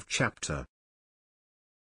of chapter.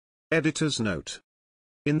 Editor's note.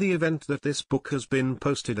 In the event that this book has been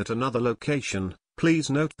posted at another location, please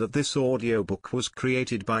note that this audiobook was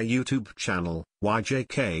created by YouTube channel,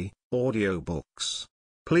 YJK, Audiobooks.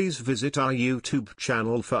 Please visit our YouTube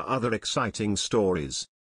channel for other exciting stories.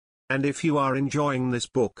 And if you are enjoying this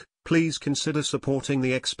book, please consider supporting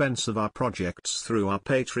the expense of our projects through our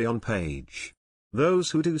Patreon page.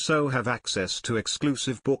 Those who do so have access to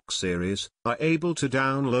exclusive book series, are able to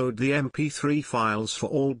download the MP3 files for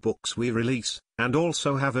all books we release, and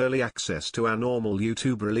also have early access to our normal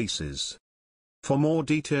YouTube releases. For more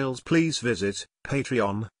details please visit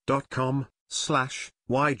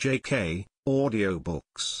patreon.com/YJK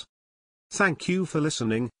Audiobooks. Thank you for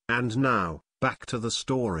listening, and now, back to the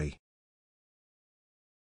story.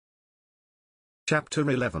 Chapter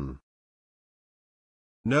 11.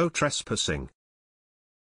 No trespassing.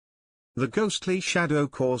 The ghostly shadow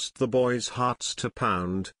caused the boys' hearts to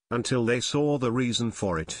pound, until they saw the reason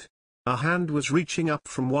for it. A hand was reaching up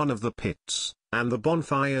from one of the pits, and the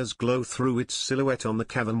bonfire's glow threw its silhouette on the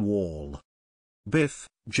cavern wall. Biff,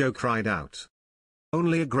 Joe cried out.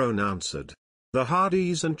 Only a groan answered. The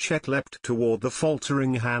Hardys and Chet leapt toward the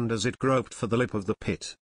faltering hand as it groped for the lip of the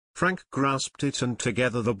pit. Frank grasped it and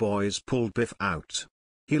together the boys pulled Biff out.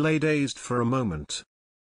 He lay dazed for a moment.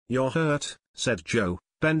 You're hurt, said Joe,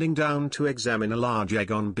 bending down to examine a large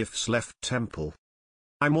egg on Biff's left temple.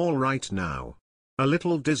 I'm all right now. A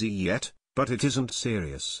little dizzy yet, but it isn't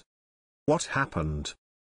serious. What happened?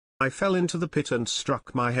 I fell into the pit and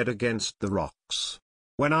struck my head against the rocks.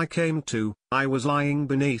 When I came to, I was lying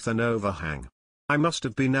beneath an overhang. I must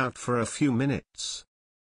have been out for a few minutes.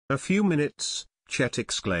 A few minutes, Chet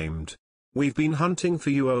exclaimed. We've been hunting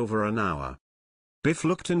for you over an hour. Biff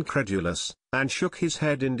looked incredulous, and shook his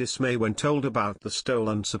head in dismay when told about the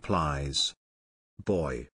stolen supplies.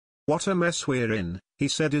 Boy! What a mess we're in, he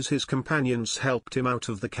said as his companions helped him out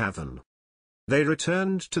of the cavern. They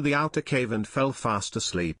returned to the outer cave and fell fast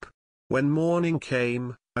asleep. When morning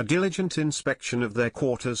came, a diligent inspection of their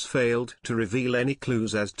quarters failed to reveal any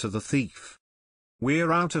clues as to the thief.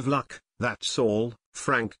 We're out of luck, that's all,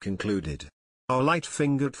 Frank concluded. Our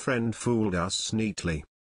light-fingered friend fooled us neatly.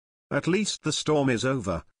 At least the storm is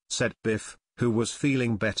over, said Biff, who was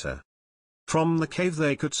feeling better. From the cave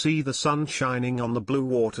they could see the sun shining on the blue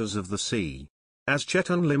waters of the sea. As Chet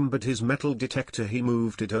unlimbered his metal detector he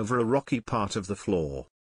moved it over a rocky part of the floor.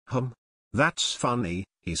 That's funny,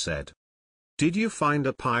 he said. Did you find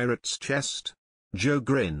a pirate's chest? Joe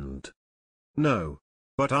grinned. No.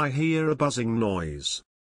 But I hear a buzzing noise.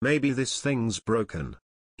 Maybe this thing's broken.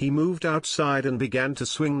 He moved outside and began to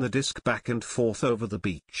swing the disc back and forth over the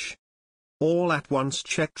beach. All at once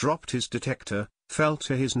Chet dropped his detector, fell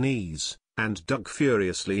to his knees, and dug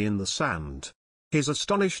furiously in the sand. His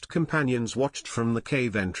astonished companions watched from the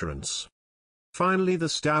cave entrance. Finally the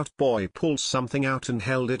stout boy pulled something out and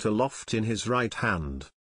held it aloft in his right hand.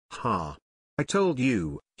 "Ha! I told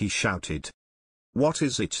you," he shouted. "What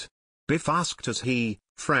is it?" Biff asked as he,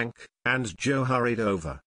 Frank, and Joe hurried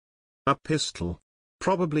over. "A pistol.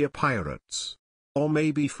 Probably a pirate's. Or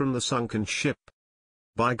maybe from the sunken ship."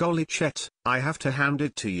 "By golly, Chet, I have to hand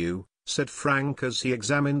it to you," said Frank as he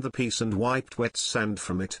examined the piece and wiped wet sand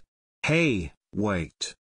from it. "Hey,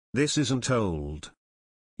 wait. This isn't old."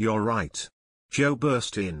 "You're right." Joe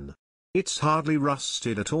burst in. "It's hardly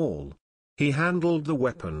rusted at all." He handled the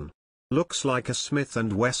weapon. "Looks like a Smith &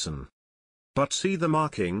 Wesson." "But see the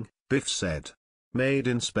marking," Biff said. "Made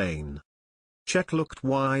in Spain." Chet looked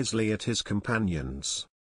wisely at his companions.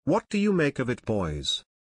 "What do you make of it, boys?"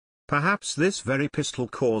 "Perhaps this very pistol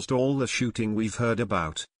caused all the shooting we've heard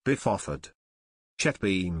about," Biff offered. Chet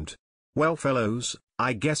beamed. "Well, fellows,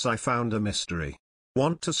 I guess I found a mystery.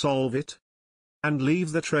 Want to solve it?" "And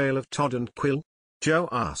leave the trail of Todd and Quill?" Joe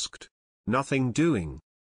asked. "Nothing doing."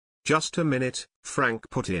 "Just a minute," Frank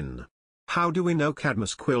put in. "How do we know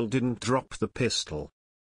Cadmus Quill didn't drop the pistol?"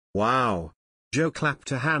 "Wow!" Joe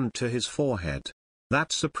clapped a hand to his forehead.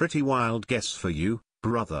 "That's a pretty wild guess for you,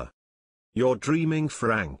 brother." "You're dreaming,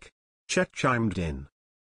 Frank," Chet chimed in.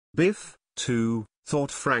 Biff, too, thought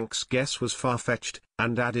Frank's guess was far-fetched,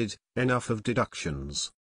 and added, "Enough of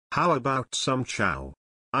deductions. How about some chow?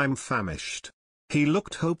 I'm famished." He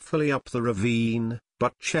looked hopefully up the ravine,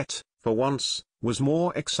 but Chet, for once, was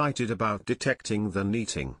more excited about detecting than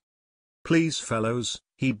eating. "Please, fellows,"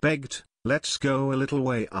 he begged, "let's go a little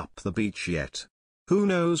way up the beach yet. Who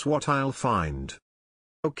knows what I'll find."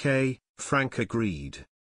 "Okay," Frank agreed.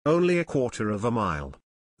 "Only a quarter of a mile.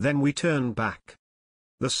 Then we turn back."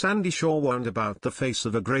 The sandy shore wound about the face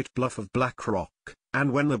of a great bluff of black rock,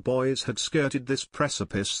 and when the boys had skirted this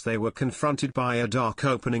precipice they were confronted by a dark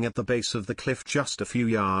opening at the base of the cliff just a few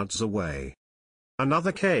yards away.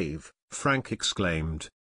 "Another cave!" Frank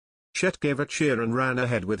exclaimed. Chet gave a cheer and ran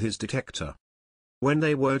ahead with his detector. When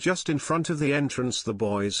they were just in front of the entrance the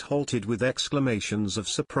boys halted with exclamations of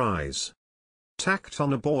surprise. Tacked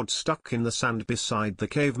on a board stuck in the sand beside the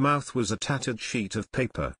cave mouth was a tattered sheet of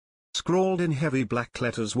paper. Scrawled in heavy black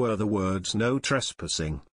letters were the words "No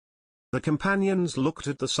trespassing." The companions looked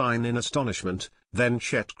at the sign in astonishment, then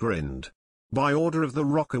Chet grinned. "By order of the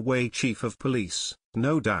Rockaway Chief of Police,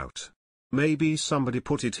 no doubt. Maybe somebody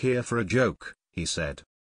put it here for a joke," he said.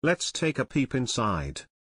 "Let's take a peep inside."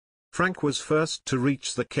 Frank was first to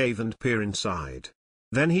reach the cave and peer inside.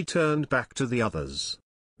 Then he turned back to the others.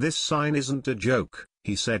 "This sign isn't a joke,"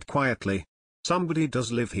 he said quietly. "Somebody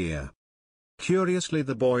does live here." Curiously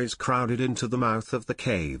the boys crowded into the mouth of the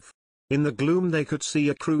cave. In the gloom they could see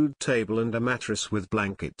a crude table and a mattress with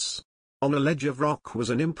blankets. On a ledge of rock was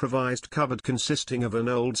an improvised cupboard consisting of an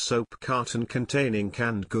old soap carton containing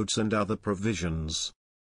canned goods and other provisions.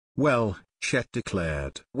 "Well," Chet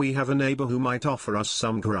declared, "we have a neighbor who might offer us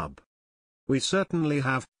some grub." "We certainly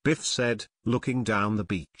have," Biff said, looking down the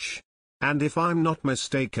beach. "And if I'm not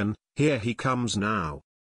mistaken, here he comes now."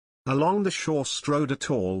 Along the shore strode a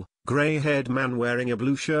tall, gray-haired man wearing a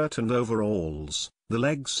blue shirt and overalls, the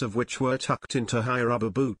legs of which were tucked into high rubber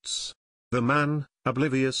boots. The man,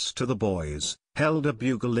 oblivious to the boys, held a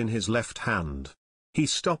bugle in his left hand. He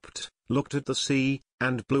stopped, looked at the sea,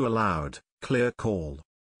 and blew a loud, clear call.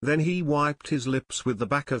 Then he wiped his lips with the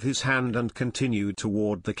back of his hand and continued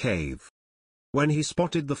toward the cave. When he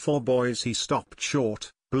spotted the four boys he stopped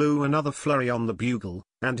short, blew another flurry on the bugle,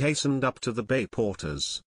 and hastened up to the bay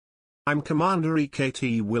porters. "I'm Commander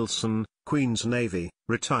E.K.T. Wilson, Queen's Navy,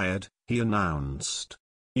 retired," he announced.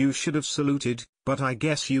 "You should have saluted, but I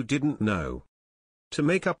guess you didn't know." To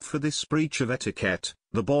make up for this breach of etiquette,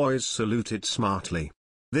 the boys saluted smartly.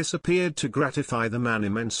 This appeared to gratify the man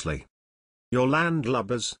immensely. "You're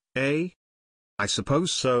landlubbers, eh?" "I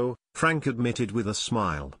suppose so," Frank admitted with a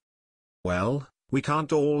smile. "Well, we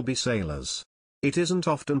can't all be sailors. It isn't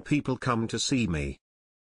often people come to see me."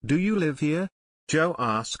 "Do you live here?" Joe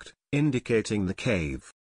asked, indicating the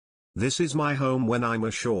cave. "This is my home when I'm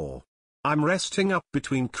ashore. I'm resting up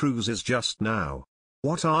between cruises just now.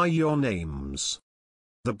 What are your names?"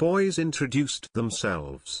 The boys introduced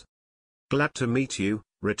themselves. "Glad to meet you,"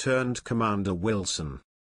 returned Commander Wilson.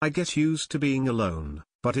 "I get used to being alone,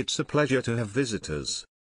 but it's a pleasure to have visitors."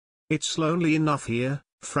 "It's lonely enough here,"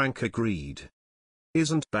 Frank agreed.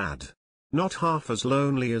 "Isn't bad. Not half as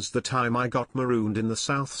lonely as the time I got marooned in the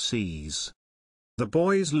South Seas." The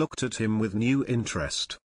boys looked at him with new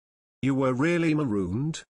interest. You were really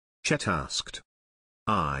marooned? Chet asked.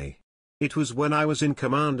 Aye. It was when I was in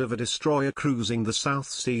command of a destroyer cruising the South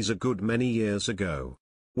Seas a good many years ago.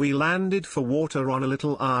 We landed for water on a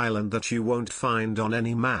little island that you won't find on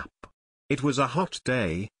any map. It was a hot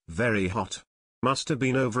day, very hot. Must have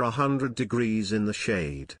been over 100 degrees in the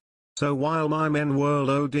shade. So while my men were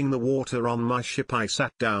loading the water on my ship, I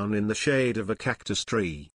sat down in the shade of a cactus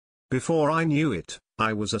tree. Before I knew it,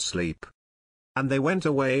 I was asleep. And they went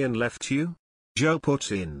away and left you? Joe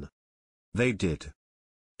put in. They did.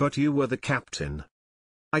 But you were the captain.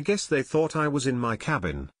 I guess they thought I was in my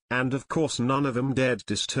cabin, and of course none of 'em dared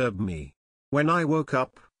disturb me. When I woke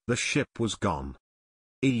up, the ship was gone.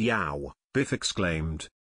 Eow, Biff exclaimed.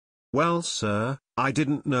 Well, sir, I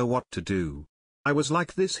didn't know what to do. I was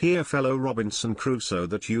like this here fellow Robinson Crusoe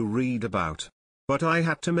that you read about. But I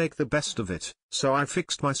had to make the best of it, so I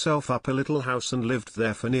fixed myself up a little house and lived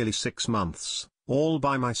there for nearly 6 months, all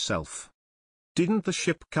by myself. Didn't the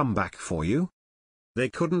ship come back for you? They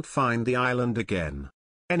couldn't find the island again.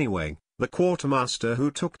 Anyway, the quartermaster who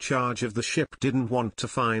took charge of the ship didn't want to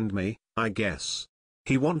find me, I guess.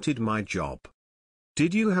 He wanted my job.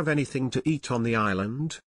 Did you have anything to eat on the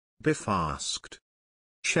island? Biff asked.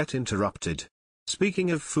 Chet interrupted.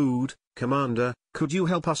 Speaking of food, Commander, could you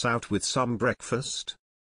help us out with some breakfast?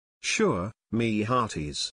 Sure, me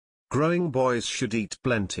hearties. Growing boys should eat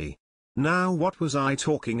plenty. Now what was I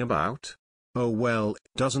talking about? Oh well,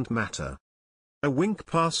 it doesn't matter. A wink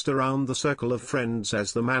passed around the circle of friends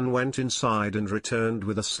as the man went inside and returned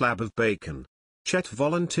with a slab of bacon. Chet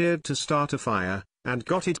volunteered to start a fire, and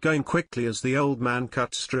got it going quickly as the old man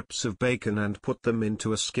cut strips of bacon and put them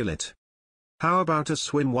into a skillet. How about a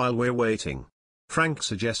swim while we're waiting? Frank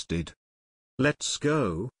suggested. Let's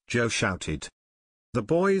go, Joe shouted. The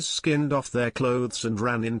boys skinned off their clothes and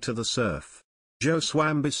ran into the surf. Joe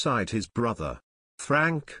swam beside his brother.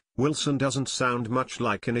 Frank, Wilson doesn't sound much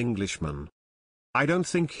like an Englishman. I don't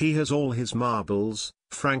think he has all his marbles,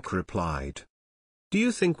 Frank replied. Do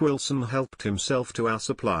you think Wilson helped himself to our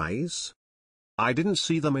supplies? I didn't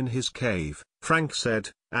see them in his cave, Frank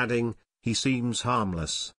said, adding, he seems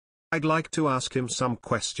harmless. I'd like to ask him some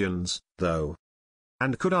questions, though.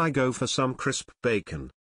 And could I go for some crisp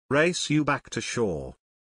bacon? Race you back to shore.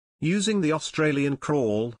 Using the Australian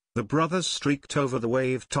crawl, the brothers streaked over the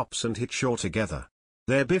wave tops and hit shore together.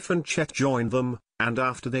 There Biff and Chet joined them, and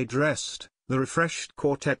after they dressed, the refreshed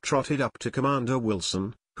quartet trotted up to Commander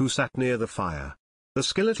Wilson, who sat near the fire. The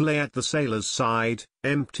skillet lay at the sailor's side,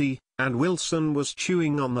 empty, and Wilson was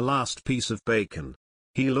chewing on the last piece of bacon.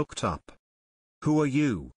 He looked up. Who are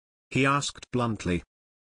you? He asked bluntly.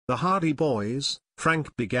 The Hardy Boys,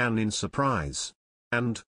 Frank began in surprise.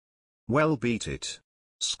 And? Well, beat it.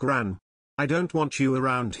 Scran. I don't want you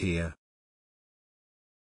around here.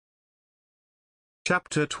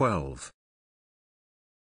 Chapter 12.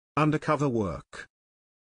 Undercover work.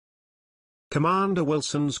 Commander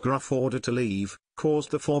Wilson's gruff order to leave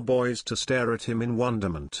caused the 4 boys to stare at him in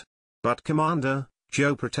wonderment. But Commander,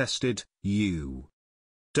 Joe protested, you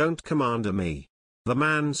don't commander me. The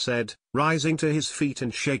man said, rising to his feet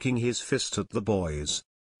and shaking his fist at the boys.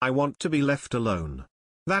 I want to be left alone.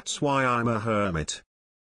 That's why I'm a hermit.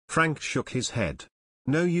 Frank shook his head.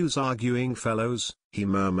 No use arguing, fellows, he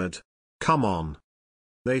murmured. Come on.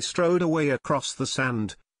 They strode away across the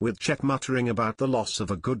sand, with Chet muttering about the loss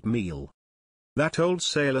of a good meal. That old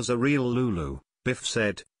sailor's a real Lulu, Biff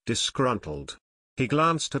said, disgruntled. He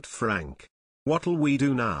glanced at Frank. What'll we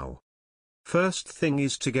do now? First thing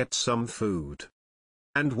is to get some food.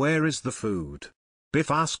 And where is the food?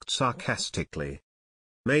 Biff asked sarcastically.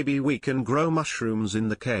 Maybe we can grow mushrooms in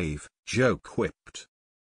the cave, Joe quipped.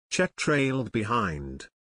 Chet trailed behind.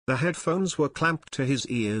 The headphones were clamped to his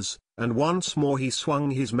ears, and once more he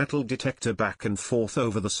swung his metal detector back and forth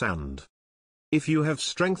over the sand. If you have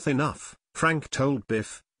strength enough, Frank told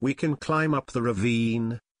Biff, we can climb up the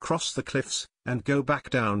ravine, cross the cliffs, and go back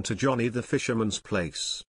down to Johnny the fisherman's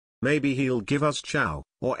place. Maybe he'll give us chow,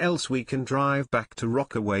 or else we can drive back to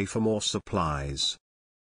Rockaway for more supplies.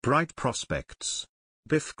 Bright prospects.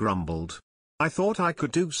 Biff grumbled. I thought I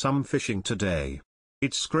could do some fishing today.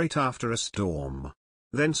 It's great after a storm.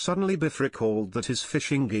 Then suddenly Biff recalled that his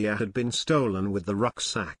fishing gear had been stolen with the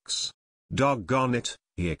rucksacks. Doggone it,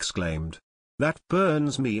 he exclaimed. That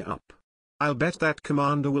burns me up. I'll bet that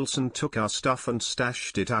Commander Wilson took our stuff and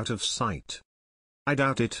stashed it out of sight. I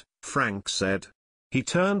doubt it, Frank said. He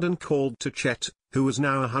turned and called to Chet, who was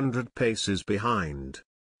now 100 paces behind.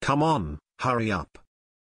 Come on, hurry up.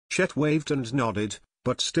 Chet waved and nodded,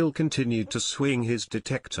 but still continued to swing his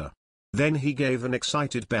detector. Then he gave an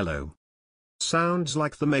excited bellow. Sounds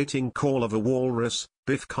like the mating call of a walrus,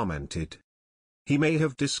 Biff commented. He may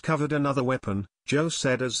have discovered another weapon, Joe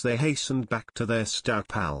said as they hastened back to their stout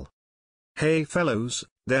pal. Hey fellows,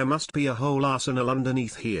 there must be a whole arsenal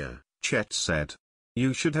underneath here, Chet said.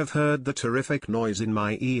 You should have heard the terrific noise in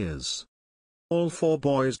my ears. All four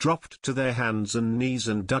boys dropped to their hands and knees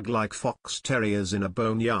and dug like fox terriers in a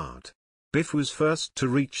boneyard. Biff was first to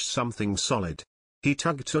reach something solid. He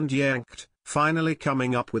tugged and yanked, finally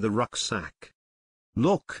coming up with a rucksack.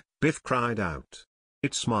 Look, Biff cried out.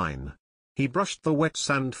 It's mine. He brushed the wet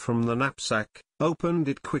sand from the knapsack, opened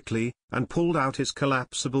it quickly, and pulled out his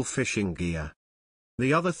collapsible fishing gear.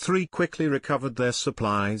 The other three quickly recovered their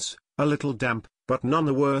supplies, a little damp, but none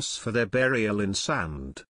the worse for their burial in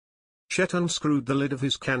sand. Chet unscrewed the lid of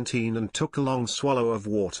his canteen and took a long swallow of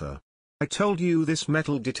water. I told you this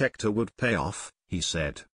metal detector would pay off, he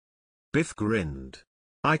said. Biff grinned.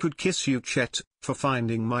 I could kiss you, Chet, for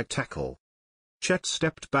finding my tackle. Chet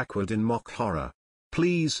stepped backward in mock horror.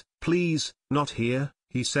 Please, please, not here,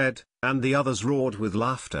 he said, and the others roared with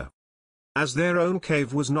laughter. As their own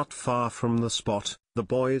cave was not far from the spot, the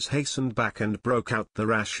boys hastened back and broke out the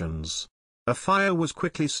rations. A fire was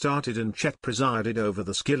quickly started and Chet presided over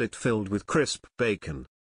the skillet filled with crisp bacon.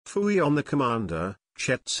 Phooey on the commander,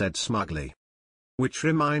 Chet said smugly. Which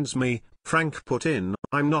reminds me, Frank put in,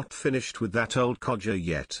 I'm not finished with that old codger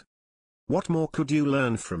yet. What more could you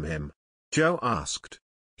learn from him? Joe asked.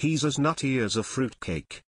 He's as nutty as a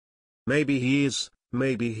fruitcake. Maybe he is,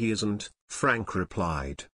 maybe he isn't, Frank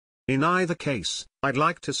replied. In either case, I'd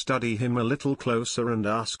like to study him a little closer and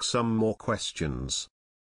ask some more questions.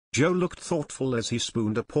 Joe looked thoughtful as he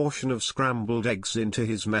spooned a portion of scrambled eggs into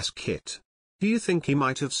his mess kit. Do you think he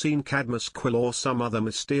might have seen Cadmus Quill or some other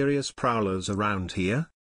mysterious prowlers around here?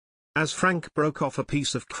 As Frank broke off a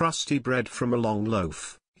piece of crusty bread from a long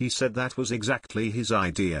loaf, he said that was exactly his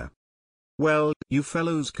idea. Well, you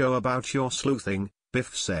fellows go about your sleuthing,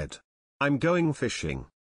 Biff said. I'm going fishing.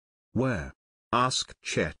 Where? Asked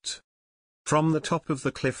Chet. From the top of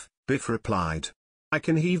the cliff, Biff replied. I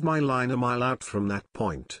can heave my line a mile out from that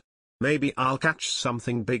point. Maybe I'll catch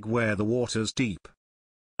something big where the water's deep.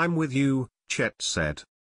 I'm with you, Chet said.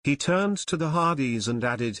 He turned to the Hardys and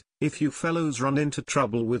added, if you fellows run into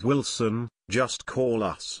trouble with Wilson, just call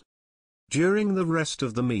us. During the rest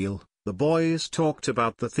of the meal, the boys talked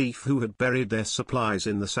about the thief who had buried their supplies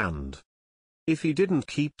in the sand. If he didn't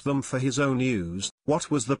keep them for his own use, what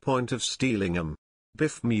was the point of stealing them?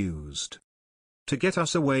 Biff mused. To get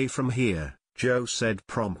us away from here, Joe said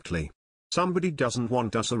promptly. Somebody doesn't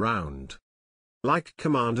want us around. Like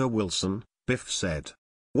Commander Wilson, Biff said.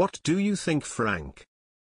 What do you think, Frank?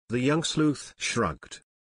 The young sleuth shrugged.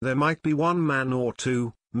 There might be one man or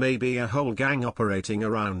two, maybe a whole gang operating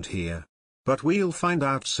around here. But we'll find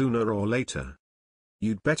out sooner or later.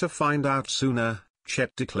 You'd better find out sooner,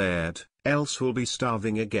 Chet declared, else we'll be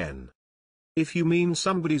starving again. If you mean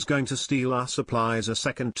somebody's going to steal our supplies a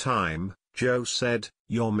second time, Joe said,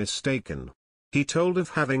 you're mistaken. He told of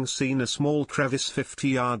having seen a small crevice 50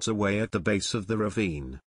 yards away at the base of the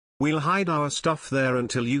ravine. We'll hide our stuff there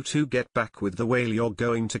until you two get back with the whale you're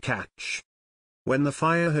going to catch. When the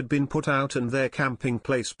fire had been put out and their camping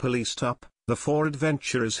place policed up, the four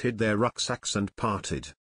adventurers hid their rucksacks and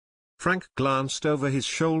parted. Frank glanced over his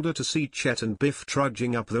shoulder to see Chet and Biff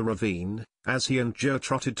trudging up the ravine, as he and Joe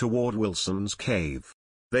trotted toward Wilson's cave.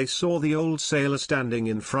 They saw the old sailor standing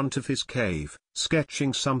in front of his cave,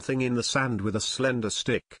 sketching something in the sand with a slender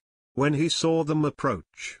stick. When he saw them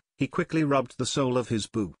approach, he quickly rubbed the sole of his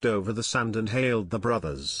boot over the sand and hailed the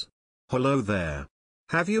brothers. Hello there.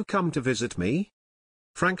 Have you come to visit me?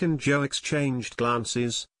 Frank and Joe exchanged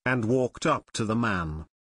glances, and walked up to the man.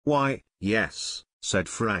 Why, yes, said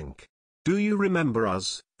Frank. Do you remember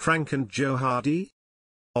us, Frank and Joe Hardy?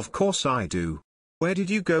 Of course I do. Where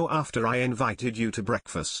did you go after I invited you to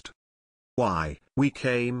breakfast? Why, we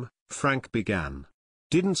came, Frank began.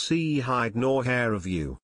 Didn't see hide nor hair of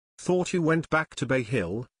you. Thought you went back to Bay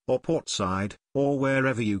Hill, or Portside, or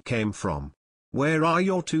wherever you came from. Where are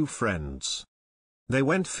your two friends? They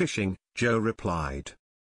went fishing, Joe replied.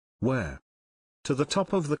 Where? To the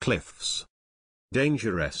top of the cliffs.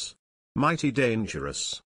 Dangerous. Mighty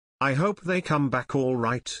dangerous. I hope they come back all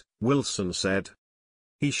right, Wilson said.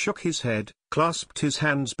 He shook his head, clasped his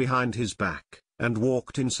hands behind his back, and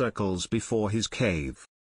walked in circles before his cave.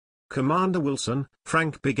 Commander Wilson,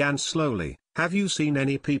 Frank began slowly, have you seen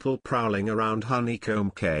any people prowling around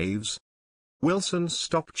Honeycomb Caves? Wilson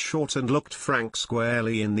stopped short and looked Frank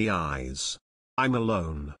squarely in the eyes. I'm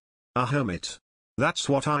alone. A hermit. That's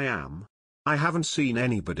what I am. I haven't seen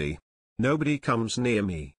anybody. Nobody comes near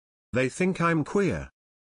me. They think I'm queer.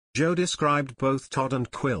 Joe described both Todd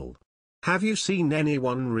and Quill. Have you seen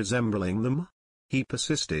anyone resembling them? He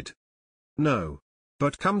persisted. No.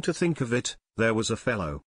 But come to think of it, there was a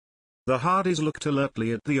fellow. The Hardys looked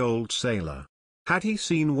alertly at the old sailor. Had he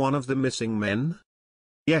seen one of the missing men?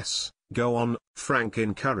 Yes, go on, Frank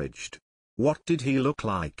encouraged. What did he look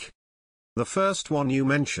like? The first one you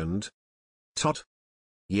mentioned? Todd?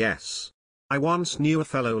 Yes. I once knew a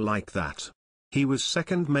fellow like that. He was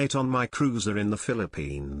second mate on my cruiser in the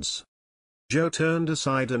Philippines. Joe turned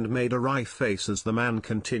aside and made a wry face as the man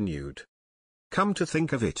continued. Come to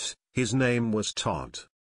think of it, his name was Todd.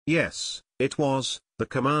 Yes, it was, the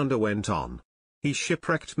commander went on. He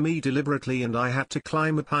shipwrecked me deliberately and I had to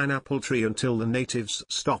climb a pineapple tree until the natives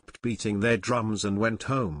stopped beating their drums and went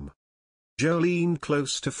home. Joe leaned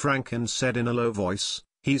close to Frank and said in a low voice,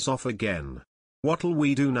 he's off again. What'll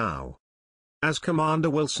we do now? As Commander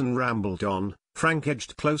Wilson rambled on, Frank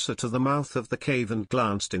edged closer to the mouth of the cave and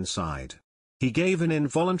glanced inside. He gave an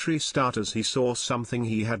involuntary start as he saw something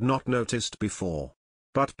he had not noticed before.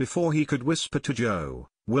 But before he could whisper to Joe,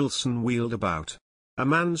 Wilson wheeled about. A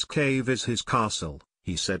man's cave is his castle,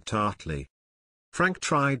 he said tartly. Frank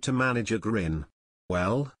tried to manage a grin.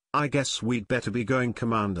 Well, I guess we'd better be going,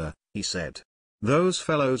 Commander, he said. Those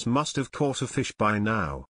fellows must have caught a fish by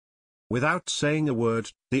now. Without saying a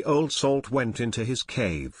word, the old salt went into his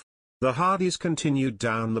cave. The Hardys continued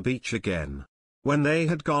down the beach again. When they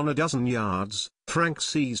had gone a dozen yards, Frank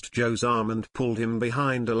seized Joe's arm and pulled him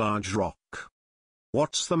behind a large rock.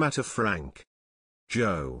 What's the matter, Frank?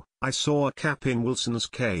 Joe, I saw a cap in Wilson's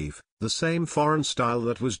cave, the same foreign style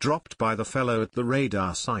that was dropped by the fellow at the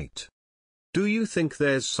radar site. Do you think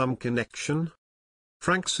there's some connection?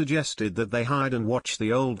 Frank suggested that they hide and watch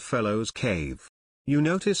the old fellow's cave. You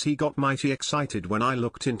notice he got mighty excited when I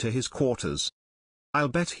looked into his quarters. I'll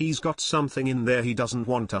bet he's got something in there he doesn't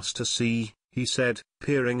want us to see, he said,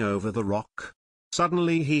 peering over the rock.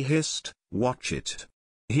 Suddenly he hissed, watch it.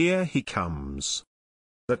 Here he comes.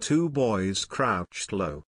 The two boys crouched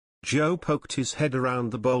low. Joe poked his head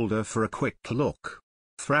around the boulder for a quick look.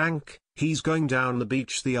 Frank, he's going down the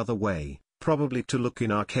beach the other way, probably to look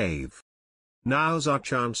in our cave. Now's our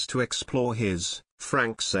chance to explore his,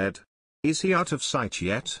 Frank said. Is he out of sight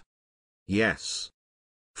yet? Yes.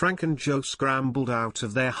 Frank and Joe scrambled out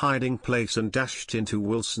of their hiding place and dashed into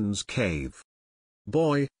Wilson's cave.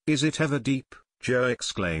 Boy, is it ever deep, Joe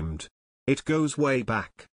exclaimed. It goes way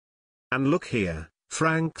back. And look here,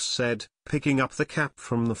 Frank said, picking up the cap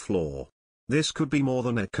from the floor. This could be more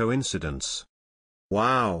than a coincidence.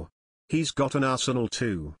 Wow. He's got an arsenal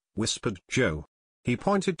too, whispered Joe. He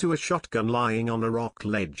pointed to a shotgun lying on a rock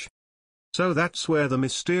ledge. So that's where the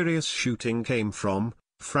mysterious shooting came from,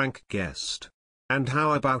 Frank guessed. And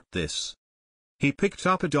how about this? He picked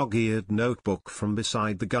up a dog-eared notebook from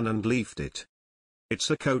beside the gun and leafed it. It's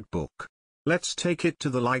a code book. Let's take it to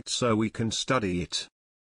the light so we can study it.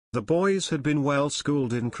 The boys had been well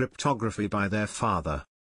schooled in cryptography by their father.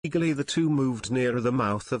 Eagerly the two moved nearer the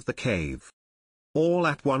mouth of the cave. All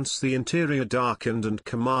at once the interior darkened and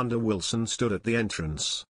Commander Wilson stood at the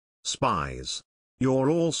entrance. Spies. You're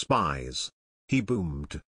all spies. He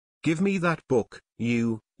boomed. Give me that book,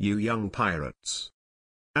 you young pirates.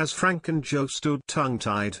 As Frank and Joe stood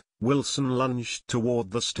tongue-tied, Wilson lunged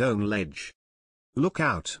toward the stone ledge. Look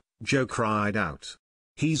out, Joe cried out.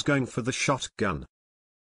 He's going for the shotgun.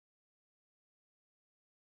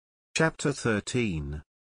 Chapter 13.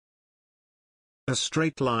 A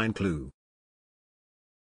straight line clue.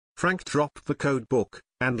 Frank dropped the code book,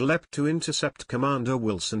 and leapt to intercept Commander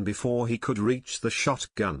Wilson before he could reach the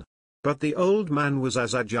shotgun. But the old man was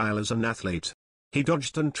as agile as an athlete. He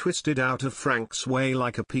dodged and twisted out of Frank's way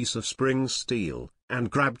like a piece of spring steel,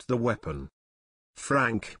 and grabbed the weapon.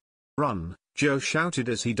 Frank! Run! Joe shouted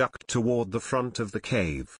as he ducked toward the front of the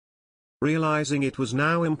cave. Realizing it was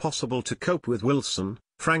now impossible to cope with Wilson,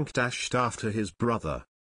 Frank dashed after his brother.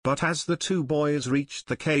 But as the two boys reached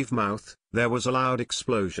the cave mouth, there was a loud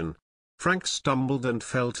explosion. Frank stumbled and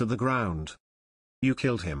fell to the ground. You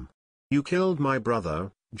killed him. You killed my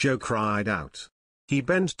brother, Joe cried out. He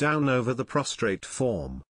bent down over the prostrate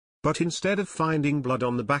form. But instead of finding blood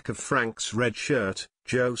on the back of Frank's red shirt,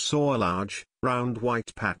 Joe saw a large, round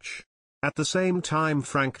white patch. At the same time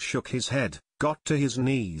Frank shook his head, got to his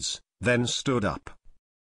knees, then stood up.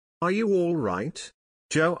 Are you all right?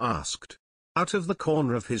 Joe asked. Out of the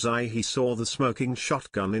corner of his eye he saw the smoking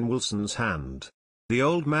shotgun in Wilson's hand. The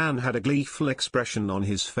old man had a gleeful expression on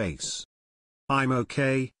his face. I'm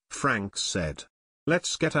okay, Frank said.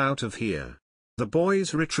 Let's get out of here. The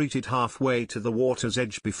boys retreated halfway to the water's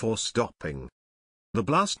edge before stopping. The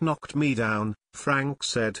blast knocked me down, Frank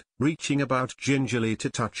said, reaching about gingerly to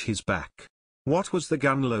touch his back. What was the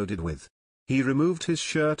gun loaded with? He removed his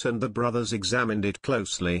shirt and the brothers examined it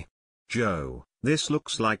closely. Joe, This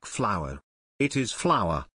looks like flour. It is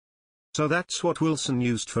flour. So that's what Wilson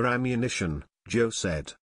used for ammunition, Joe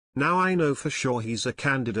said. Now I know for sure he's a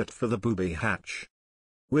candidate for the booby hatch.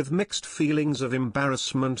 With mixed feelings of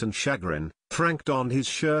embarrassment and chagrin, Frank donned his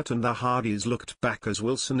shirt and the Hardys looked back as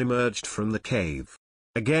Wilson emerged from the cave.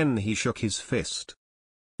 Again he shook his fist.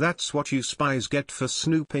 That's what you spies get for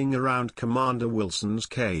snooping around Commander Wilson's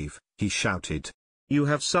cave, he shouted. You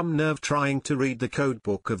have some nerve trying to read the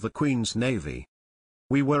codebook of the Queen's Navy.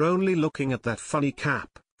 We were only looking at that funny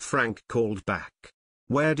cap, Frank called back.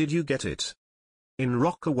 Where did you get it? In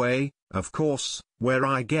Rockaway, of course, where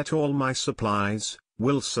I get all my supplies,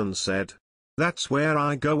 Wilson said. That's where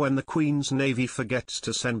I go when the Queen's Navy forgets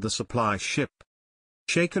to send the supply ship.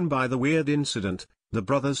 Shaken by the weird incident, the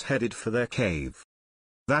brothers headed for their cave.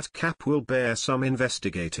 That cap will bear some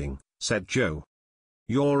investigating, said Joe.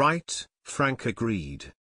 You're right, Frank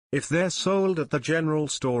agreed. If they're sold at the general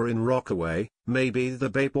store in Rockaway, maybe the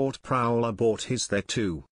Bayport Prowler bought his there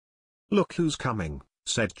too. Look who's coming,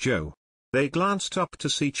 said Joe. They glanced up to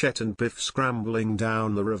see Chet and Biff scrambling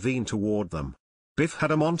down the ravine toward them. Biff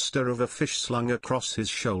had a monster of a fish slung across his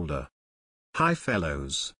shoulder. Hi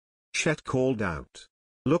fellows. Chet called out.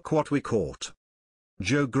 Look what we caught.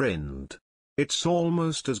 Joe grinned. It's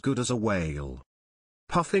almost as good as a whale.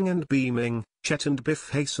 Puffing and beaming, Chet and Biff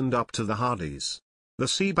hastened up to the Hardys. The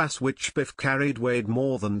sea bass which Biff carried weighed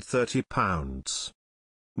more than 30 pounds.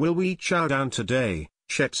 Will we chow down today?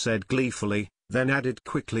 Chet said gleefully, then added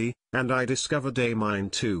quickly, and I discovered a mine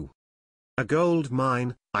too. A gold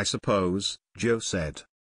mine, I suppose, Joe said.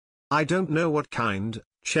 I don't know what kind,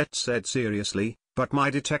 Chet said seriously, but my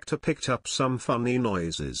detector picked up some funny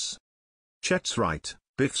noises. Chet's right,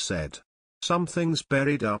 Biff said. Something's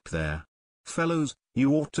buried up there. Fellows,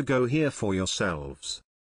 you ought to go here for yourselves.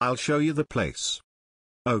 I'll show you the place.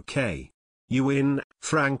 Okay. You in?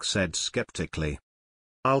 Frank said skeptically.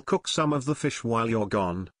 I'll cook some of the fish while you're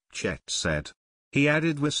gone, Chet said. He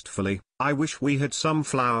added wistfully, I wish we had some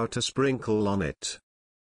flour to sprinkle on it.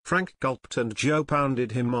 Frank gulped and Joe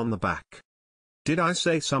pounded him on the back. Did I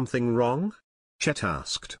say something wrong? Chet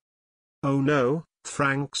asked. Oh no,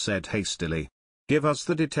 Frank said hastily. Give us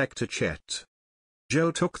the detector, Chet.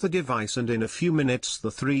 Joe took the device and in a few minutes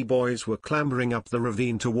the three boys were clambering up the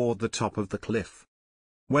ravine toward the top of the cliff.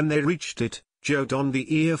 When they reached it, Joe donned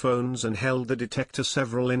the earphones and held the detector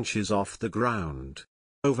several inches off the ground.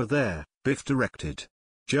 Over there, Biff directed.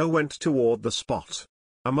 Joe went toward the spot.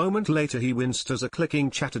 A moment later he winced as a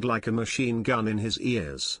clicking chattered like a machine gun in his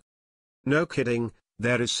ears. No kidding,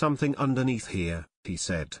 there is something underneath here, he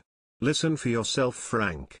said. Listen for yourself,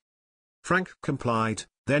 Frank. Frank complied,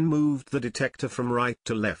 then moved the detector from right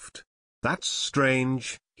to left. That's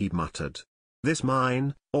strange, he muttered. This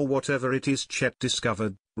mine, or whatever it is Chet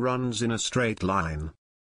discovered, runs in a straight line.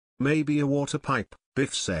 Maybe a water pipe,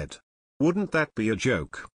 Biff said. Wouldn't that be a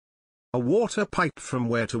joke? A water pipe from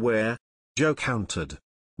where to where? Joe countered.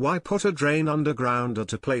 Why put a drain underground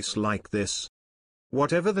at a place like this?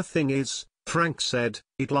 Whatever the thing is, Frank said,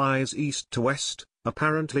 it lies east to west,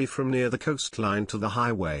 apparently from near the coastline to the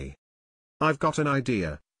highway. I've got an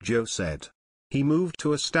idea, Joe said. He moved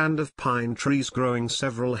to a stand of pine trees growing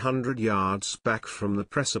several hundred yards back from the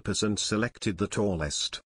precipice and selected the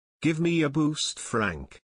tallest. Give me a boost,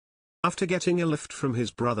 Frank. After getting a lift from his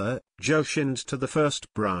brother, Joe shinned to the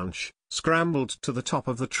first branch, scrambled to the top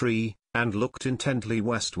of the tree, and looked intently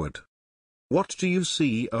westward. What do you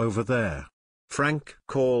see over there? Frank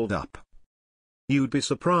called up. You'd be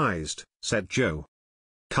surprised, said Joe.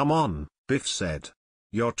 Come on, Biff said.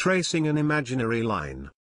 You're tracing an imaginary line.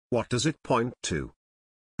 What does it point to?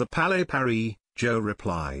 The Palais Paris, Joe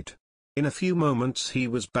replied. In a few moments he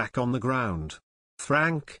was back on the ground.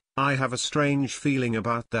 Frank, I have a strange feeling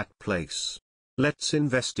about that place. Let's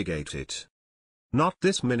investigate it. Not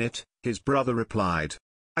this minute, his brother replied.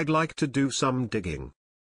 I'd like to do some digging.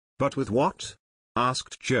 But with what?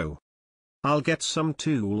 Asked Joe. I'll get some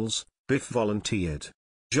tools, Biff volunteered.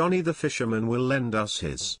 Johnny the fisherman will lend us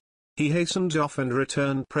his. He hastened off and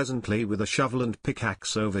returned presently with a shovel and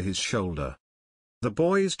pickaxe over his shoulder. The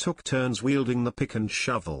boys took turns wielding the pick and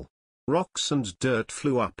shovel. Rocks and dirt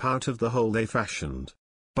flew up out of the hole they fashioned.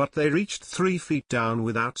 But they reached 3 feet down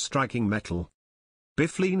without striking metal.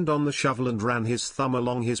 Biff leaned on the shovel and ran his thumb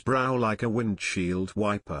along his brow like a windshield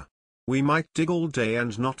wiper. We might dig all day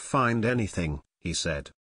and not find anything, he said.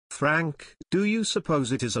 Frank, do you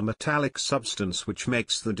suppose it is a metallic substance which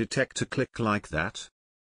makes the detector click like that?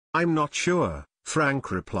 I'm not sure,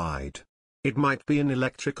 Frank replied. It might be an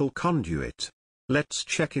electrical conduit. Let's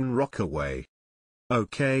check in Rockaway.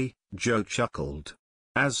 Okay, Joe chuckled.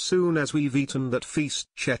 As soon as we've eaten that feast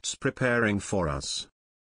Chet's preparing for us.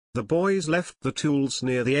 The boys left the tools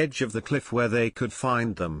near the edge of the cliff where they could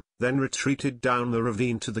find them, then retreated down the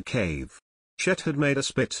ravine to the cave. Chet had made a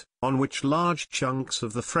spit, on which large chunks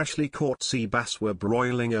of the freshly caught sea bass were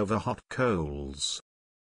broiling over hot coals.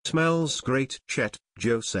 "Smells great, Chet,"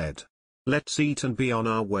 Joe said. "Let's eat and be on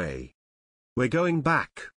our way." "We're going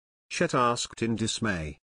back?" Chet asked in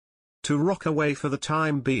dismay. "To Rockaway for the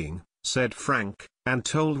time being," said Frank, and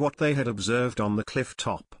told what they had observed on the cliff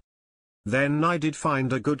top. "Then I did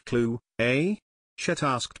find a good clue, eh?" Chet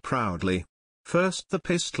asked proudly. "First the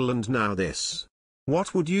pistol and now this.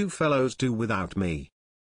 What would you fellows do without me?"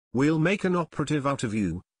 "We'll make an operative out of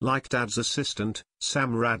you, like Dad's assistant,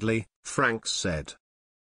 Sam Radley," Frank said.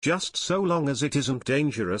 "Just so long as it isn't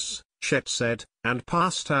dangerous," Chet said, and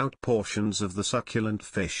passed out portions of the succulent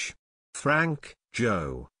fish. Frank,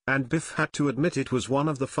 Joe, and Biff had to admit it was one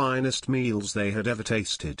of the finest meals they had ever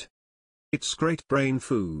tasted. "It's great brain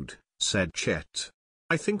food," said Chet.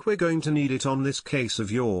 "I think we're going to need it on this case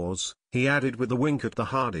of yours," he added with a wink at the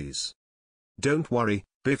Hardys. "Don't worry,"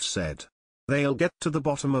 Biff said. "They'll get to the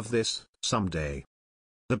bottom of this, someday."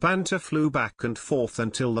 The banter flew back and forth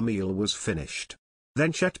until the meal was finished.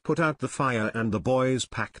 Then Chet put out the fire and the boys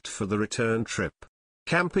packed for the return trip.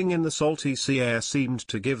 Camping in the salty sea air seemed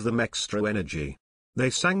to give them extra energy. They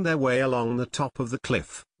sang their way along the top of the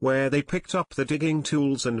cliff, where they picked up the digging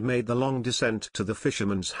tools and made the long descent to the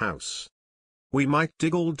fisherman's house. "We might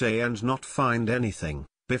dig all day and not find anything,"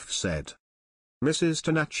 Biff said. Mrs.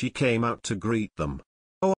 Tanachi came out to greet them.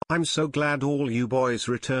 "Oh, I'm so glad all you boys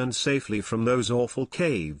returned safely from those awful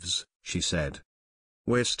caves," she said.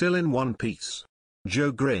 "We're still in one piece."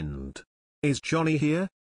 Joe grinned. "Is Johnny here?"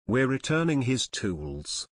 "We're returning his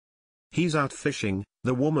tools." "He's out fishing,"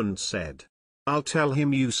 the woman said. "I'll tell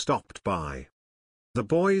him you stopped by." The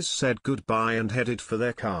boys said goodbye and headed for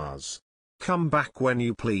their cars. "Come back when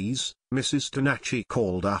you please," Mrs. Tanachi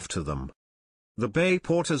called after them. The bay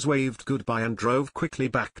porters waved goodbye and drove quickly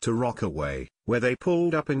back to Rockaway, where they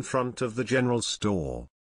pulled up in front of the general store.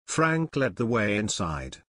 Frank led the way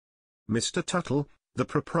inside. Mr. Tuttle, the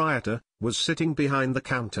proprietor, was sitting behind the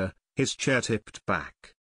counter, his chair tipped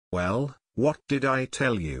back. "Well, what did I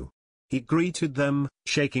tell you?" he greeted them,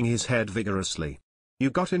 shaking his head vigorously. "You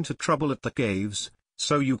got into trouble at the caves,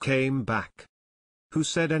 so you came back." "Who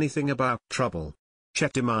said anything about trouble?"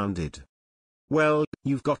 Chet demanded. "Well,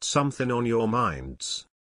 you've got something on your minds."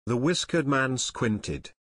 The whiskered man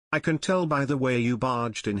squinted. "I can tell by the way you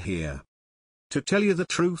barged in here." "To tell you the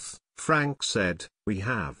truth," Frank said, "we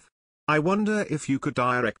have. I wonder if you could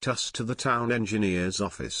direct us to the town engineer's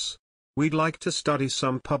office. We'd like to study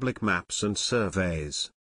some public maps and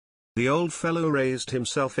surveys." The old fellow raised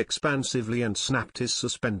himself expansively and snapped his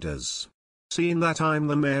suspenders. "Seeing that I'm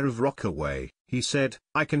the mayor of Rockaway," he said,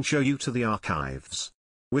 "I can show you to the archives."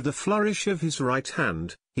 With a flourish of his right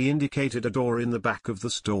hand, he indicated a door in the back of the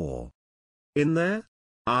store. "In there?"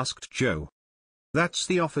 asked Joe. "That's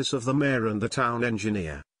the office of the mayor and the town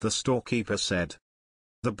engineer," the storekeeper said.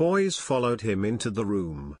 The boys followed him into the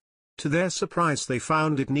room. To their surprise they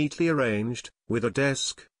found it neatly arranged, with a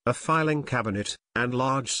desk, a filing cabinet, and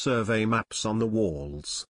large survey maps on the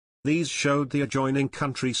walls. These showed the adjoining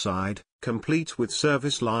countryside, complete with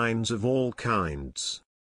service lines of all kinds.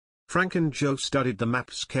 Frank and Joe studied the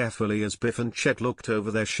maps carefully as Biff and Chet looked over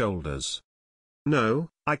their shoulders. "No,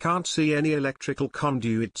 I can't see any electrical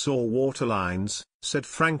conduits or water lines," said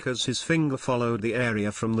Frank as his finger followed the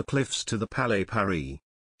area from the cliffs to the Palais Paris.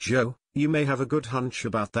 "Joe, you may have a good hunch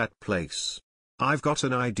about that place. I've got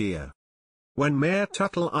an idea." When Mayor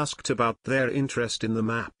Tuttle asked about their interest in the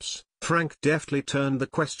maps, Frank deftly turned the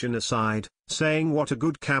question aside, saying what a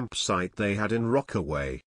good campsite they had in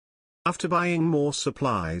Rockaway. After buying more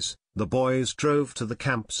supplies, the boys drove to the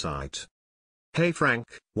campsite. "Hey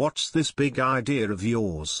Frank, what's this big idea of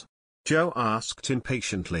yours?" Joe asked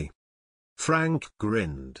impatiently. Frank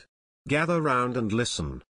grinned. "Gather round and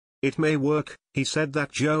listen. It may work." He said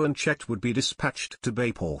that Joe and Chet would be dispatched to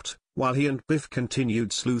Bayport, while he and Biff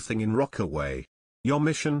continued sleuthing in Rockaway. "Your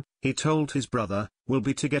mission," he told his brother, "will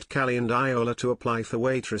be to get Callie and Iola to apply for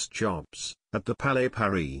waitress jobs at the Palais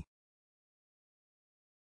Paris."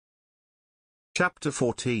 Chapter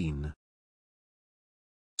 14.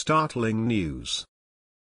 Startling news.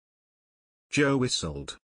 Joe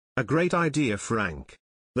whistled. "A great idea, Frank.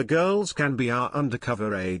 The girls can be our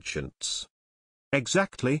undercover agents."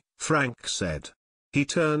 "Exactly," Frank said. He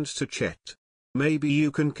turned to Chet. "Maybe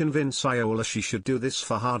you can convince Iola she should do this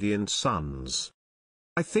for Hardy and Sons."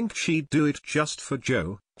 "I think she'd do it just for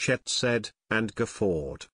Joe," Chet said, and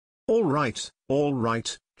guffawed. All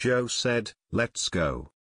right, Joe said, "let's go."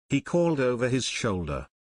 He called over his shoulder.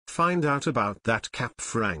 "Find out about that cap,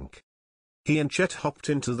 Frank." He and Chet hopped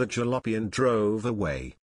into the jalopy and drove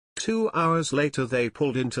away. 2 hours later they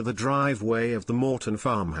pulled into the driveway of the Morton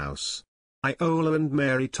farmhouse. Iola and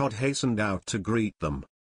Mary Todd hastened out to greet them.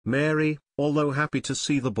 Mary, although happy to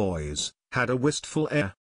see the boys, had a wistful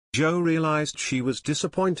air. Joe realized she was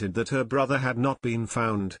disappointed that her brother had not been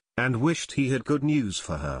found, and wished he had good news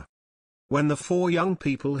for her. When the 4 young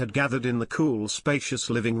people had gathered in the cool, spacious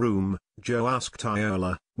living room, Joe asked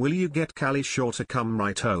Iola, "Will you get Callie Shaw to come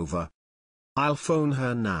right over?" "I'll phone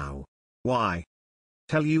her now." "Why?"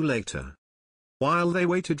 "Tell you later." While they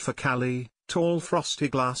waited for Callie, tall frosty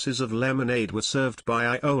glasses of lemonade were served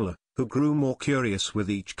by Iola, who grew more curious with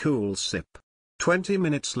each cool sip. 20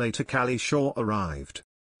 minutes later Callie Shaw arrived.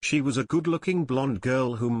 She was a good-looking blonde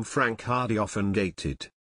girl whom Frank Hardy often dated.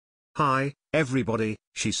 "Hi, everybody,"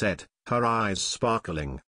 she said, her eyes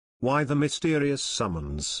sparkling. "Why the mysterious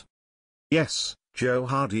summons?" "Yes, Joe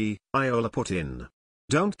Hardy," Iola put in.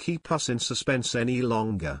 "Don't keep us in suspense any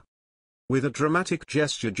longer." With a dramatic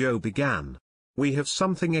gesture Joe began. "We have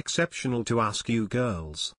something exceptional to ask you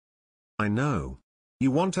girls." "I know. You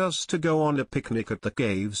want us to go on a picnic at the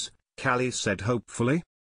caves," Callie said hopefully.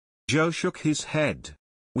 Joe shook his head.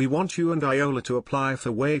 "We want you and Iola to apply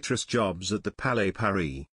for waitress jobs at the Palais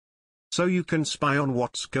Paris." "So you can spy on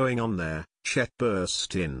what's going on there," Chet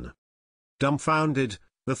burst in. Dumbfounded,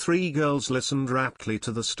 the 3 girls listened raptly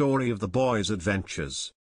to the story of the boys'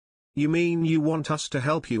 adventures. "You mean you want us to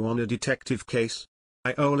help you on a detective case?"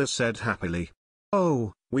 Iola said happily.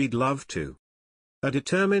 "Oh, we'd love to." A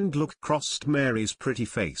determined look crossed Mary's pretty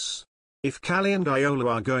face. "If Callie and Iola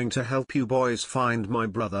are going to help you boys find my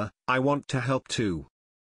brother, I want to help too."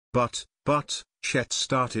 But, Chet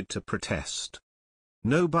started to protest.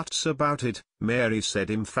 "No buts about it," Mary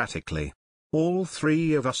said emphatically. "All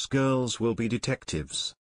 3 of us girls will be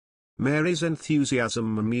detectives." Mary's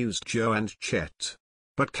enthusiasm amused Joe and Chet.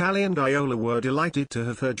 But Callie and Iola were delighted to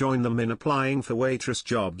have her join them in applying for waitress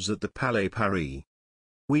jobs at the Palais Paris.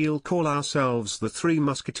 "We'll call ourselves the 3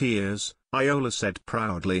 Musketeers," Iola said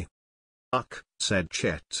proudly. "Ugh," said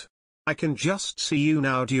Chet. "I can just see you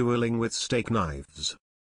now dueling with steak knives."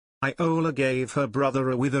 Iola gave her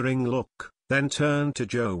brother a withering look, then turned to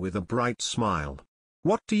Joe with a bright smile.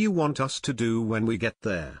 "What do you want us to do when we get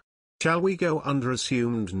there? Shall we go under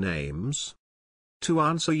assumed names?" "To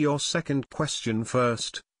answer your second question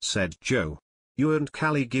first," said Joe. "You and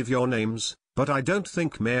Callie give your names, but I don't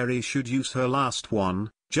think Mary should use her last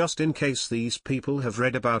one, just in case these people have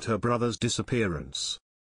read about her brother's disappearance."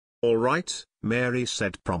 "All right," Mary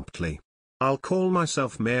said promptly. "I'll call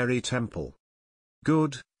myself Mary Temple."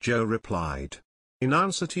 "Good," Joe replied. "In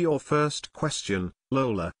answer to your first question,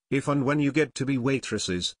 Lola, if and when you get to be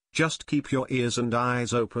waitresses, just keep your ears and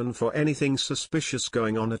eyes open for anything suspicious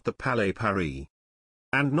going on at the Palais Paris.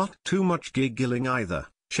 And not too much giggling either,"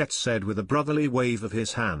 Chet said with a brotherly wave of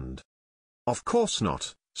his hand. "Of course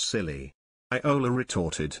not, silly," Iola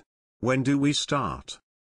retorted. "When do we start?"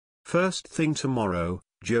 "First thing tomorrow,"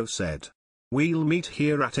 Joe said. "We'll meet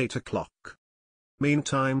here at 8 o'clock.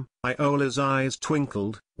 Meantime," Iola's eyes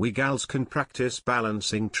twinkled, "we gals can practice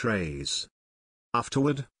balancing trays."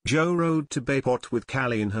 Afterward, Joe rode to Bayport with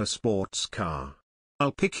Callie in her sports car.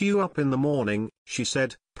 "I'll pick you up in the morning," she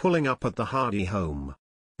said, pulling up at the Hardy home.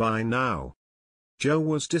 "Bye now." Joe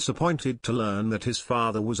was disappointed to learn that his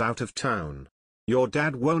father was out of town. "Your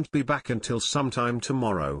dad won't be back until sometime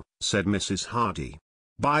tomorrow," said Mrs. Hardy.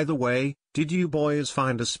 "By the way, did you boys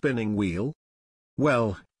find a spinning wheel?"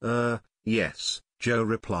 "Well, yes," Joe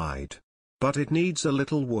replied. "But it needs a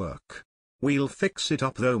little work. We'll fix it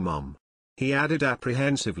up though, Mom." He added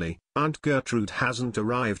apprehensively, "Aunt Gertrude hasn't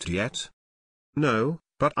arrived yet?" "No,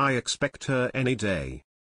 but I expect her any day."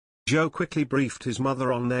 Joe quickly briefed his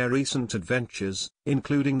mother on their recent adventures,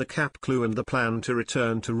 including the cap clue and the plan to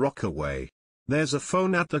return to Rockaway. "There's a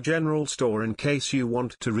phone at the general store in case you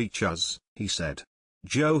want to reach us," he said.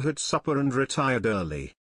 Joe had supper and retired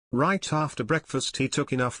early. Right after breakfast he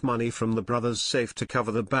took enough money from the brothers' safe to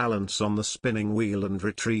cover the balance on the spinning wheel and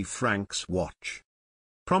retrieve Frank's watch.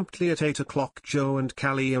 Promptly at 8 o'clock Joe and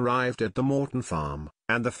Callie arrived at the Morton farm,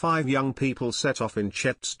 and the 5 young people set off in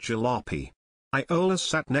Chet's jalopy. Iola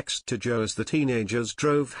sat next to Joe as the teenagers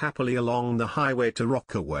drove happily along the highway to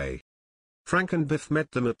Rockaway. Frank and Biff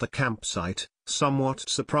met them at the campsite, somewhat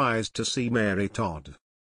surprised to see Mary Todd.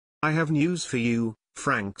 "I have news for you,"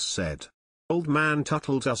 Frank said. "Old man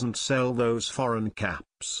Tuttle doesn't sell those foreign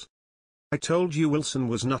caps." "I told you Wilson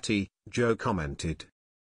was nutty," Joe commented.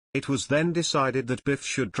 It was then decided that Biff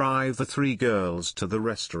should drive the 3 girls to the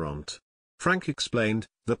restaurant. Frank explained,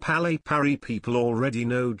 "The Palais Paris people already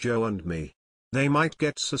know Joe and me. They might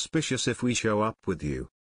get suspicious if we show up with you."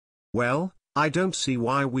 "Well, "I don't see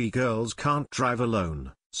why we girls can't drive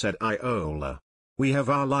alone," said Iola. "We have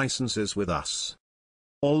our licenses with us."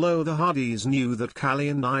 Although the Hardys knew that Callie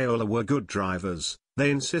and Iola were good drivers,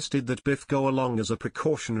 they insisted that Biff go along as a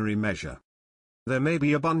precautionary measure. "There may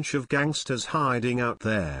be a bunch of gangsters hiding out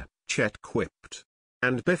there," Chet quipped.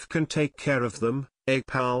 "And Biff can take care of them, eh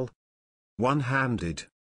pal? One-handed."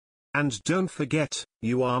 "And don't forget,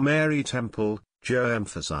 you are Mary Temple," Joe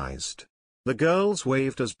emphasized. The girls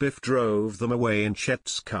waved as Biff drove them away in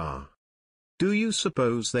Chet's car. "Do you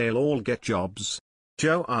suppose they'll all get jobs?"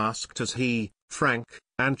 Joe asked as he, Frank,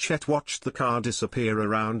 and Chet watched the car disappear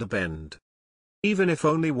around a bend. "Even if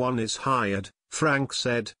only one is hired," Frank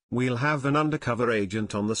said, "we'll have an undercover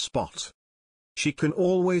agent on the spot." "She can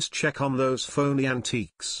always check on those phony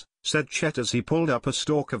antiques," said Chet as he pulled up a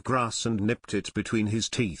stalk of grass and nipped it between his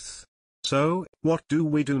teeth. "So, what do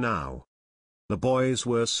we do now?" The boys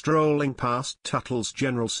were strolling past Tuttle's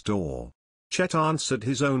general store. Chet answered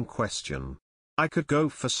his own question. "I could go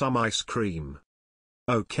for some ice cream."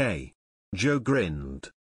 "Okay." Joe grinned.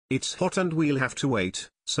 "It's hot and we'll have to wait,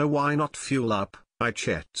 so why not fuel up,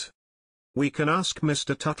 Chet?" "We can ask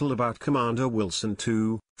Mr. Tuttle about Commander Wilson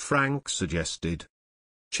too," Frank suggested.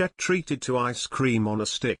 Chet treated to ice cream on a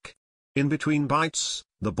stick. In between bites,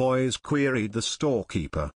 the boys queried the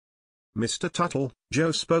storekeeper. "Mr. Tuttle,"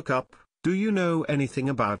 Joe spoke up, "do you know anything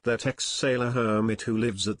about that ex-sailor hermit who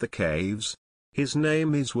lives at the caves? His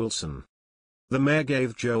name is Wilson." The mayor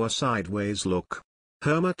gave Joe a sideways look.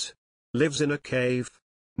 "Hermit? Lives in a cave?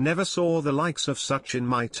 Never saw the likes of such in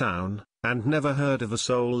my town, and never heard of a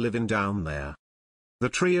soul living down there." The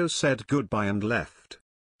trio said goodbye and left.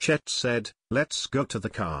 Chet said, "Let's go to the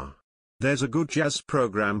car. There's a good jazz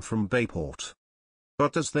program from Bayport."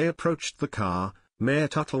 But as they approached the car, Mayor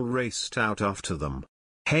Tuttle raced out after them.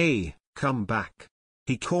 "Hey, come back!"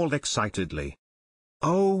 he called excitedly.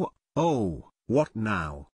 Oh, what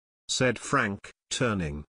now?" said Frank,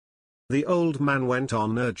 turning. The old man went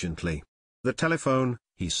on urgently. "The telephone,"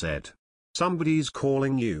 he said. "Somebody's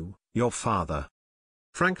calling you, your father."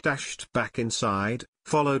 Frank dashed back inside,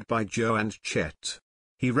 followed by Joe and Chet.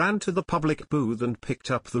 He ran to the public booth and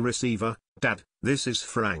picked up the receiver. "Dad, this is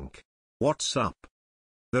Frank. What's up?"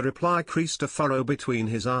 The reply creased a furrow between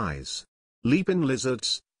his eyes. "Leapin'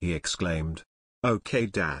 lizards," he exclaimed. "Okay,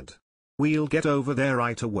 Dad. We'll get over there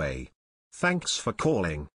right away. Thanks for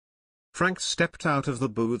calling." Frank stepped out of the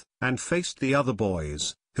booth, and faced the other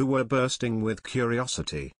boys, who were bursting with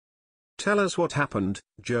curiosity. "Tell us what happened,"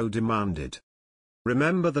 Joe demanded.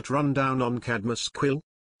 "Remember that rundown on Cadmus Quill?"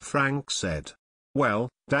 Frank said. "Well,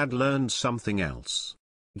 Dad learned something else.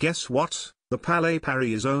 Guess what? The Palais Paris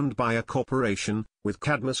is owned by a corporation, with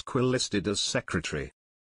Cadmus Quill listed as secretary."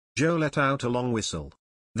 Joe let out a long whistle.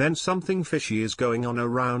 "Then something fishy is going on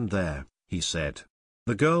around there," he said.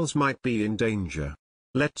 "The girls might be in danger.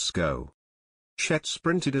 Let's go." Chet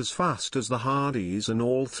sprinted as fast as the Hardys and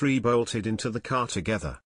all three bolted into the car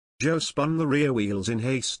together. Joe spun the rear wheels in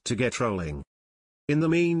haste to get rolling. In the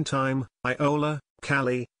meantime, Iola,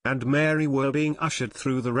 Callie, and Mary were being ushered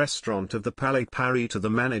through the restaurant of the Palais Paris to the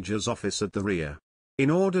manager's office at the rear. In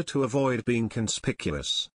order to avoid being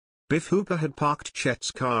conspicuous, Biff Hooper had parked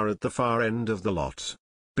Chet's car at the far end of the lot.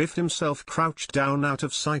 Biff himself crouched down out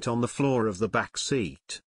of sight on the floor of the back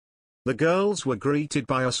seat. The girls were greeted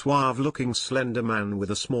by a suave-looking slender man with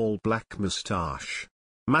a small black moustache.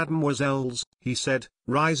 "Mademoiselles," he said,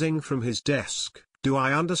 rising from his desk, "do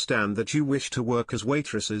I understand that you wish to work as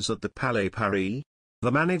waitresses at the Palais Paris?"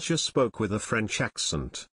 The manager spoke with a French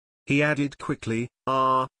accent. He added quickly,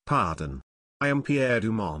 "Pardon. I am Pierre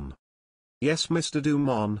Dumont." "Yes, Mr.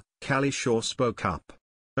 Dumont," Callie Shaw spoke up.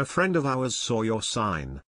 "A friend of ours saw your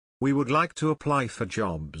sign. We would like to apply for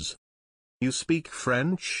jobs." "You speak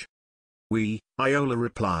French?" "Oui," Iola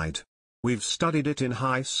replied. "We've studied it in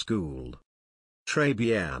high school." "Très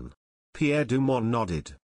bien." Pierre Dumont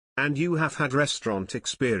nodded. "And you have had restaurant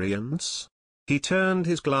experience?" He turned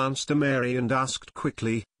his glance to Mary and asked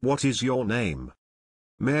quickly, "What is your name?"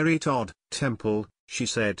 "Mary Todd Temple," she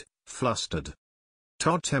said, flustered.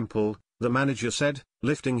 "Todd Temple," the manager said,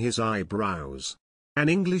 lifting his eyebrows. "An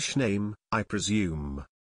English name, I presume?"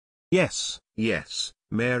 Yes,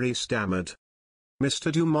 Mary stammered.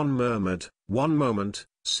 Mr. Dumont murmured, "One moment,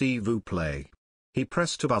 s'il vous plaît." He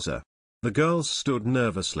pressed a buzzer. The girls stood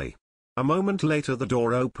nervously. A moment later the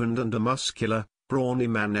door opened and a muscular, brawny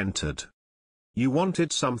man entered. "You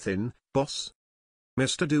wanted something, boss?"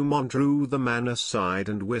 Mr. Dumont drew the man aside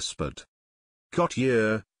and whispered. "Got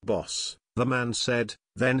here, boss," the man said,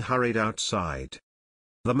 then hurried outside.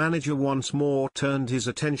 The manager once more turned his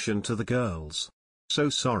attention to the girls.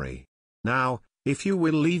 "So sorry. Now, if you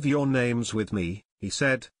will leave your names with me, he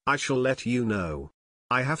said, I shall let you know.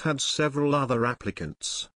 I have had several other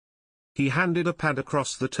applicants. He handed a pad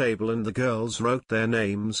across the table and the girls wrote their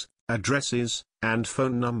names, addresses, and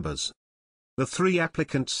phone numbers. The 3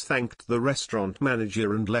 applicants thanked the restaurant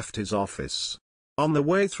manager and left his office. On the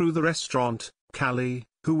way through the restaurant, Callie,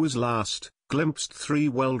 who was last, glimpsed 3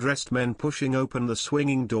 well-dressed men pushing open the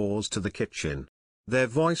swinging doors to the kitchen. Their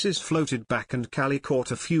voices floated back and Callie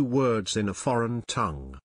caught a few words in a foreign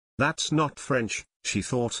tongue. That's not French, she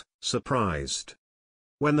thought, surprised.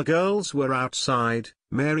 When the girls were outside,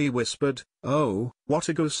 Mary whispered, "Oh, what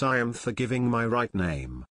a goose I am for giving my right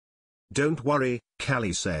name." "Don't worry,"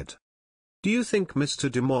 Callie said. "Do you think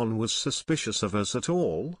Mr. Dumont was suspicious of us at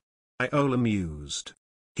all?" Iola mused.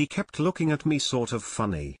 "He kept looking at me sort of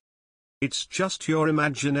funny." "It's just your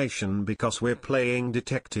imagination because we're playing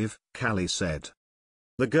detective," Callie said.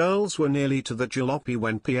 The girls were nearly to the jalopy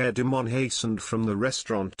when Pierre Dumont hastened from the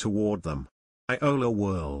restaurant toward them. Iola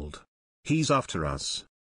whirled. "He's after us.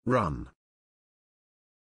 Run."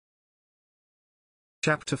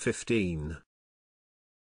 Chapter 15.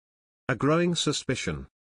 A growing suspicion.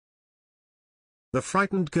 The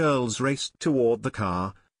frightened girls raced toward the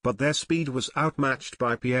car, but their speed was outmatched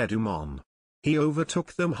by Pierre Dumont. He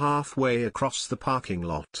overtook them halfway across the parking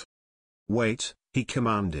lot. "Wait," he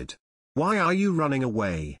commanded. "Why are you running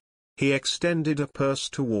away?" He extended a purse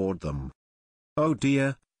toward them. "Oh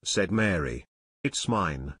dear," said Mary. "It's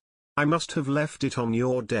mine. I must have left it on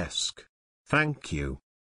your desk. Thank you."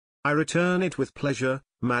 "I return it with pleasure,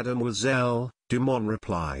 Mademoiselle," Dumont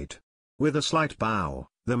replied. With a slight bow,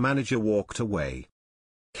 the manager walked away.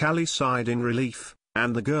 Callie sighed in relief,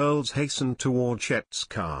 and the girls hastened toward Chet's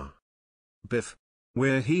car. "Biff.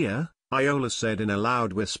 We're here," Iola said in a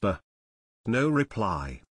loud whisper. No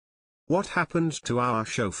reply. "What happened to our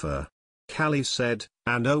chauffeur?" Callie said,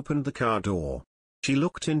 and opened the car door. She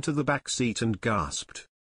looked into the back seat and gasped.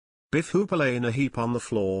 Biff Hooper lay in a heap on the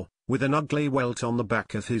floor, with an ugly welt on the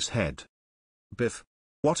back of his head. "Biff.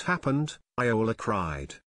 What happened?" Iola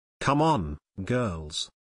cried. "Come on, girls.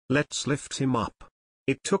 Let's lift him up."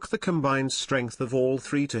 It took the combined strength of all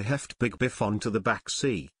 3 to heft Big Biff onto the back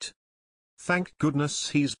seat. "Thank goodness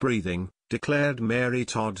he's breathing," declared Mary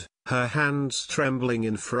Todd, her hands trembling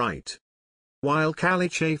in fright. While Callie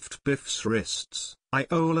chafed Biff's wrists,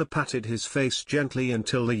 Iola patted his face gently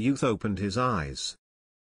until the youth opened his eyes.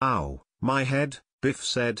 "Ow, my head," Biff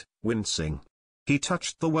said, wincing. He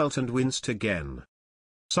touched the welt and winced again.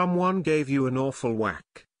 "Someone gave you an awful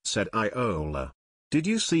whack," said Iola. "Did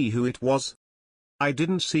you see who it was?" "I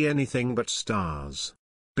didn't see anything but stars,"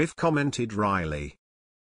 Biff commented wryly.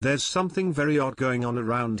 "There's something very odd going on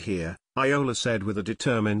around here," Iola said with a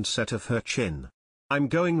determined set of her chin. "I'm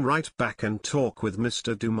going right back and talk with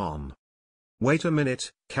Mr. Dumont." "Wait a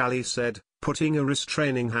minute," Callie said, putting a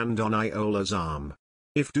restraining hand on Iola's arm.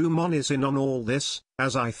 "If Dumont is in on all this,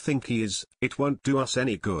 as I think he is, it won't do us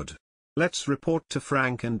any good. Let's report to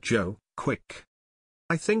Frank and Joe, quick."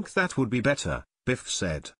 "I think that would be better," Biff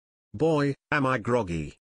said. "Boy, am I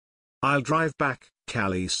groggy." "I'll drive back,"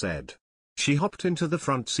 Callie said. She hopped into the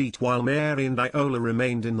front seat while Mary and Iola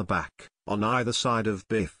remained in the back, on either side of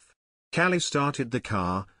Biff. Callie started the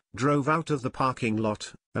car, drove out of the parking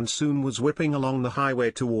lot, and soon was whipping along the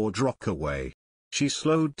highway toward Rockaway. She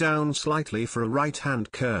slowed down slightly for a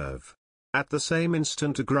right-hand curve. At the same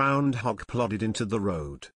instant a groundhog plodded into the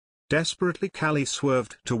road. Desperately Callie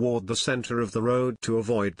swerved toward the center of the road to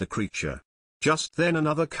avoid the creature. Just then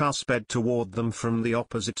another car sped toward them from the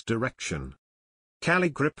opposite direction. Callie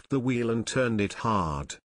gripped the wheel and turned it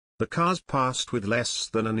hard. The cars passed with less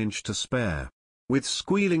than an inch to spare. With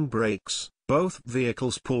squealing brakes, both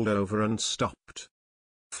vehicles pulled over and stopped.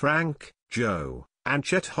 Frank, Joe, and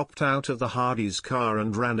Chet hopped out of the Hardy's car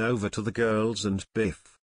and ran over to the girls and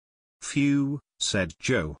Biff. "Phew," said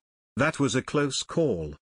Joe. "That was a close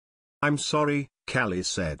call." "I'm sorry," Callie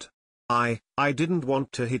said. I didn't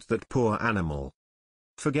want to hit that poor animal."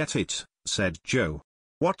 "Forget it," said Joe.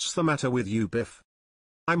 "What's the matter with you, Biff?"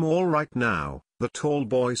 "I'm all right now," the tall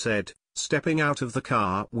boy said, stepping out of the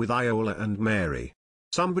car with Iola and Mary.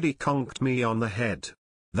 "Somebody conked me on the head.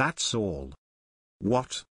 That's all."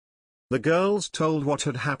 "What?" The girls told what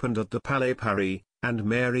had happened at the Palais Paris, and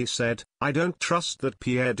Mary said, "I don't trust that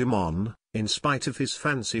Pierre Dumont, in spite of his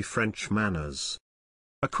fancy French manners."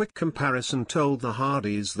 A quick comparison told the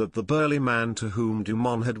Hardys that the burly man to whom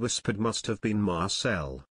Dumont had whispered must have been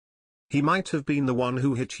Marcel. "He might have been the one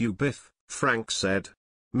who hit you, Biff," Frank said.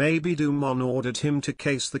 "Maybe Dumont ordered him to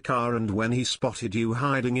case the car and when he spotted you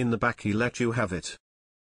hiding in the back he let you have it."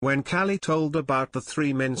 When Callie told about the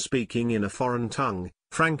 3 men speaking in a foreign tongue,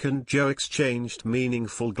 Frank and Joe exchanged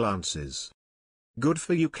meaningful glances. Good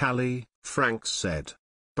for you, Callie, Frank said.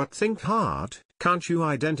 But think hard, can't you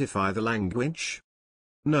identify the language?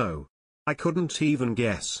 No. I couldn't even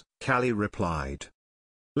guess, Callie replied.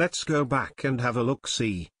 Let's go back and have a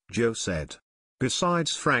look-see, Joe said.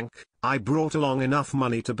 Besides Frank, I brought along enough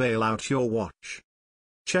money to bail out your watch.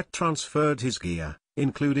 Chet transferred his gear,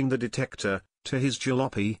 including the detector, to his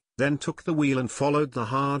jalopy, then took the wheel and followed the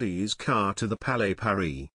Hardys' car to the Palais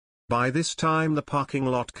Paris. By this time the parking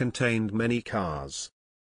lot contained many cars.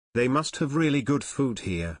 They must have really good food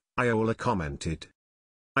here, Iola commented.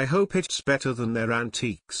 I hope it's better than their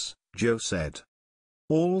antiques, Joe said.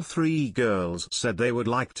 All three girls said they would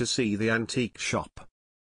like to see the antique shop.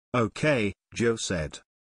 Okay, Joe said.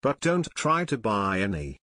 But don't try to buy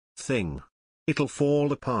anything. It'll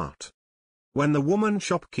fall apart. When the woman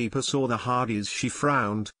shopkeeper saw the Hardys, she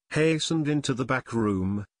frowned, hastened into the back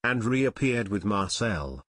room, and reappeared with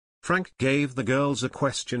Marcel. Frank gave the girls a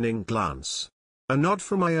questioning glance. A nod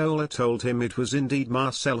from Iola told him it was indeed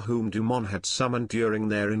Marcel whom Dumont had summoned during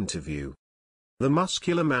their interview. The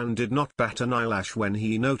muscular man did not bat an eyelash when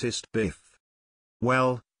he noticed Biff.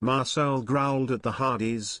 Well, Marcel growled at the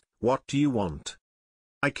Hardys, what do you want?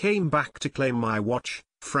 I came back to claim my watch,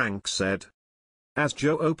 Frank said. As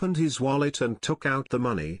Joe opened his wallet and took out the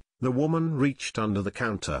money, the woman reached under the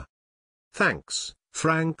counter. Thanks,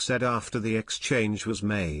 Frank said after the exchange was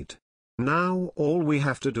made. Now all we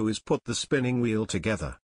have to do is put the spinning wheel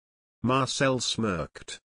together. Marcel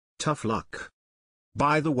smirked. Tough luck.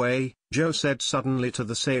 By the way, Joe said suddenly to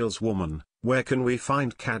the saleswoman, where can we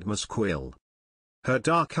find Cadmus Quill? Her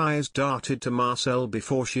dark eyes darted to Marcel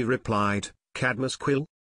before she replied, Cadmus Quill?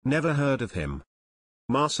 Never heard of him.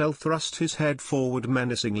 Marcel thrust his head forward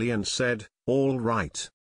menacingly and said, all right.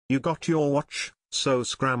 You got your watch, so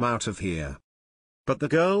scram out of here. But the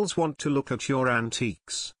girls want to look at your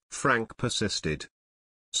antiques, Frank persisted.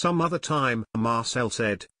 Some other time, Marcel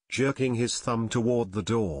said, jerking his thumb toward the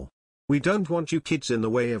door. We don't want you kids in the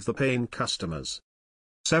way of the paying customers.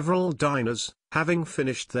 Several diners, having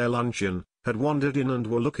finished their luncheon, had wandered in and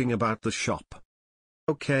were looking about the shop.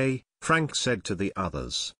 Okay, Frank said to the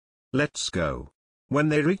others. Let's go. When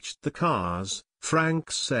they reached the cars,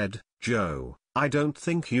 Frank said, Joe, I don't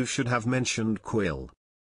think you should have mentioned Quill.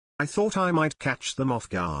 I thought I might catch them off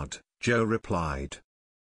guard, Joe replied.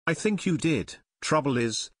 I think you did. Trouble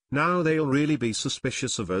is, now they'll really be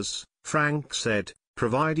suspicious of us, Frank said,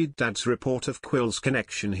 provided Dad's report of Quill's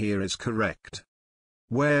connection here is correct.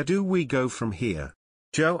 Where do we go from here?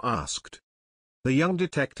 Joe asked. The young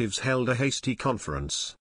detectives held a hasty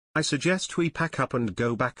conference. I suggest we pack up and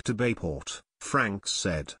go back to Bayport, Frank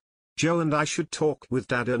said. Joe and I should talk with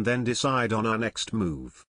Dad and then decide on our next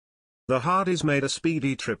move. The Hardys made a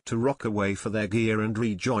speedy trip to Rockaway for their gear and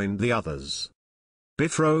rejoined the others.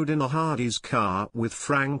 Biff rode in the Hardys' car with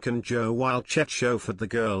Frank and Joe while Chet chauffeured the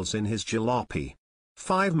girls in his jalopy.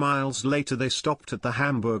 5 miles later they stopped at the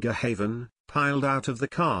Hamburger Haven, piled out of the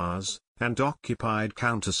cars, and occupied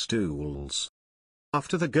counter stools.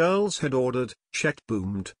 After the girls had ordered, Chet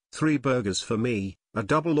boomed, 3 burgers for me, a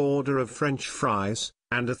double order of French fries,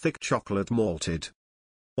 and a thick chocolate malted.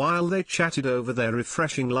 While they chatted over their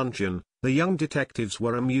refreshing luncheon, the young detectives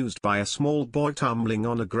were amused by a small boy tumbling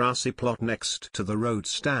on a grassy plot next to the road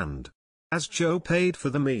stand. As Joe paid for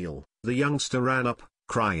the meal, the youngster ran up,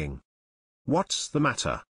 crying. What's the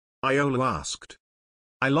matter? Iola asked.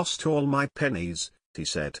 I lost all my pennies, he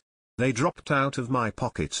said. They dropped out of my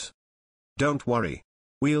pocket. Don't worry.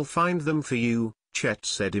 We'll find them for you, Chet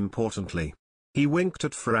said importantly. He winked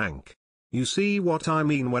at Frank. You see what I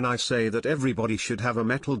mean when I say that everybody should have a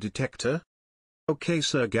metal detector? Okay,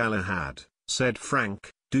 Sir Galahad, said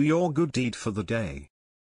Frank, do your good deed for the day.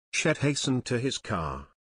 Chet hastened to his car.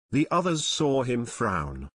 The others saw him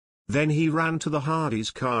frown. Then he ran to the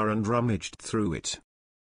Hardys' car and rummaged through it.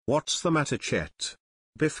 What's the matter, Chet?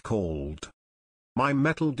 Biff called. My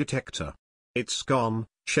metal detector. It's gone,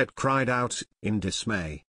 Chet cried out, in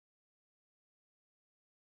dismay.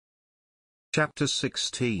 Chapter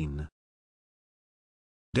 16.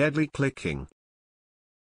 Deadly clicking.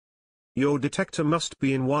 Your detector must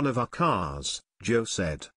be in one of our cars, Joe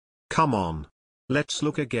said. Come on. Let's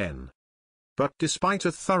look again. But despite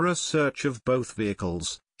a thorough search of both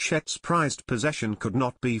vehicles, Chet's prized possession could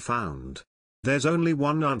not be found. There's only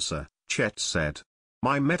one answer, Chet said.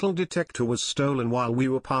 My metal detector was stolen while we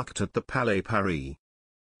were parked at the Palais Paris.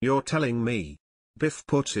 You're telling me? Biff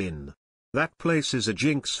put in. That place is a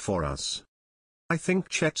jinx for us. I think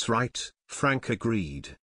Chet's right, Frank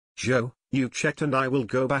agreed. Joe, you Chet and I will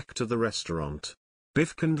go back to the restaurant.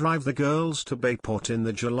 Biff can drive the girls to Bayport in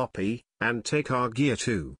the jalopy, and take our gear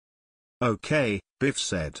too. Okay, Biff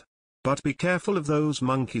said. But be careful of those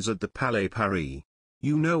monkeys at the Palais Paris.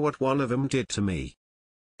 You know what one of 'em did to me.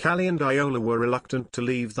 Callie and Iola were reluctant to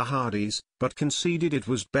leave the Hardys, but conceded it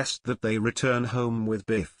was best that they return home with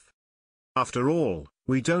Biff. After all,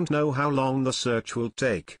 we don't know how long the search will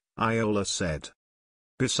take, Iola said.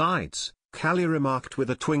 Besides, Callie remarked with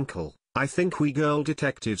a twinkle, I think we girl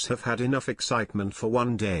detectives have had enough excitement for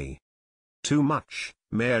one day. Too much,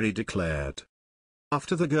 Mary declared.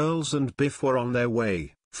 After the girls and Biff were on their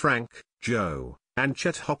way, Frank, Joe, and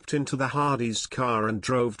Chet hopped into the Hardys' car and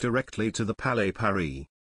drove directly to the Palais Paris.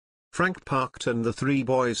 Frank parked and the three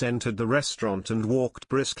boys entered the restaurant and walked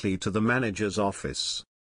briskly to the manager's office.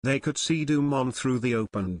 They could see Dumont through the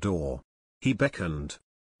open door. He beckoned.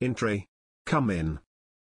 Intre. Come in.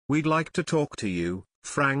 We'd like to talk to you,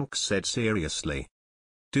 Frank said seriously.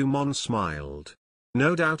 Dumont smiled.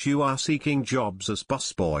 No doubt you are seeking jobs as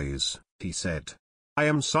busboys, he said. I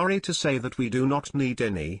am sorry to say that we do not need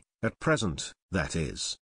any, at present, that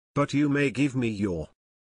is. But you may give me your.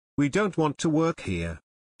 We don't want to work here.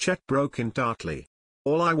 Chet broke in tartly.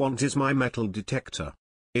 All I want is my metal detector.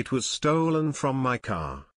 It was stolen from my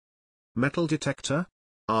car. Metal detector?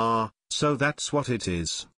 Ah, so that's what it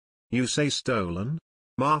is. You say stolen?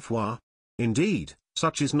 Ma foi. Indeed,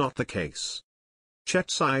 such is not the case.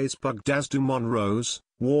 Chet's eyes bugged as Dumont rose,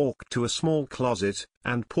 walked to a small closet,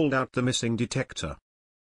 and pulled out the missing detector.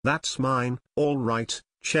 That's mine, all right,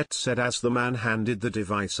 Chet said as the man handed the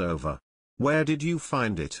device over. Where did you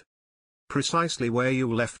find it? Precisely where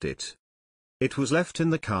you left it. It was left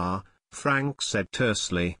in the car, Frank said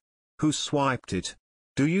tersely. Who swiped it?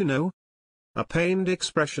 Do you know? A pained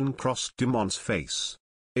expression crossed Dumont's face.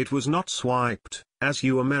 It was not swiped, as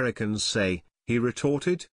you Americans say, he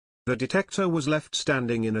retorted. The detector was left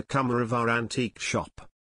standing in a corner of our antique shop.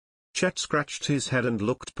 Chet scratched his head and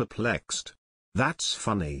looked perplexed. That's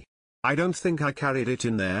funny. I don't think I carried it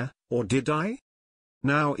in there, or did I?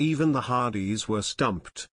 Now even the Hardys were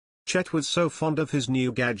stumped. Chet was so fond of his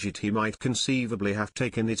new gadget he might conceivably have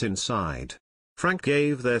taken it inside. Frank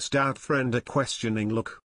gave their stout friend a questioning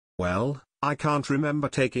look. Well, I can't remember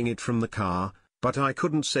taking it from the car, but I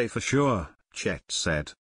couldn't say for sure, Chet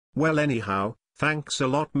said. Well anyhow, thanks a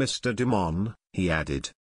lot Mr. Dumont, he added.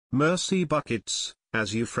 Merci buckets,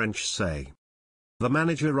 as you French say. The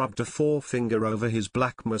manager rubbed a forefinger over his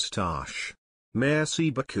black moustache.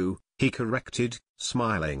 Merci beaucoup, he corrected,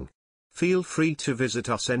 smiling. Feel free to visit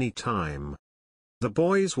us any time. The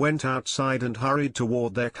boys went outside and hurried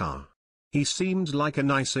toward their car. He seemed like a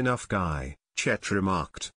nice enough guy, Chet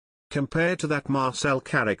remarked. Compared to that Marcel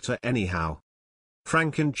character anyhow.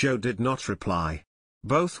 Frank and Joe did not reply.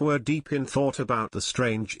 Both were deep in thought about the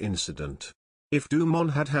strange incident. If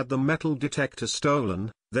Dumont had had the metal detector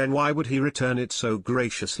stolen, then why would he return it so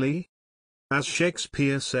graciously? As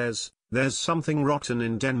Shakespeare says, there's something rotten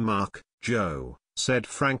in Denmark, Joe, said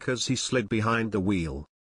Frank as he slid behind the wheel.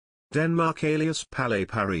 Denmark alias Palais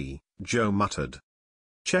Paris, Joe muttered.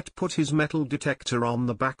 Chet put his metal detector on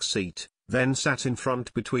the back seat, then sat in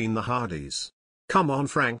front between the Hardys. Come on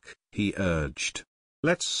Frank, he urged.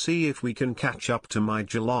 Let's see if we can catch up to my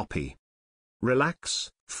jalopy. Relax,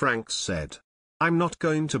 Frank said. I'm not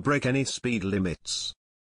going to break any speed limits.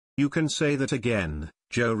 You can say that again,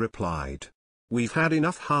 Joe replied. We've had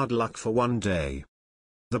enough hard luck for one day.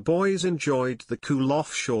 The boys enjoyed the cool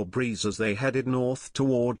offshore breeze as they headed north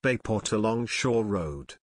toward Bayport along Shore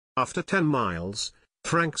Road. After 10 miles,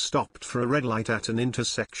 Frank stopped for a red light at an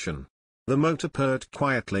intersection. The motor purred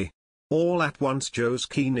quietly. All at once Joe's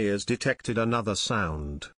keen ears detected another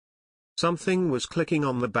sound. Something was clicking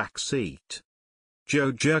on the back seat.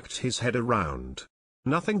 Joe jerked his head around.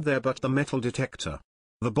 Nothing there but the metal detector.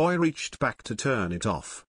 The boy reached back to turn it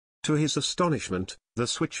off. To his astonishment, the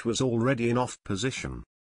switch was already in off position.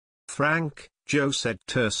 Frank, Joe said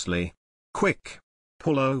tersely. Quick!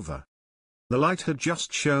 Pull over. The light had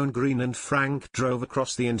just shown green and Frank drove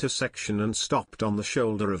across the intersection and stopped on the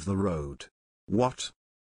shoulder of the road. What?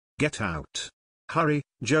 Get out. Hurry,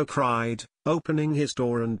 Joe cried, opening his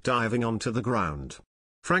door and diving onto the ground.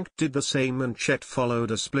 Frank did the same and Chet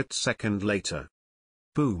followed a split second later.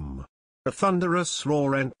 Boom. A thunderous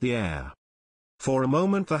roar rent the air. For a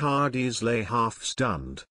moment the Hardys lay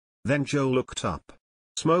half-stunned. Then Joe looked up.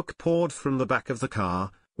 Smoke poured from the back of the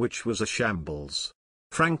car, which was a shambles.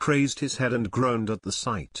 Frank raised his head and groaned at the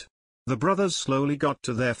sight. The brothers slowly got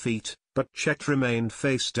to their feet, but Chet remained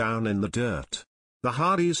face down in the dirt. The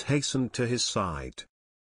Hardys hastened to his side.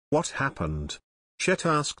 What happened? Chet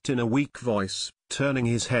asked in a weak voice, turning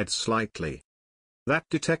his head slightly. That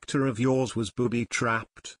detector of yours was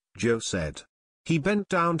booby-trapped, Joe said. He bent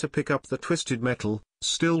down to pick up the twisted metal,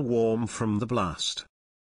 still warm from the blast.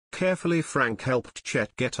 Carefully Frank helped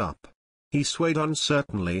Chet get up. He swayed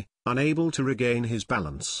uncertainly, unable to regain his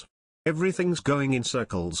balance. "Everything's going in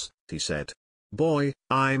circles," he said. "Boy,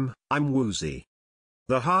 I'm woozy."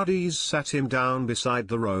 The Hardys sat him down beside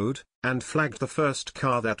the road, and flagged the first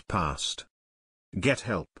car that passed. "Get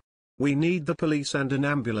help. We need the police and an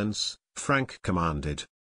ambulance," Frank commanded.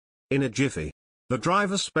 In a jiffy, the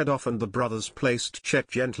driver sped off and the brothers placed Chet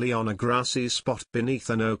gently on a grassy spot beneath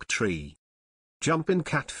an oak tree. "Jump in,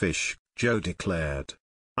 catfish," Joe declared.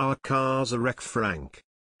 "Our car's a wreck, Frank.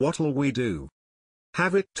 What'll we do?"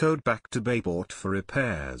 "Have it towed back to Bayport for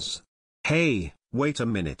repairs." "Hey, wait a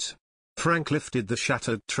minute." Frank lifted the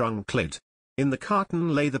shattered trunk lid. In the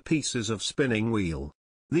carton lay the pieces of spinning wheel.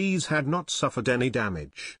 These had not suffered any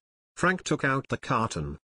damage. Frank took out the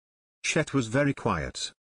carton. Chet was very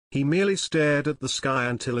quiet. He merely stared at the sky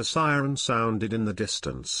until a siren sounded in the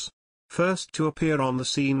distance. First to appear on the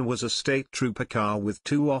scene was a state trooper car with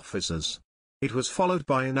 2 officers. It was followed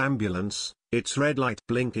by an ambulance, its red light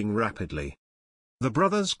blinking rapidly. The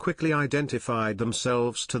brothers quickly identified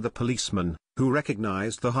themselves to the policeman, who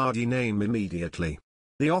recognized the Hardy name immediately.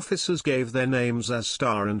 The officers gave their names as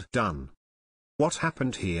Starr and Dunn. "What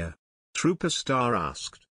happened here?" Trooper Starr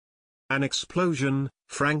asked. "An explosion,"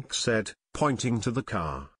 Frank said, pointing to the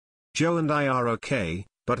car. "Joe and I are okay,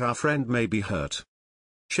 but our friend may be hurt."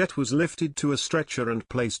 Chet was lifted to a stretcher and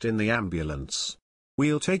placed in the ambulance.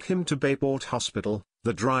 "We'll take him to Bayport Hospital,"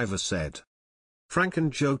 the driver said. Frank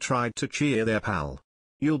and Joe tried to cheer their pal.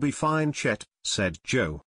 "You'll be fine, Chet," said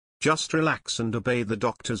Joe. "Just relax and obey the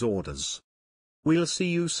doctor's orders." "We'll see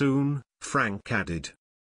you soon," Frank added.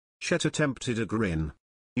 Chet attempted a grin.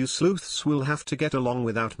 "You sleuths will have to get along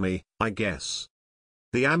without me, I guess."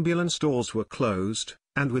 The ambulance doors were closed,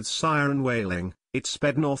 and with siren wailing, it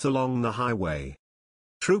sped north along the highway.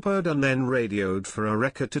 Trooper Dunn then radioed for a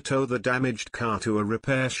wrecker to tow the damaged car to a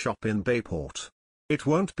repair shop in Bayport. "It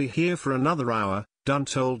won't be here for another hour," Dunn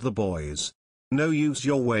told the boys. "No use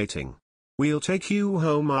your waiting. We'll take you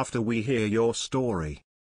home after we hear your story."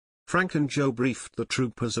 Frank and Joe briefed the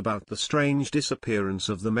troopers about the strange disappearance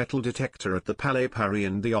of the metal detector at the Palais Paris,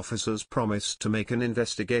 and the officers promised to make an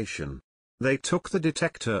investigation. They took the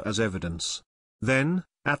detector as evidence. Then,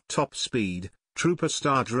 at top speed, Trooper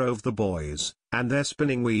Starr drove the boys, and their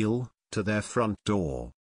spinning wheel, to their front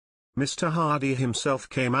door. Mr. Hardy himself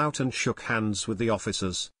came out and shook hands with the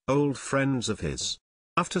officers, old friends of his.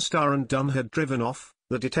 After Starr and Dunn had driven off,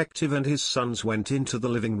 the detective and his sons went into the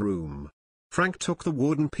living room. Frank took the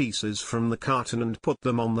wooden pieces from the carton and put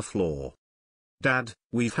them on the floor. "Dad,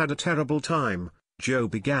 we've had a terrible time," Joe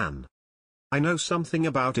began. "I know something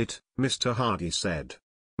about it," Mr. Hardy said.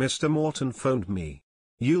 "Mr. Morton phoned me.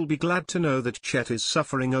 You'll be glad to know that Chet is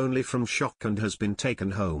suffering only from shock and has been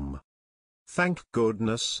taken home." "Thank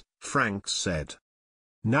goodness," Frank said.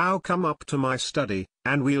 "Now come up to my study,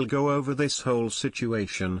 and we'll go over this whole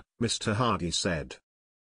situation," Mr. Hardy said.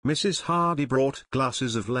 Mrs. Hardy brought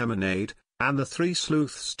glasses of lemonade, and the 3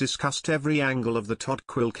 sleuths discussed every angle of the Todd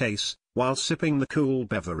Quill case, while sipping the cool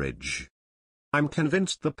beverage. "I'm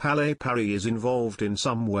convinced the Palais Paris is involved in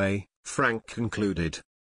some way," Frank concluded.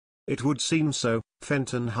 "It would seem so,"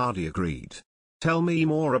 Fenton Hardy agreed. "Tell me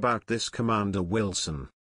more about this Commander Wilson."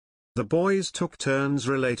 The boys took turns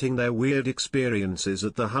relating their weird experiences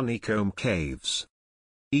at the Honeycomb Caves.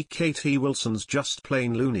 "E.K.T. Wilson's just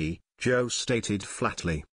plain loony," Joe stated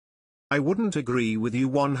flatly. "I wouldn't agree with you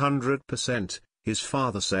 100%, his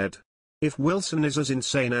father said. "If Wilson is as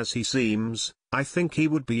insane as he seems, I think he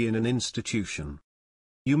would be in an institution."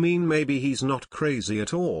 "You mean maybe he's not crazy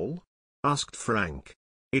at all?" asked Frank.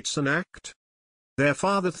 "It's an act?" Their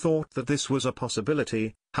father thought that this was a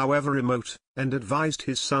possibility, however remote, and advised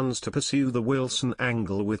his sons to pursue the Wilson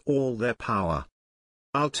angle with all their power.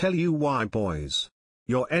 "I'll tell you why, boys.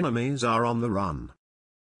 Your enemies are on the run."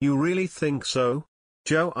 "You really think so?"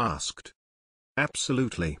 Joe asked.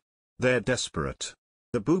 "Absolutely. They're desperate.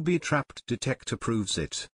 The booby-trapped detector proves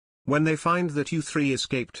it. When they find that you 3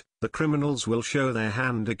 escaped, the criminals will show their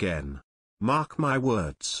hand again. Mark my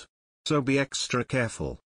words. So be extra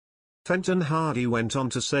careful." Fenton Hardy went on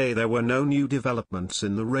to say there were no new developments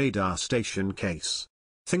in the radar station case.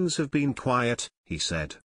 "Things have been quiet," he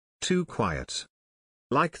said. "Too quiet."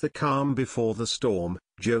 "Like the calm before the storm,"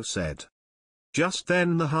 Joe said. Just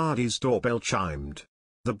then the Hardys' doorbell chimed.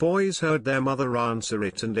 The boys heard their mother answer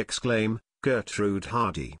it and exclaim, "Gertrude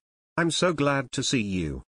Hardy. I'm so glad to see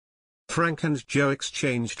you." Frank and Joe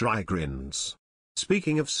exchanged dry grins.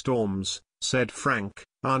 "Speaking of storms," said Frank,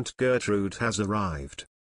 "Aunt Gertrude has arrived."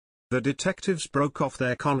 The detectives broke off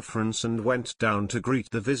their conference and went down to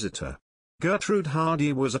greet the visitor. Gertrude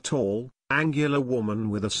Hardy was a tall, angular woman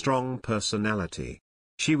with a strong personality.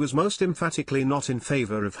 She was most emphatically not in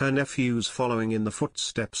favor of her nephews following in the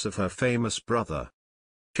footsteps of her famous brother.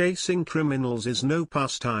 Chasing criminals is no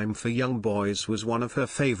pastime for young boys was one of her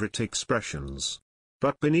favorite expressions.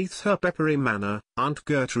 But beneath her peppery manner, Aunt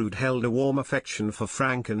Gertrude held a warm affection for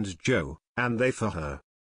Frank and Joe, and they for her.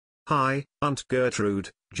 "Hi, Aunt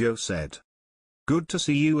Gertrude," Joe said. "Good to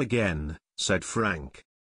see you again," said Frank.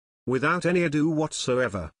 Without any ado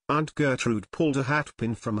whatsoever, Aunt Gertrude pulled a hat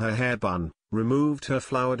pin from her hair bun, removed her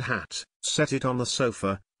flowered hat, set it on the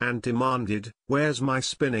sofa, and demanded, "Where's my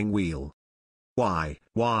spinning wheel?"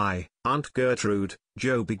 Why, Aunt Gertrude,"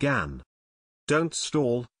 Joe began. "Don't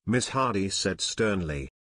stall," Miss Hardy said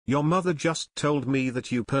sternly. "Your mother just told me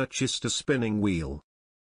that you purchased a spinning wheel."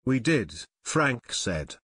 "We did," Frank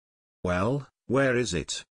said. "Well, where is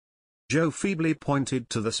it?" Joe feebly pointed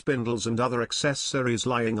to the spindles and other accessories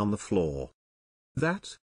lying on the floor.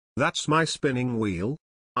 That's my spinning wheel?"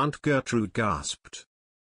 Aunt Gertrude gasped.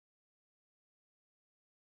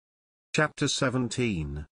 Chapter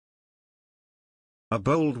 17. A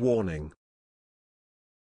bold warning.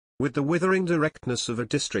 With the withering directness of a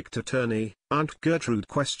district attorney, Aunt Gertrude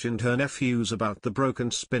questioned her nephews about the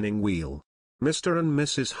broken spinning wheel. Mr. and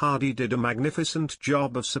Mrs. Hardy did a magnificent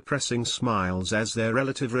job of suppressing smiles as their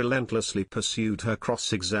relative relentlessly pursued her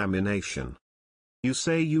cross-examination. "You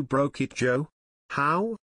say you broke it, Joe?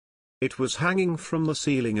 How?" "It was hanging from the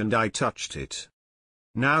ceiling and I touched it."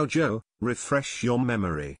 "Now Joe, refresh your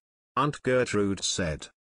memory," Aunt Gertrude said.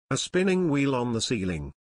 "A spinning wheel on the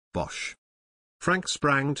ceiling? Bosh." Frank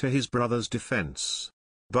sprang to his brother's defense.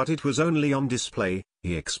 "But it was only on display,"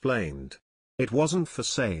 he explained. "It wasn't for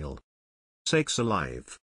sale." "Sakes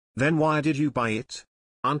alive. Then why did you buy it?"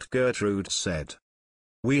 Aunt Gertrude said.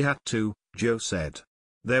 "We had to," Joe said.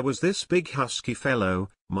 "There was this big husky fellow,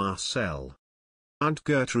 Marcel." Aunt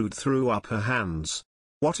Gertrude threw up her hands.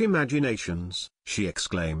 "What imaginations!" she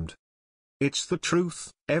exclaimed. "It's the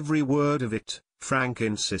truth, every word of it," Frank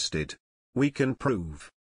insisted. "We can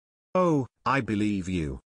prove." "Oh, I believe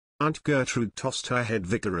you." Aunt Gertrude tossed her head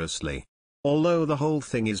vigorously. "Although the whole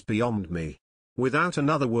thing is beyond me." Without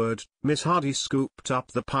another word, Miss Hardy scooped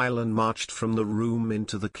up the pile and marched from the room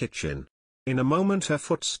into the kitchen. In a moment her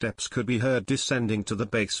footsteps could be heard descending to the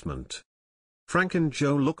basement. Frank and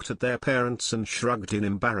Joe looked at their parents and shrugged in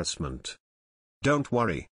embarrassment. "Don't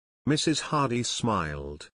worry." Mrs. Hardy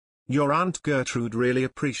smiled. "Your Aunt Gertrude really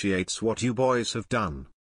appreciates what you boys have done."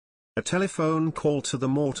 A telephone call to the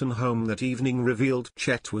Morton home that evening revealed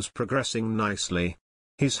Chet was progressing nicely.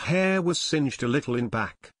 His hair was singed a little in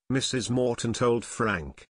back, Mrs. Morton told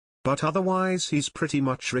Frank. But otherwise he's pretty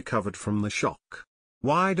much recovered from the shock.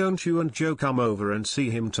 "Why don't you and Joe come over and see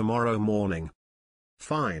him tomorrow morning?"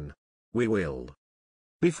 "Fine. We will."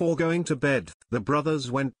 Before going to bed, the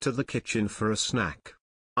brothers went to the kitchen for a snack.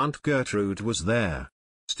 Aunt Gertrude was there.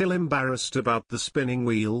 Still embarrassed about the spinning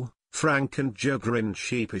wheel, Frank and Joe grinned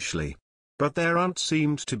sheepishly. But their aunt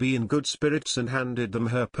seemed to be in good spirits and handed them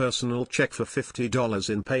her personal check for $50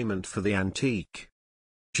 in payment for the antique.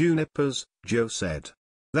 "Junipers," Joe said.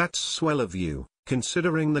 "That's swell of you,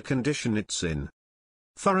 considering the condition it's in."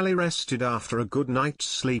 Thoroughly rested after a good night's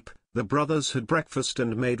sleep, the brothers had breakfast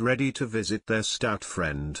and made ready to visit their stout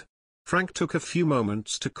friend. Frank took a few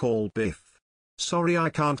moments to call Biff. "Sorry I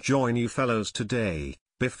can't join you fellows today,"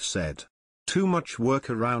 Biff said. "Too much work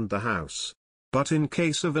around the house. But in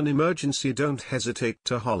case of an emergency don't hesitate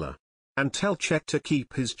to holler. And tell Chet to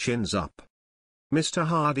keep his chins up." Mr.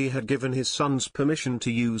 Hardy had given his sons permission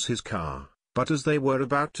to use his car, but as they were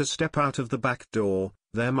about to step out of the back door,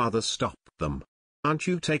 their mother stopped them. "Aren't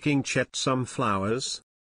you taking Chet some flowers?"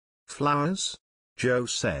 "Flowers?" Joe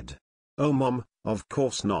said. "Oh Mom, of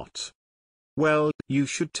course not." "Well, you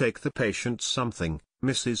should take the patient something,"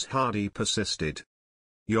 Mrs. Hardy persisted.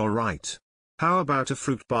 "You're right. How about a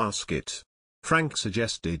fruit basket?" Frank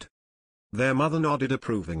suggested. Their mother nodded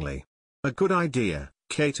approvingly. "A good idea,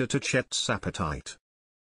 cater to Chet's appetite."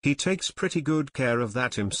 "He takes pretty good care of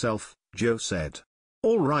that himself," Joe said.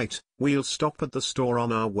 "All right, we'll stop at the store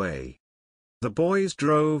on our way." The boys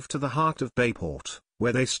drove to the heart of Bayport,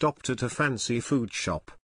 where they stopped at a fancy food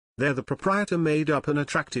shop. There the proprietor made up an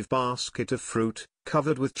attractive basket of fruit,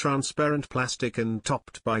 covered with transparent plastic and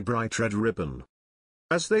topped by bright red ribbon.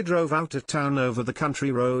 As they drove out of town over the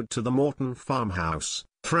country road to the Morton farmhouse,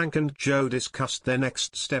 Frank and Joe discussed their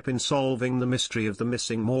next step in solving the mystery of the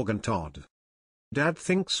missing Morgan Todd. "Dad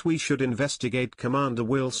thinks we should investigate Commander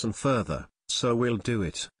Wilson further, so we'll do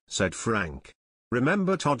it," said Frank.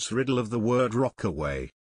 "Remember Todd's riddle of the word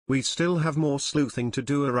Rockaway. We still have more sleuthing to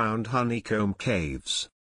do around Honeycomb Caves."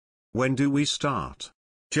 "When do we start?"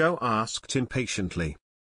 Joe asked impatiently.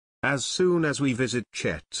 "As soon as we visit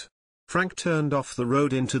Chet." Frank turned off the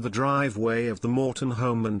road into the driveway of the Morton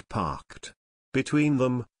home and parked. Between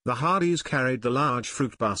them, the Hardys carried the large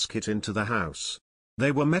fruit basket into the house.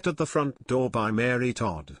 They were met at the front door by Mary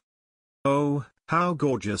Todd. "Oh, how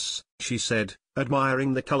gorgeous," she said,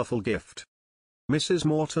 admiring the colorful gift. Mrs.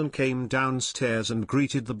 Morton came downstairs and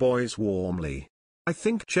greeted the boys warmly. "I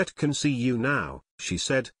think Chet can see you now," she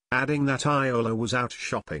said, adding that Iola was out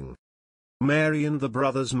shopping. Mary and the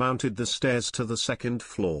brothers mounted the stairs to the second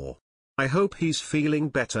floor. "I hope he's feeling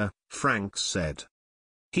better," Frank said.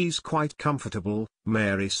 "He's quite comfortable,"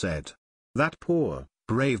 Mary said. "That poor,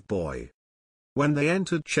 brave boy." When they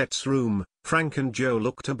entered Chet's room, Frank and Joe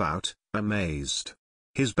looked about, amazed.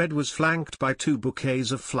 His bed was flanked by 2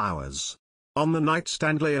 bouquets of flowers. On the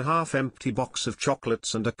nightstand lay a half-empty box of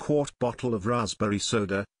chocolates and a quart bottle of raspberry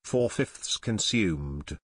soda, 4/5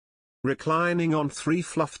 consumed. Reclining on 3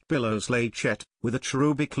 fluffed pillows lay Chet, with a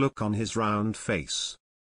cherubic look on his round face.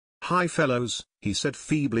 "Hi fellows," he said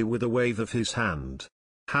feebly with a wave of his hand.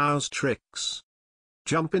 "How's tricks?"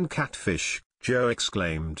 "Jumpin' catfish," Joe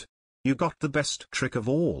exclaimed. "You got the best trick of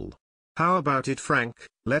all." "How about it, Frank?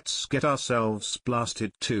 Let's get ourselves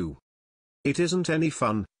blasted too." "It isn't any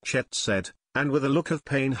fun," Chet said, and with a look of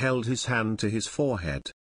pain held his hand to his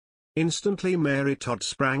forehead. Instantly Mary Todd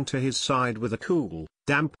sprang to his side with a cool,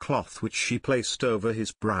 damp cloth which she placed over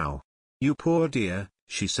his brow. "You poor dear,"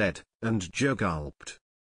 she said, and Joe gulped.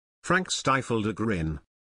 Frank stifled a grin.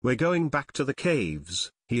 "We're going back to the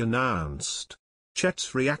caves," he announced.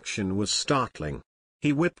 Chet's reaction was startling.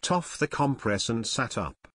 He whipped off the compress and sat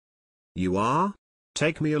up. "You are?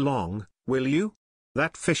 Take me along, will you?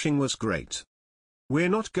 That fishing was great."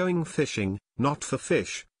 "We're not going fishing, not for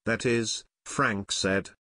fish, that is," Frank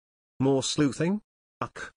said. "More sleuthing?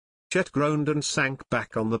 Ugh." Chet groaned and sank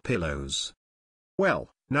back on the pillows.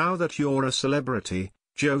 "Well, now that you're a celebrity,"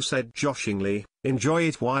 Joe said joshingly, "enjoy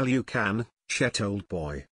it while you can, Chet old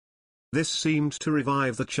boy." This seemed to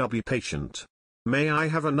revive the chubby patient. "May I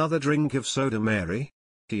have another drink of soda, Mary?"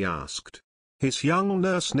 he asked. His young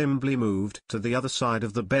nurse nimbly moved to the other side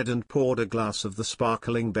of the bed and poured a glass of the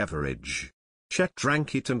sparkling beverage. Chet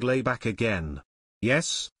drank it and lay back again.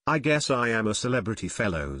 "Yes, I guess I am a celebrity,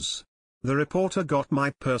 fellows. The reporter got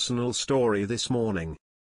my personal story this morning."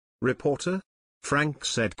 "Reporter?" Frank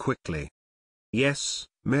said quickly. "Yes,"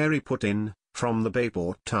 Mary put in, "from the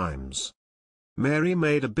Bayport Times." "Mary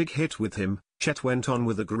made a big hit with him," Chet went on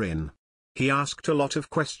with a grin. "He asked a lot of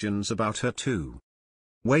questions about her too."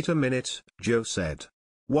 "Wait a minute," Joe said.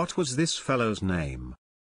 "What was this fellow's name?"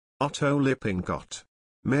 "Otto Lippincott."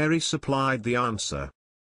 Mary supplied the answer.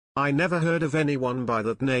 "I never heard of anyone by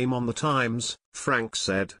that name on the Times," Frank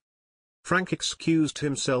said. Frank excused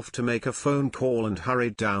himself to make a phone call and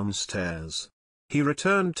hurried downstairs. He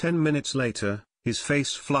returned 10 minutes later, his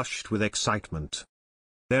face flushed with excitement.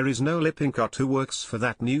 "There is no Lippincott who works for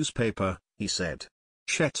that newspaper," he said.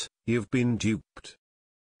 "Chet, you've been duped."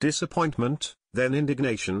 Disappointment, then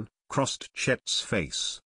indignation, crossed Chet's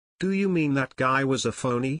face. "Do you mean that guy was a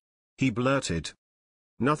phony?" he blurted.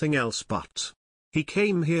 "Nothing else but. He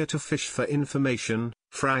came here to fish for information,"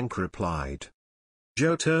 Frank replied.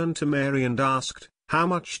 Joe turned to Mary and asked, "How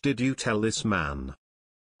much did you tell this man?"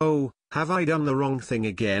 "Oh, have I done the wrong thing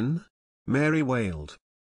again?" Mary wailed.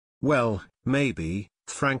 "Well, maybe,"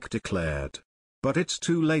 Frank declared. "But it's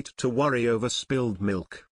too late to worry over spilled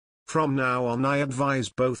milk. From now on I advise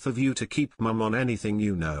both of you to keep mum on anything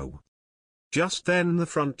you know." Just then the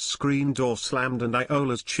front screen door slammed and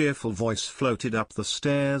Iola's cheerful voice floated up the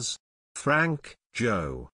stairs. "Frank,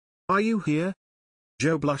 Joe. Are you here?"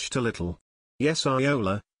 Joe blushed a little. "Yes,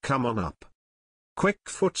 Iola, come on up." Quick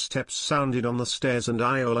footsteps sounded on the stairs and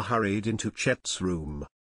Iola hurried into Chet's room.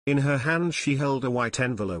 In her hand she held a white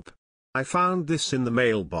envelope. "I found this in the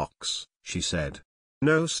mailbox," she said.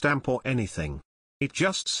 "No stamp or anything. It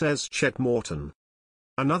just says Chet Morton."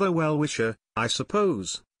 "Another well-wisher, I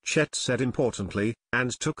suppose," Chet said importantly,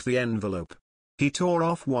 and took the envelope. He tore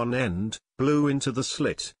off one end, blew into the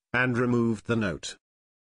slit, and removed the note.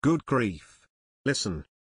 "Good grief. Listen,"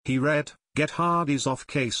 he read, "get Hardy's off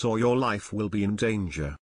case or your life will be in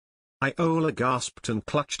danger." Iola gasped and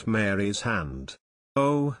clutched Mary's hand.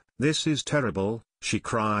 "Oh, this is terrible," she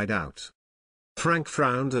cried out. Frank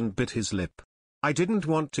frowned and bit his lip. "I didn't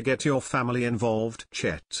want to get your family involved,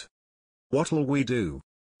 Chet." "What'll we do?"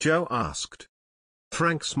 Joe asked.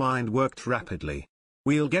 Frank's mind worked rapidly.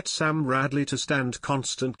 "We'll get Sam Radley to stand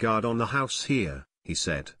constant guard on the house here," he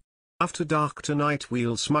said. "After dark tonight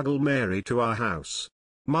we'll smuggle Mary to our house.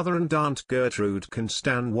 Mother and Aunt Gertrude can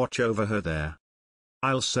stand watch over her there."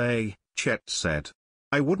 "I'll say," Chet said.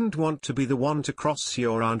 "I wouldn't want to be the one to cross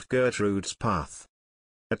your Aunt Gertrude's path."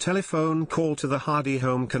 A telephone call to the Hardy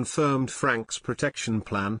home confirmed Frank's protection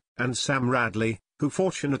plan, and Sam Radley, who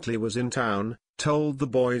fortunately was in town, told the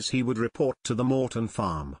boys he would report to the Morton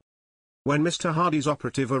farm. When Mr. Hardy's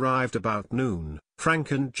operative arrived about noon,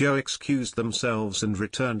 Frank and Joe excused themselves and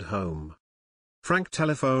returned home. Frank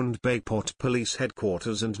telephoned Bayport Police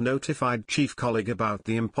Headquarters and notified Chief Collig about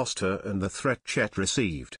the imposter and the threat Chet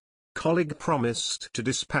received. Collig promised to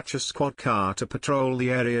dispatch a squad car to patrol the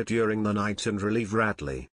area during the night and relieve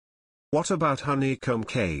Radley. "What about Honeycomb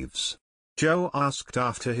Caves?" Joe asked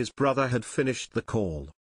after his brother had finished the call.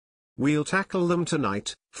 "We'll tackle them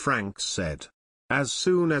tonight," Frank said. "As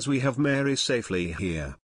soon as we have Mary safely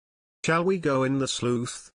here." "Shall we go in the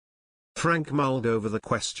sleuth?" Frank mulled over the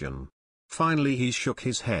question. Finally he shook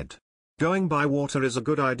his head. "Going by water is a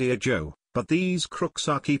good idea, Joe, but these crooks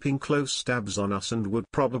are keeping close tabs on us and would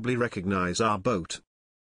probably recognize our boat."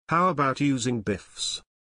 "How about using Biff's?"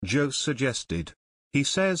 Joe suggested. "He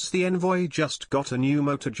says the Envoy just got a new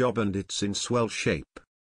motor job and it's in swell shape."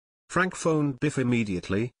 Frank phoned Biff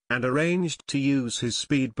immediately, and arranged to use his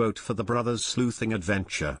speedboat for the brothers' sleuthing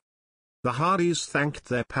adventure. The Hardys thanked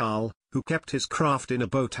their pal, who kept his craft in a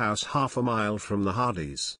boathouse half a mile from the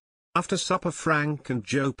Hardys. After supper Frank and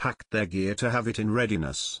Joe packed their gear to have it in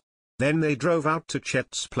readiness. Then they drove out to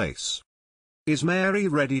Chet's place. "Is Mary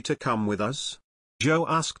ready to come with us?" Joe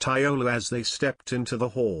asked Iola as they stepped into the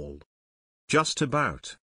hall. "Just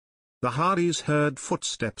about." The Hardys heard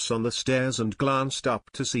footsteps on the stairs and glanced up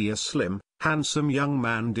to see a slim, handsome young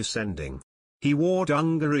man descending. He wore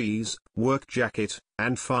dungarees, work jacket,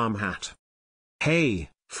 and farm hat. "Hey,"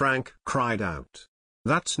 Frank cried out.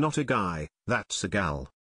 "That's not a guy, that's a gal."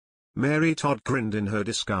 Mary Todd grinned in her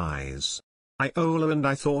disguise. "Iola and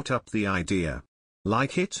I thought up the idea.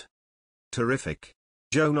 Like it?" "Terrific."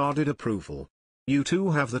 Joe nodded approval. "You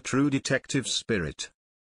two have the true detective spirit."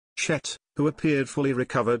 Chet, who appeared fully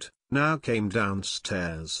recovered, now came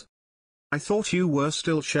downstairs. "I thought you were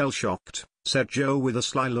still shell-shocked," said Joe with a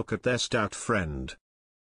sly look at their stout friend.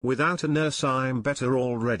 "Without a nurse I'm better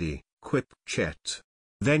already," quipped Chet.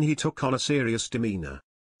 Then he took on a serious demeanor.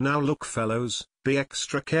 "Now look fellows, be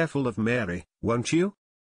extra careful of Mary, won't you?"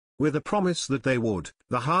 With a promise that they would,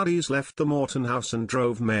 the Hardys left the Morton house and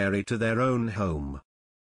drove Mary to their own home.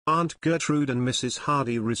 Aunt Gertrude and Mrs.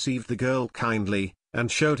 Hardy received the girl kindly,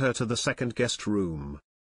 and showed her to the second guest room.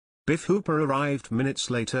 Biff Hooper arrived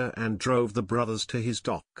minutes later and drove the brothers to his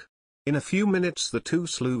dock. In a few minutes the two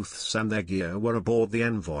sleuths and their gear were aboard the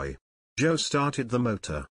Envoy. Joe started the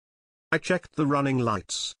motor. "I checked the running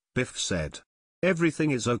lights," Biff said.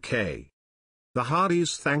 "Everything is okay." The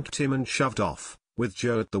Hardys thanked him and shoved off, with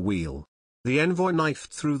Joe at the wheel. The Envoy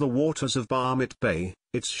knifed through the waters of Barmit Bay,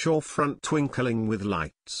 its shore front twinkling with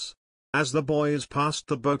lights. As the boys passed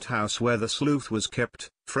the boathouse where the sleuth was kept,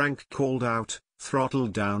 Frank called out, "Throttle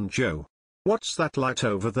down, Joe. What's that light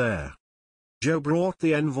over there?" Joe brought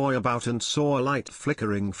the Envoy about and saw a light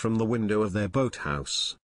flickering from the window of their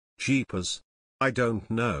boathouse. "Jeepers. I don't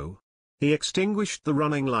know." He extinguished the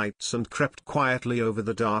running lights and crept quietly over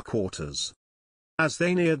the dark waters. As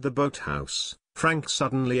they neared the boathouse, Frank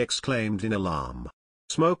suddenly exclaimed in alarm.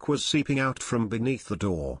 Smoke was seeping out from beneath the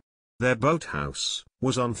door. Their boathouse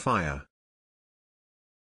was on fire.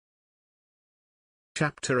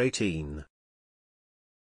 Chapter 18.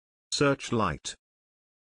 Searchlight.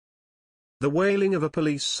 The wailing of a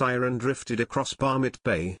police siren drifted across Barmit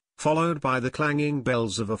Bay, followed by the clanging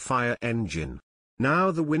bells of a fire engine.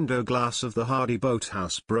 Now the window glass of the Hardy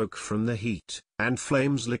boathouse broke from the heat, and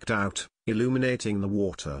flames licked out, illuminating the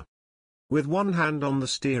water. With one hand on the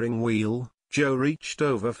steering wheel, Joe reached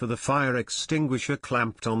over for the fire extinguisher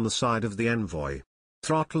clamped on the side of the Envoy.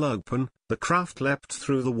 Throttle open, the craft leapt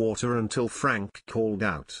through the water until Frank called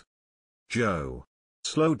out. "Joe!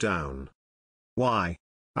 Slow down." "Why?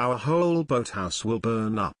 Our whole boathouse will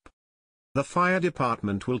burn up. The fire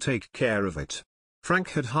department will take care of it." Frank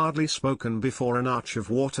had hardly spoken before an arch of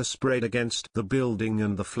water sprayed against the building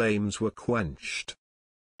and the flames were quenched.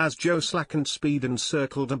 As Joe slackened speed and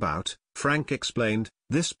circled about, Frank explained,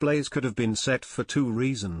 "This blaze could have been set for two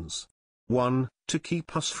reasons. 1, to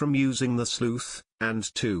keep us from using the sleuth, and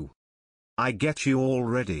 2. "I get you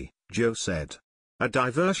already," Joe said. "A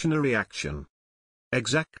diversionary action."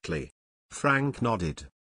 "Exactly." Frank nodded.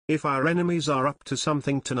 "If our enemies are up to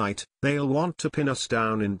something tonight, they'll want to pin us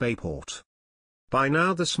down in Bayport." By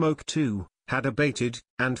now the smoke too had abated,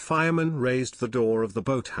 and firemen raised the door of the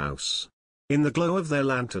boathouse. In the glow of their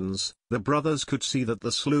lanterns, the brothers could see that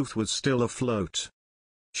the sleuth was still afloat.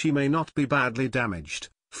 "She may not be badly damaged,"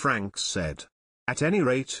 Frank said. "At any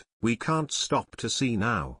rate, we can't stop to see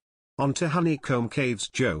now. On to Honeycomb Caves,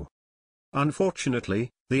 Joe."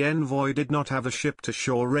 Unfortunately, The envoy did not have a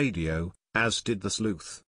ship-to-shore radio, as did the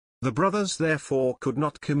sleuth. The brothers therefore could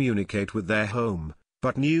not communicate with their home,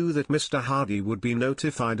 but knew that Mr. Hardy would be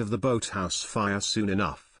notified of the boathouse fire soon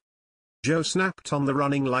enough. Joe snapped on the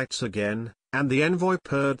running lights again, and the envoy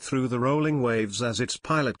purred through the rolling waves as its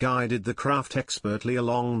pilot guided the craft expertly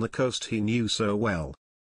along the coast he knew so well.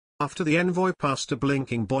 After the envoy passed a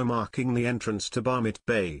blinking buoy marking the entrance to Barmit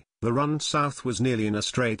Bay, the run south was nearly in a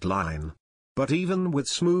straight line. But even with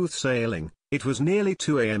smooth sailing, it was nearly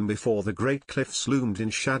 2 a.m. before the great cliffs loomed in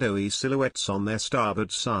shadowy silhouettes on their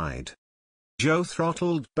starboard side. Joe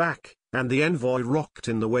throttled back, and the envoy rocked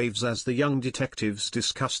in the waves as the young detectives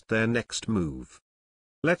discussed their next move.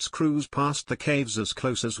 "Let's cruise past the caves as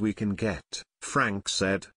close as we can get," Frank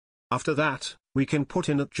said. "After that, we can put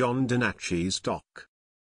in at John Donacci's dock."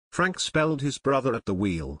 Frank spelled his brother at the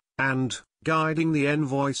wheel, and, guiding the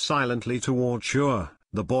envoy silently toward shore,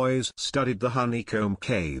 the boys studied the honeycomb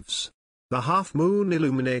caves. The half-moon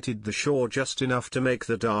illuminated the shore just enough to make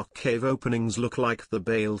the dark cave openings look like the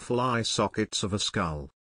baleful eye sockets of a skull.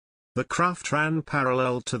 The craft ran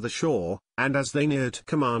parallel to the shore, and as they neared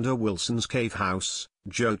Commander Wilson's cave house,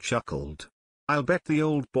 Joe chuckled. "I'll bet the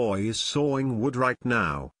old boy is sawing wood right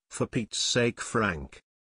now, for Pete's sake, Frank."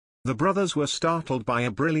 The brothers were startled by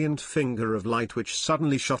a brilliant finger of light which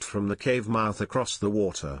suddenly shot from the cave mouth across the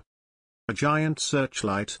water. "A giant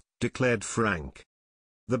searchlight," declared Frank.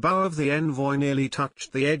 The bow of the envoy nearly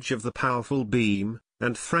touched the edge of the powerful beam,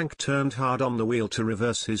 and Frank turned hard on the wheel to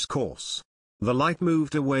reverse his course. The light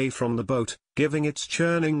moved away from the boat, giving its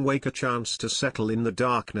churning wake a chance to settle in the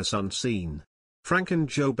darkness unseen. Frank and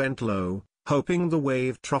Joe bent low, hoping the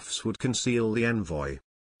wave troughs would conceal the envoy.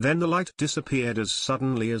 Then the light disappeared as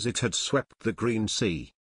suddenly as it had swept the green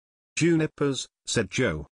sea. "Junipers," said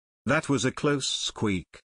Joe. "That was a close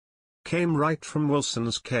squeak." "Came right from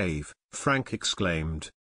Wilson's cave," Frank exclaimed.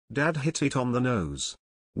 "Dad hit it on the nose.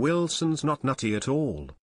 Wilson's not nutty at all.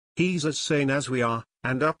 He's as sane as we are,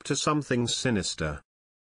 and up to something sinister.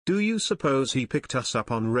 Do you suppose he picked us up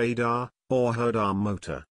on radar, or heard our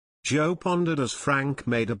motor?" Joe pondered as Frank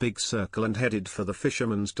made a big circle and headed for the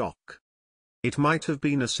fisherman's dock. "It might have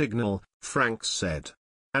been a signal," Frank said.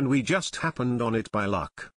 "And we just happened on it by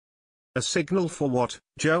luck." "A signal for what?"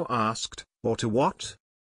 Joe asked, "or to what?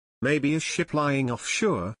 Maybe a ship lying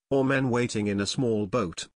offshore, or men waiting in a small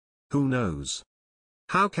boat. Who knows?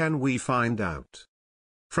 How can we find out?"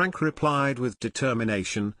 Frank replied with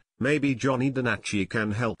determination, "Maybe Johnny Donacci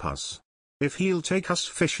can help us. If he'll take us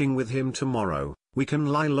fishing with him tomorrow, we can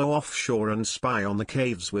lie low offshore and spy on the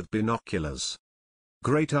caves with binoculars."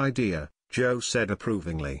 "Great idea," Joe said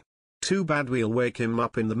approvingly. "Too bad we'll wake him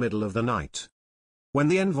up in the middle of the night." When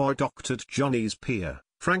the envoy docked at Johnny's pier,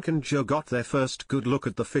 Frank and Joe got their first good look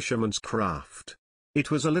at the fisherman's craft.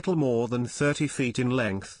 It was a little more than 30 feet in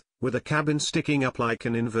length, with a cabin sticking up like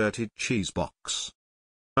an inverted cheese box.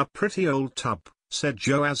 "A pretty old tub," said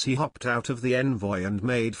Joe as he hopped out of the envoy and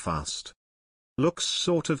made fast. "Looks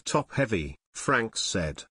sort of top-heavy," Frank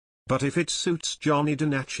said. "But if it suits Johnny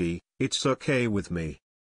Donacci, it's okay with me."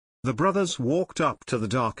 The brothers walked up to the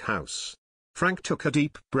dark house. Frank took a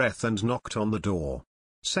deep breath and knocked on the door.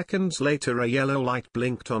 Seconds later a yellow light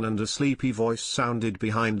blinked on and a sleepy voice sounded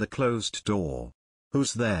behind the closed door.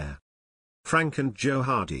 "Who's there?" "Frank and Joe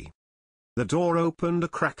Hardy." The door opened a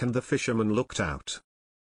crack and the fisherman looked out.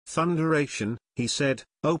 "Thunderation," he said,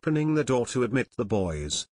 opening the door to admit the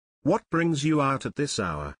boys. "What brings you out at this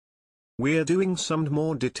hour?" "We're doing some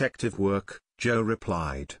more detective work," Joe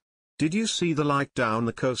replied. "Did you see the light down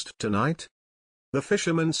the coast tonight?" The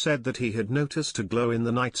fisherman said that he had noticed a glow in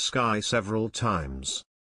the night sky several times.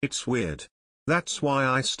 "It's weird. That's why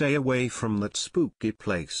I stay away from that spooky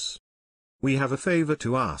place." "We have a favor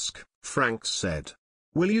to ask," Frank said.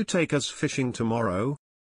 "Will you take us fishing tomorrow?"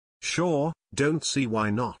 "Sure, don't see why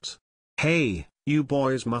not. Hey, you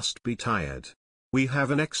boys must be tired. We have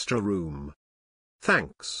an extra room."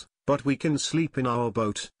 "Thanks, but we can sleep in our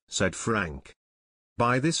boat," said Frank.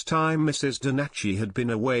 By this time Mrs. Donacci had been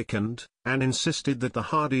awakened, and insisted that the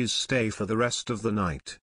Hardys stay for the rest of the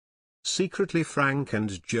night. Secretly Frank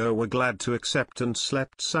and Joe were glad to accept and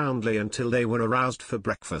slept soundly until they were aroused for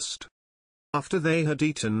breakfast. After they had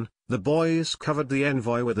eaten, the boys covered the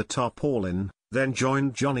envoy with a tarpaulin, then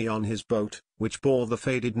joined Johnny on his boat, which bore the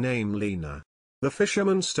faded name Lena. The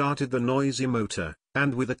fisherman started the noisy motor,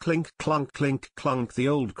 and with a clink-clunk the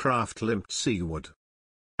old craft limped seaward.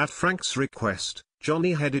 At Frank's request,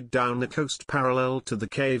 Johnny headed down the coast parallel to the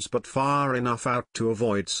caves but far enough out to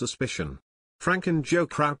avoid suspicion. Frank and Joe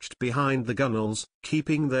crouched behind the gunwales,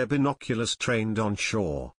 keeping their binoculars trained on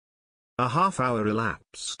shore. A half-hour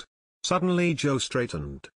elapsed. Suddenly Joe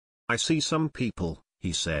straightened. "I see some people,"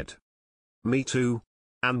 he said. Me too.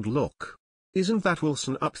 And look. Isn't that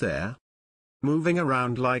Wilson up there? Moving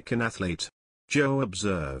around like an athlete, Joe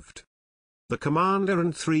observed. The commander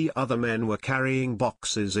and 3 other men were carrying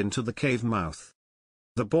boxes into the cave mouth.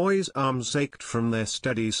 The boys' arms ached from their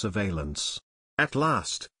steady surveillance. At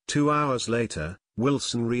last, 2 hours later,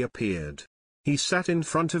 Wilson reappeared. He sat in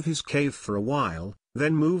front of his cave for a while,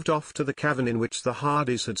 then moved off to the cavern in which the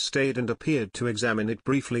Hardys had stayed and appeared to examine it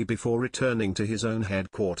briefly before returning to his own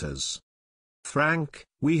headquarters. "Frank,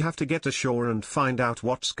 we have to get ashore and find out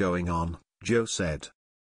what's going on," Joe said.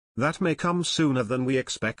 "That may come sooner than we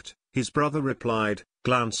expect," his brother replied,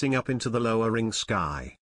 glancing up into the lowering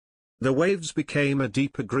sky. The waves became a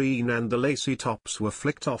deeper green and the lacy tops were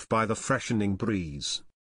flicked off by the freshening breeze.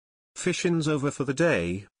 "Fishin's over for the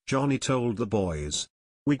day," Johnny told the boys.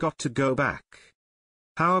 "We got to go back."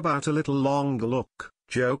 "How about a little longer look?"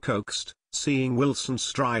 Joe coaxed, seeing Wilson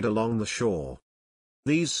stride along the shore.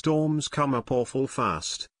 "These storms come up awful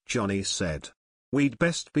fast," Johnny said. "We'd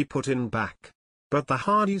best be putting back." But the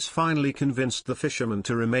Hardys finally convinced the fishermen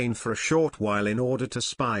to remain for a short while in order to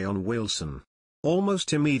spy on Wilson.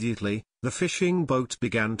 Almost immediately, the fishing boat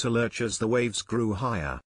began to lurch as the waves grew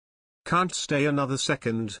higher. "Can't stay another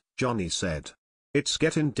second," Johnny said. "It's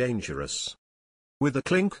getting dangerous." With a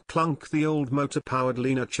clink-clunk, the old motor-powered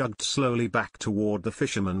liner chugged slowly back toward the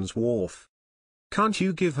fisherman's wharf. "Can't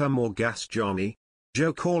you give her more gas, Johnny?"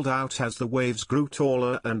 Joe called out as the waves grew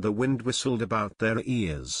taller and the wind whistled about their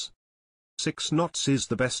ears. 6 knots is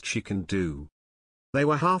the best she can do. They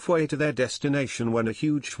were halfway to their destination when a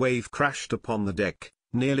huge wave crashed upon the deck,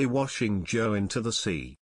 nearly washing Joe into the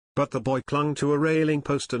sea. But the boy clung to a railing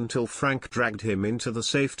post until Frank dragged him into the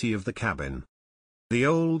safety of the cabin. The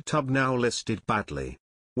old tub now listed badly.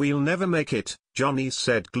 "We'll never make it," Johnny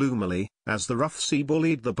said gloomily, as the rough sea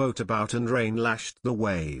bullied the boat about and rain lashed the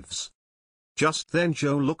waves. Just then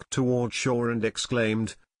Joe looked toward shore and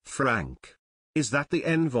exclaimed, "Frank! Is that the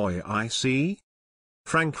envoy I see?"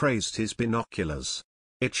 Frank raised his binoculars.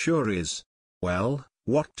 "It sure is. Well,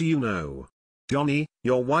 what do you know? Johnny,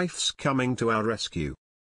 your wife's coming to our rescue."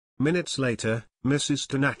 Minutes later, Mrs.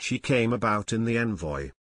 Tonacci came about in the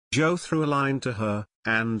envoy. Joe threw a line to her,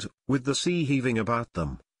 and, with the sea heaving about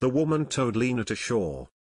them, the woman towed Lena to shore.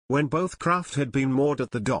 When both craft had been moored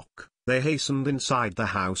at the dock, they hastened inside the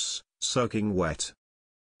house, soaking wet.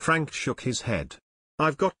 Frank shook his head.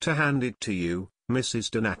 "I've got to hand it to you, Mrs.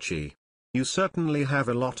 Tonacci. You certainly have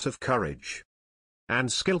a lot of courage."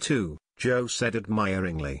 "And skill too," Joe said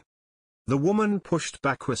admiringly. The woman pushed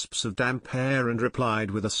back wisps of damp hair and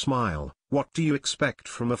replied with a smile, "What do you expect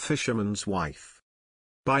from a fisherman's wife?"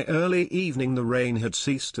 By early evening the rain had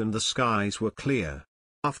ceased and the skies were clear.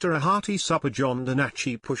 After a hearty supper, John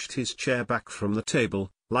Tonacci pushed his chair back from the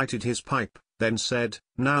table, lighted his pipe, then said,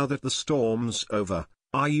 "Now that the storm's over,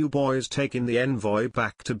 are you boys taking the envoy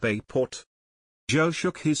back to Bayport?" Joe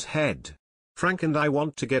shook his head. "Frank and I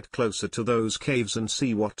want to get closer to those caves and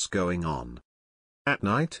see what's going on." "At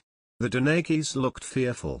night?" The Donaghy's looked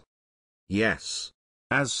fearful. "Yes.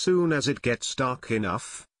 As soon as it gets dark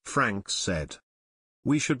enough," Frank said.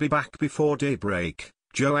 "We should be back before daybreak,"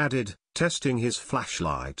 Joe added, testing his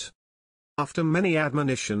flashlight. After many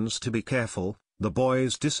admonitions to be careful, the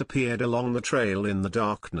boys disappeared along the trail in the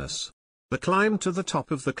darkness. The climb to the top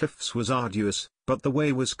of the cliffs was arduous, but the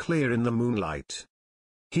way was clear in the moonlight.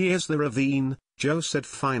 "Here's the ravine," Joe said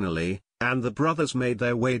finally, and the brothers made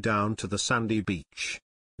their way down to the sandy beach.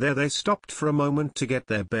 There they stopped for a moment to get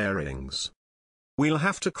their bearings. "We'll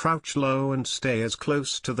have to crouch low and stay as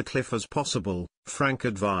close to the cliff as possible," Frank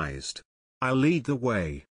advised. "I'll lead the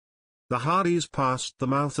way." The Hardys passed the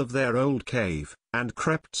mouth of their old cave, and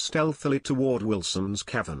crept stealthily toward Wilson's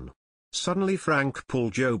cavern. Suddenly Frank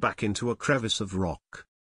pulled Joe back into a crevice of rock.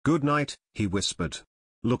 "Good night," he whispered.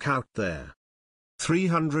 "Look out there."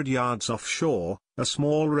 300 yards offshore, a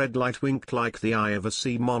small red light winked like the eye of a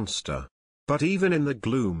sea monster. But even in the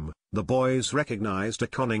gloom, the boys recognized a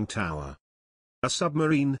conning tower. "A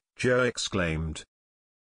submarine," Joe exclaimed.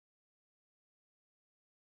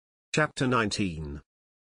 Chapter 19.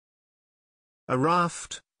 A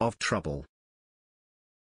Raft of Trouble.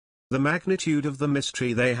 The magnitude of the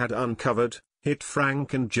mystery they had uncovered hit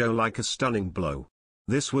Frank and Joe like a stunning blow.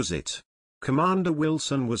 This was it. Commander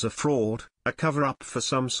Wilson was a fraud, a cover-up for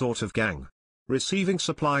some sort of gang. Receiving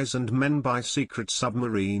supplies and men by secret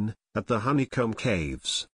submarine, at the Honeycomb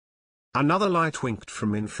Caves. Another light winked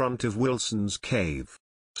from in front of Wilson's cave.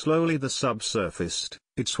 Slowly the sub surfaced,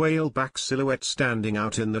 its whale-back silhouette standing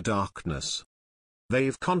out in the darkness.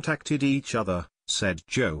 "They've contacted each other," said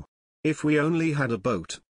Joe. "If we only had a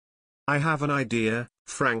boat." "I have an idea,"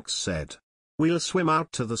 Frank said. "We'll swim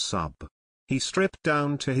out to the sub." He stripped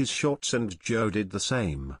down to his shorts and Joe did the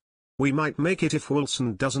same. "We might make it if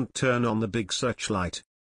Wilson doesn't turn on the big searchlight."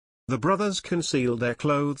 The brothers concealed their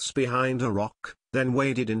clothes behind a rock, then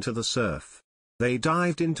waded into the surf. They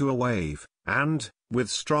dived into a wave, and, with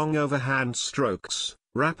strong overhand strokes,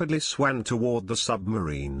 rapidly swam toward the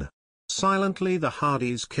submarine. Silently the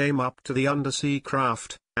Hardys came up to the undersea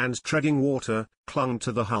craft, and treading water, clung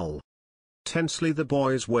to the hull. Tensely the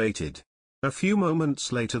boys waited. A few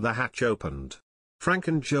moments later the hatch opened. Frank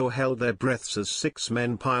and Joe held their breaths as 6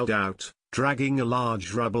 men piled out, dragging a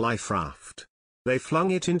large rubber life raft. They flung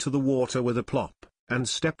it into the water with a plop, and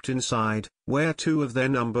stepped inside, where 2 of their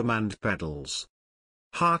number manned pedals.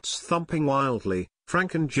 Hearts thumping wildly,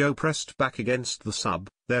 Frank and Joe pressed back against the sub,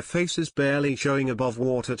 their faces barely showing above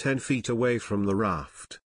water 10 feet away from the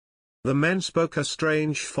raft. The men spoke a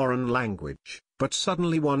strange foreign language, but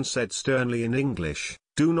suddenly one said sternly in English,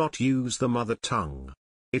 "Do not use the mother tongue.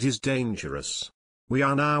 It is dangerous. We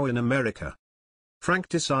are now in America." Frank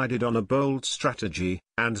decided on a bold strategy,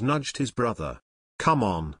 and nudged his brother. "Come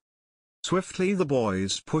on." Swiftly the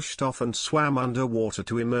boys pushed off and swam underwater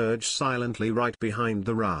to emerge silently right behind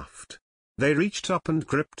the raft. They reached up and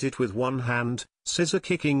gripped it with one hand,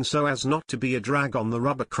 scissor-kicking so as not to be a drag on the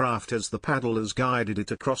rubber craft as the paddlers guided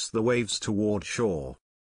it across the waves toward shore.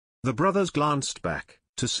 The brothers glanced back,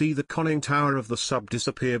 to see the conning tower of the sub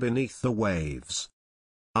disappear beneath the waves.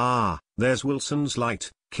 "Ah, there's Wilson's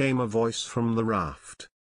light," came a voice from the raft.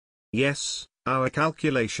 "Yes, our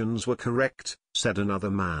calculations were correct," said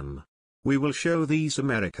another man. "We will show these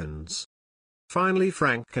Americans." Finally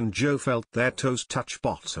Frank and Joe felt their toes touch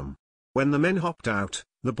bottom. When the men hopped out,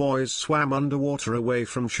 the boys swam underwater away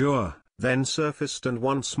from shore, then surfaced and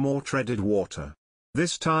once more treaded water.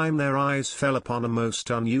 This time their eyes fell upon a most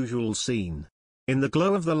unusual scene. In the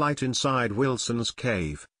glow of the light inside Wilson's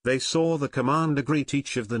cave, they saw the commander greet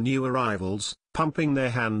each of the new arrivals, pumping their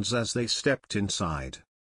hands as they stepped inside.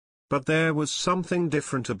 But there was something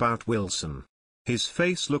different about Wilson. His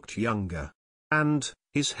face looked younger. And,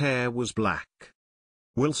 his hair was black.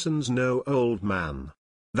 "Wilson's no old man.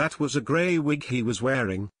 That was a grey wig he was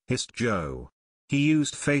wearing," hissed Joe. "He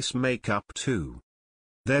used face makeup too."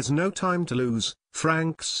 "There's no time to lose,"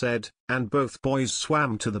 Frank said, and both boys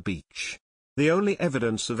swam to the beach. The only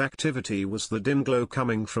evidence of activity was the dim glow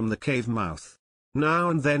coming from the cave mouth. Now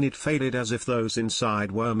and then it faded as if those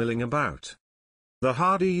inside were milling about. The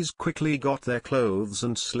Hardys quickly got their clothes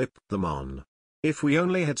and slipped them on. "If we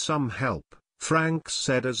only had some help," Frank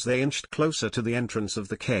said as they inched closer to the entrance of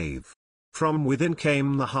the cave. From within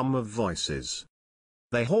came the hum of voices.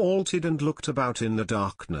 They halted and looked about in the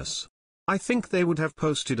darkness. "I think they would have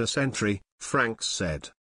posted a sentry," Frank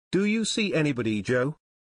said. "Do you see anybody, Joe?"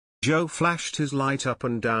 Joe flashed his light up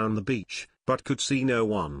and down the beach, but could see no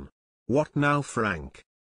one. "What now, Frank?"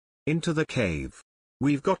 "Into the cave.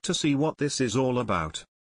 We've got to see what this is all about."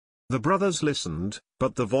 The brothers listened,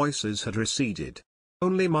 but the voices had receded.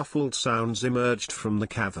 Only muffled sounds emerged from the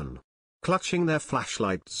cavern. Clutching their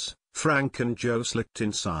flashlights, Frank and Joe slipped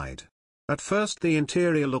inside. At first the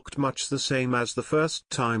interior looked much the same as the first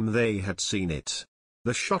time they had seen it.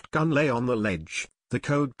 The shotgun lay on the ledge, the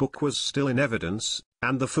code book was still in evidence,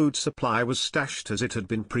 and the food supply was stashed as it had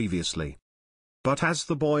been previously. But as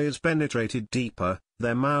the boys penetrated deeper,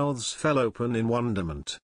 their mouths fell open in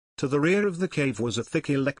wonderment. To the rear of the cave was a thick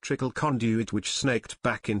electrical conduit which snaked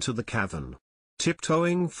back into the cavern.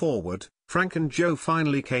 Tiptoeing forward, Frank and Joe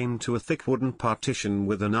finally came to a thick wooden partition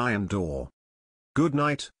with an iron door. "Good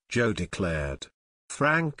night," Joe declared.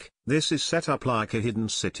 "Frank, this is set up like a hidden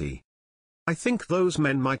city." "I think those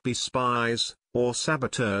men might be spies, or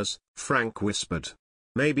saboteurs," Frank whispered.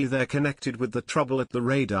 "Maybe they're connected with the trouble at the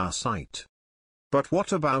radar site." "But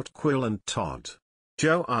what about Quill and Todd?"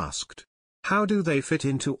 Joe asked. "How do they fit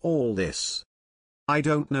into all this?" "I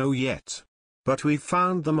don't know yet. But we've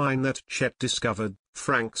found the mine that Chet discovered,"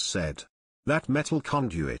 Frank said. "That metal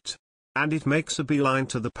conduit. And it makes a beeline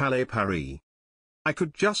to the Palais Paris." "I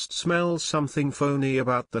could just smell something phony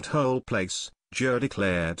about that whole place," Joe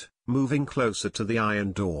declared, moving closer to the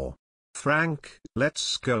iron door. "Frank,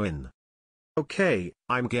 let's go in." "Okay,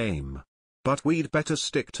 I'm game. But we'd better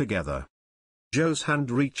stick together." Joe's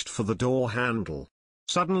hand reached for the door handle.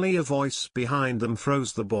 Suddenly a voice behind them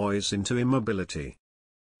froze the boys into immobility.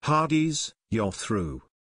 "Hardys, you're through."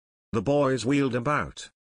 The boys wheeled about.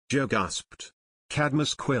 Joe gasped.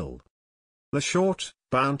 "Cadmus Quill." The short,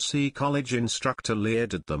 bouncy college instructor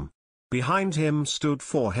leered at them. Behind him stood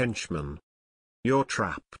 4 henchmen. "You're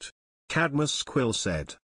trapped," Cadmus Quill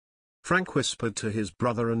said. Frank whispered to his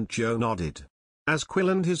brother and Joe nodded. As Quill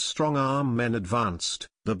and his strong-arm men advanced,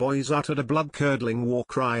 the boys uttered a blood-curdling war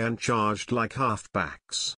cry and charged like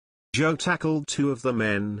halfbacks. Joe tackled two of the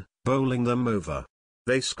men, bowling them over.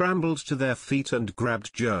 They scrambled to their feet and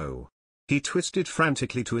grabbed Joe. He twisted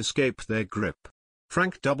frantically to escape their grip.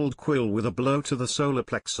 Frank doubled Quill with a blow to the solar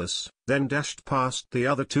plexus, then dashed past the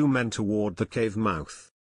other two men toward the cave mouth.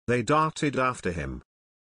 They darted after him.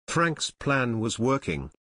 Frank's plan was working.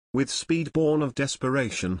 With speed born of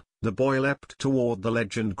desperation, the boy leapt toward the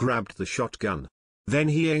ledge and grabbed the shotgun. Then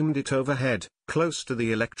he aimed it overhead, close to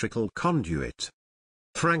the electrical conduit.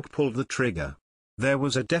 Frank pulled the trigger. There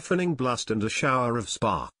was a deafening blast and a shower of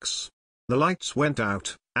sparks. The lights went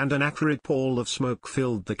out, and an acrid pall of smoke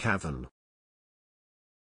filled the cavern.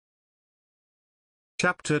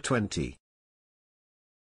 Chapter 20.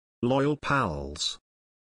 Loyal Pals.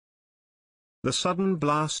 The sudden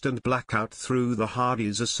blast and blackout threw the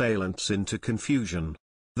Hardys' assailants into confusion.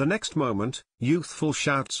 The next moment, youthful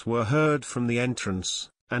shouts were heard from the entrance,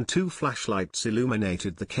 and two flashlights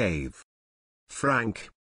illuminated the cave. "Frank!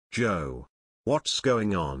 Joe! What's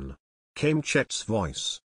going on?" came Chet's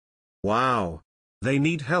voice. "Wow! They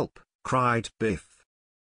need help," cried Biff.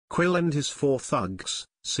 Quill and his four thugs,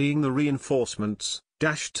 seeing the reinforcements,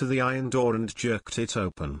 dashed to the iron door and jerked it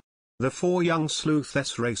open. The four young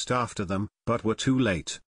sleuths raced after them, but were too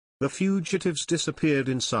late. The fugitives disappeared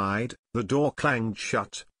inside, the door clanged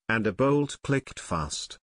shut, and a bolt clicked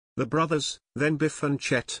fast. The brothers, then Biff and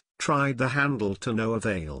Chet, tried the handle to no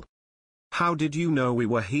avail. "How did you know we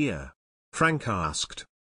were here?" Frank asked.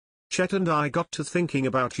 "Chet and I got to thinking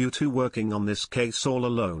about you two working on this case all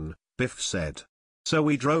alone," Biff said. "So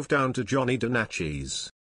we drove down to Johnny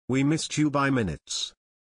Donacci's. We missed you by minutes.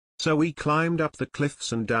 So we climbed up the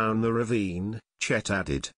cliffs and down the ravine," Chet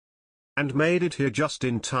added. "And made it here just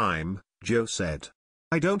in time," Joe said.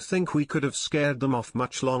 "I don't think we could have scared them off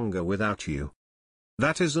much longer without you."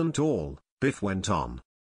 "That isn't all," Biff went on.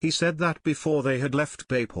 He said that before they had left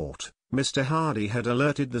Bayport, Mr. Hardy had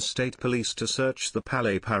alerted the state police to search the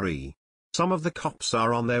Palais Paris. Some of the cops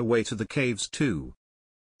are on their way to the caves too.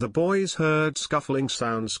 The boys heard scuffling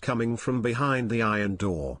sounds coming from behind the iron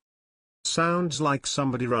door. "Sounds like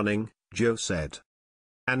somebody running," Joe said.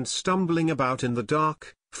 "And stumbling about in the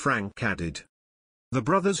dark," Frank added. The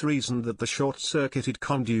brothers reasoned that the short-circuited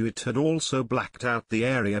conduit had also blacked out the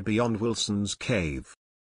area beyond Wilson's cave.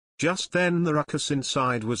 Just then the ruckus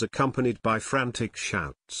inside was accompanied by frantic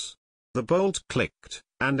shouts. The bolt clicked,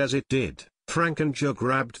 and as it did, Frank and Joe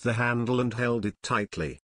grabbed the handle and held it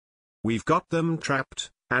tightly. "We've got them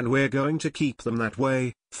trapped, and we're going to keep them that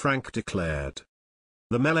way," Frank declared.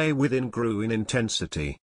 The melee within grew in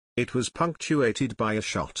intensity. It was punctuated by a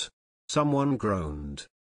shot. Someone groaned.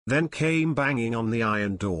 Then came banging on the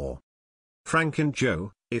iron door. "Frank and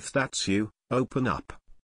Joe, if that's you, open up."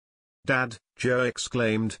 "Dad," Joe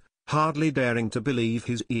exclaimed, hardly daring to believe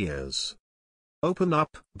his ears. "Open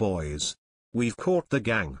up, boys. We've caught the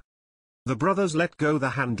gang." The brothers let go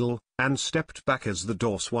the handle, and stepped back as the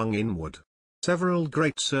door swung inward. Several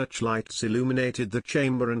great searchlights illuminated the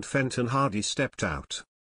chamber and Fenton Hardy stepped out.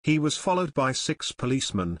 He was followed by 6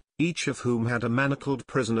 policemen, each of whom had a manacled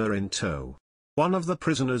prisoner in tow. One of the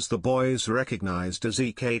prisoners the boys recognized as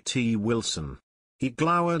E.K.T. Wilson. He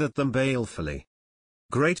glowered at them balefully.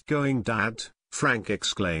 "Great going, Dad," Frank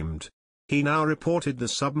exclaimed. He now reported the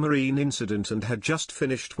submarine incident and had just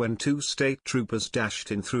finished when 2 state troopers dashed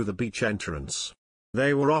in through the beach entrance.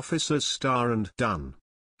 They were Officers Starr and Dunn.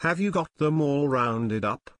 "Have you got them all rounded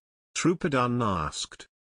up?" Trooper Dunn asked.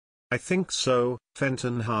 "I think so,"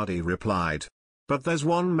 Fenton Hardy replied. "But there's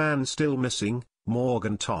one man still missing,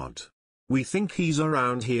 Morgan Todd. We think he's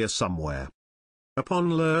around here somewhere."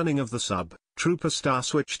 Upon learning of the sub, Trooper Starr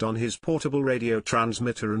switched on his portable radio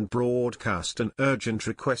transmitter and broadcast an urgent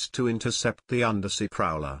request to intercept the undersea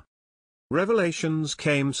prowler. Revelations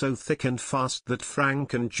came so thick and fast that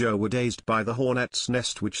Frank and Joe were dazed by the hornet's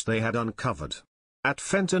nest which they had uncovered. At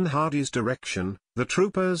Fenton Hardy's direction, the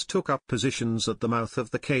troopers took up positions at the mouth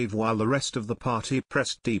of the cave while the rest of the party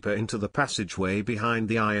pressed deeper into the passageway behind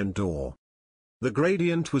the iron door. The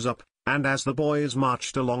gradient was up, and as the boys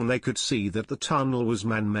marched along they could see that the tunnel was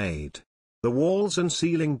man-made. The walls and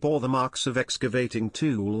ceiling bore the marks of excavating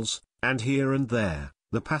tools, and here and there,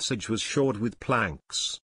 the passage was shored with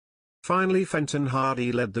planks. Finally Fenton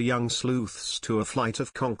Hardy led the young sleuths to a flight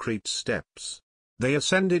of concrete steps. They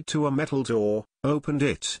ascended to a metal door, opened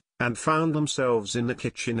it, and found themselves in the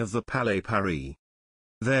kitchen of the Palais Paris.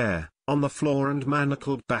 There, on the floor and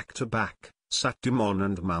manacled back to back, sat Dumont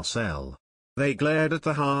and Marcel. They glared at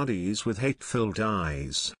the Hardys with hate-filled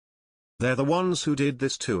eyes. "They're the ones who did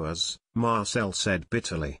this to us," Marcel said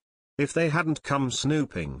bitterly. "If they hadn't come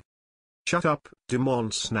snooping." "Shut up,"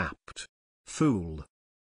 Dumont snapped. "Fool."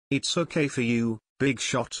 "It's okay for you, big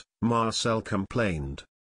shot," Marcel complained.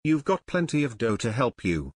 You've got plenty of dough to help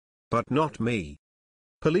you. But not me.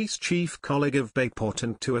 Police Chief Colleague of Bayport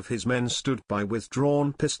and 2 of his men stood by with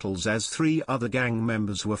drawn pistols as 3 other gang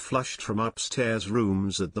members were flushed from upstairs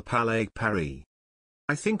rooms at the Palais Paris.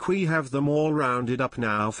 I think we have them all rounded up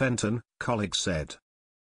now, Fenton, Colleague said.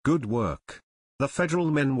 Good work. The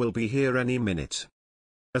federal men will be here any minute.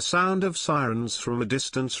 A sound of sirens from a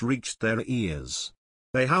distance reached their ears.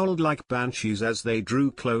 They howled like banshees as they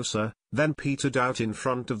drew closer, then petered out in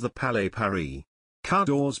front of the Palais Paris. Car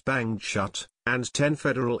doors banged shut, and 10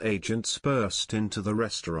 federal agents burst into the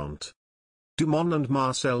restaurant. Dumont and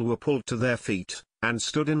Marcel were pulled to their feet, and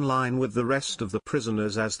stood in line with the rest of the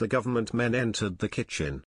prisoners as the government men entered the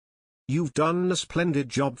kitchen. You've done a splendid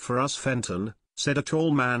job for us, Fenton, said a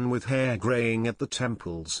tall man with hair graying at the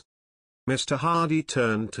temples. Mr. Hardy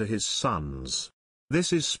turned to his sons.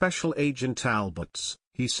 This is Special Agent Alberts,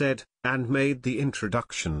 he said, and made the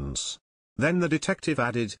introductions. Then the detective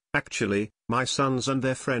added, actually, my sons and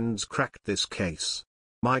their friends cracked this case.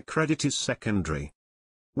 My credit is secondary.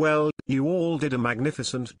 Well, you all did a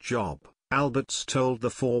magnificent job, Alberts told the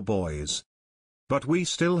 4 boys. But we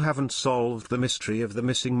still haven't solved the mystery of the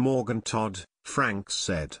missing Morgan Todd, Frank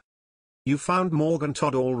said. You found Morgan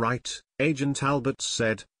Todd all right, Agent Alberts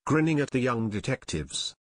said, grinning at the young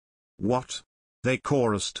detectives. What? They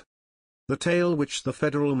chorused. The tale which the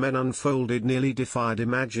federal men unfolded nearly defied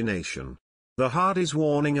imagination. The Hardys'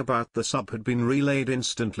 warning about the sub had been relayed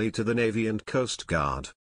instantly to the Navy and Coast Guard.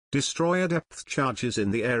 Destroyer depth charges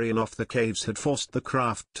in the area and off the caves had forced the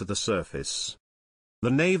craft to the surface.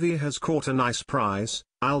 The Navy has caught a nice prize,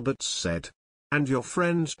 Alberts said. And your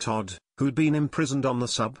friend Todd, who'd been imprisoned on the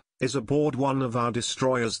sub, is aboard one of our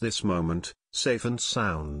destroyers this moment, safe and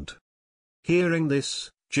sound. Hearing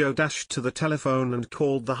this, Joe dashed to the telephone and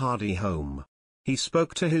called the Hardy home. He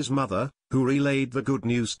spoke to his mother, who relayed the good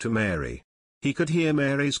news to Mary. He could hear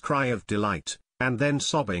Mary's cry of delight, and then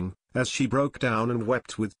sobbing, as she broke down and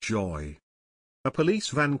wept with joy. A police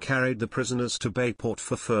van carried the prisoners to Bayport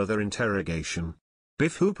for further interrogation.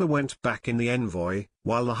 Biff Hooper went back in the Envoy,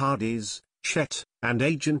 while the Hardys, Chet, and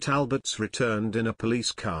Agent Alberts returned in a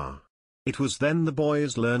police car. It was then the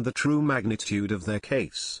boys learned the true magnitude of their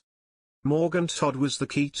case. Morgan Todd was the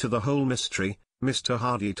key to the whole mystery, Mr.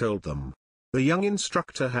 Hardy told them. The young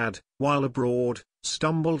instructor had, while abroad,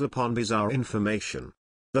 stumbled upon bizarre information.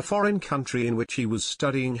 The foreign country in which he was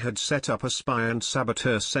studying had set up a spy and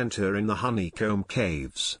saboteur center in the Honeycomb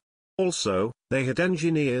Caves. Also, they had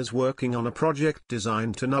engineers working on a project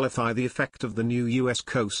designed to nullify the effect of the new U.S.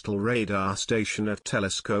 coastal radar station at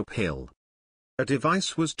Telescope Hill. A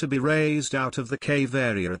device was to be raised out of the cave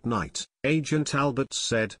area at night, Agent Alberts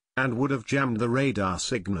said, and would have jammed the radar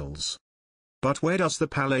signals. But where does the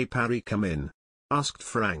Palais Paris come in? Asked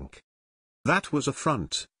Frank. That was a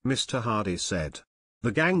front, Mr. Hardy said.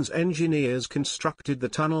 The gang's engineers constructed the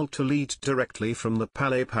tunnel to lead directly from the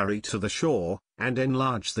Palais Paris to the shore, and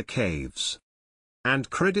enlarge the caves. And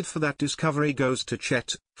credit for that discovery goes to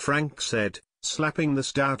Chet, Frank said, slapping the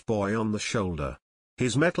stout boy on the shoulder.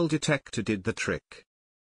 His metal detector did the trick.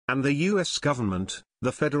 And the U.S. government,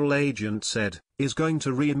 the federal agent said, is going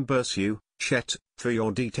to reimburse you, Chet, for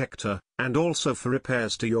your detector, and also for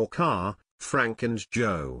repairs to your car, Frank and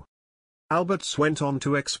Joe. Alberts went on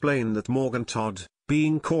to explain that Morgan Todd,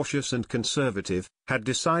 being cautious and conservative, had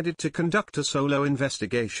decided to conduct a solo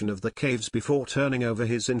investigation of the caves before turning over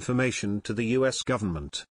his information to the U.S.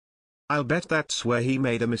 government. I'll bet that's where he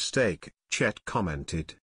made a mistake, Chet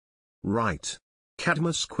commented. Right.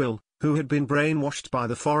 Cadmus Quill, who had been brainwashed by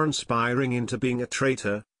the foreign spy ring into being a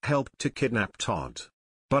traitor, helped to kidnap Todd.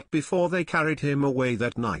 But before they carried him away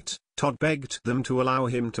that night, Todd begged them to allow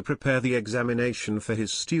him to prepare the examination for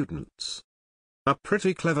his students. A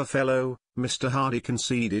pretty clever fellow, Mr. Hardy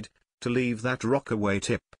conceded, to leave that rockaway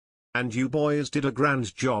tip. And you boys did a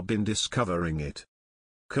grand job in discovering it.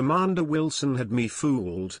 Commander Wilson had me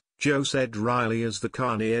fooled, Joe said wryly as the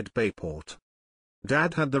car neared Bayport.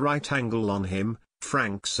 Dad had the right angle on him,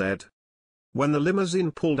 Frank said. When the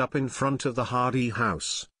limousine pulled up in front of the Hardy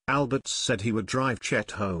house, Alberts said he would drive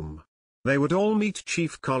Chet home. They would all meet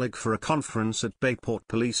Chief Colleague for a conference at Bayport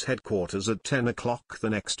Police Headquarters at 10 o'clock the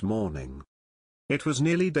next morning. It was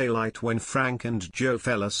nearly daylight when Frank and Joe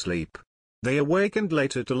fell asleep. They awakened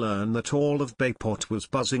later to learn that all of Bayport was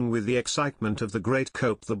buzzing with the excitement of the great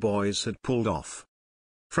coup the boys had pulled off.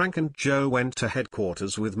 Frank and Joe went to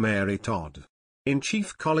headquarters with Mary Todd. In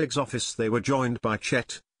Chief Colleague's office they were joined by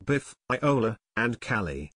Chet, Biff, Iola, and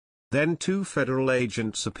Callie. Then 2 federal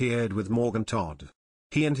agents appeared with Morgan Todd.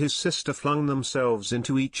 He and his sister flung themselves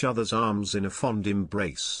into each other's arms in a fond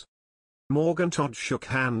embrace. Morgan Todd shook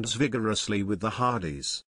hands vigorously with the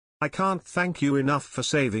Hardys. "I can't thank you enough for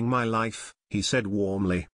saving my life," he said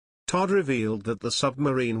warmly. Todd revealed that the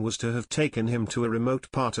submarine was to have taken him to a remote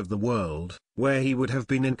part of the world, where he would have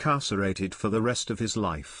been incarcerated for the rest of his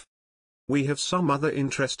life. "We have some other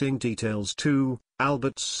interesting details too,"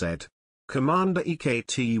 Alberts said. Commander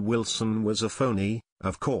E.K.T. Wilson was a phony,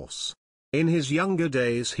 of course. In his younger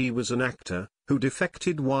days he was an actor, who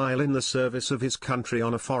defected while in the service of his country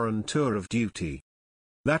on a foreign tour of duty.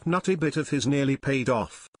 "That nutty bit of his nearly paid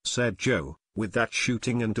off," said Joe, "with that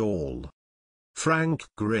shooting and all." Frank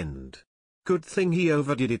grinned. "Good thing he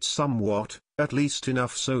overdid it somewhat, at least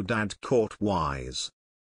enough so Dad caught wise."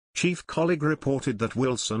 Chief Colleague reported that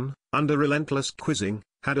Wilson, under relentless quizzing,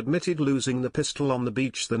 had admitted losing the pistol on the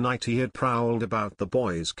beach the night he had prowled about the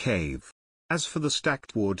boys' cave. As for the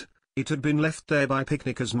stacked wood, it had been left there by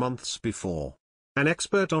picnickers months before. An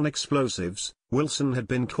expert on explosives, Wilson had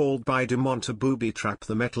been called by DeMont to booby-trap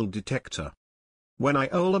the metal detector. When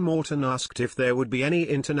Iola Morton asked if there would be any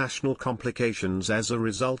international complications as a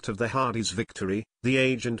result of the Hardys' victory, the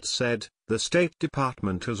agent said, "The State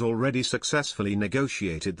Department has already successfully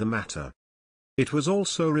negotiated the matter." It was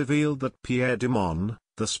also revealed that Pierre Dumont,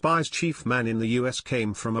 the spy's chief man in the U.S.,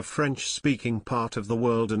 came from a French-speaking part of the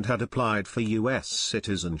world and had applied for U.S.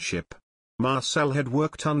 citizenship. Marcel had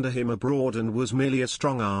worked under him abroad and was merely a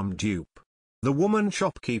strong-arm dupe. The woman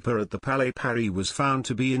shopkeeper at the Palais Paris was found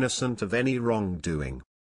to be innocent of any wrongdoing.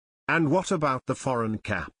 "And what about the foreign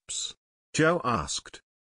caps?" Joe asked.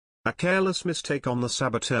 "A careless mistake on the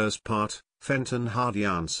saboteur's part," Fenton Hardy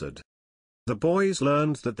answered. The boys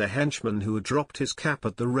learned that the henchman who had dropped his cap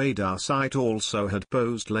at the radar site also had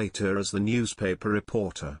posed later as the newspaper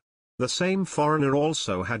reporter. The same foreigner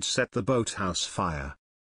also had set the boathouse fire.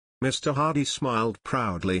 Mr. Hardy smiled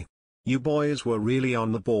proudly. "You boys were really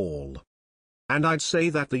on the ball. And I'd say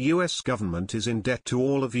that the U.S. government is in debt to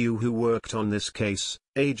all of you who worked on this case,"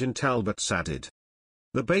 Agent Alberts added.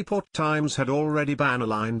 The Bayport Times had already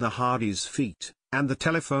bannerlined the Hardys' feat, and the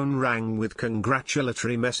telephone rang with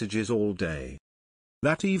congratulatory messages all day.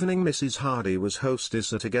 That evening Mrs. Hardy was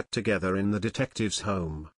hostess at a get-together in the detective's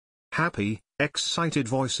home. Happy, excited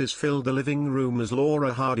voices filled the living room as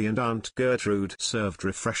Laura Hardy and Aunt Gertrude served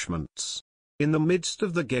refreshments. In the midst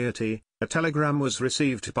of the gaiety, a telegram was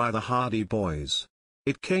received by the Hardy boys.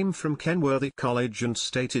 It came from Kenworthy College and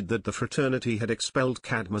stated that the fraternity had expelled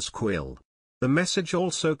Cadmus Quill. The message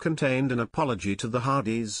also contained an apology to the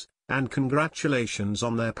Hardys, and congratulations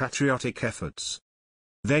on their patriotic efforts.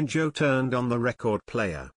 Then Joe turned on the record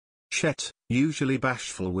player. Chet, usually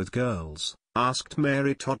bashful with girls, asked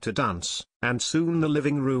Mary Todd to dance, and soon the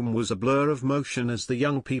living room was a blur of motion as the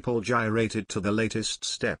young people gyrated to the latest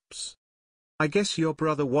steps. "I guess your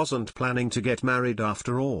brother wasn't planning to get married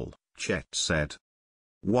after all," Chet said.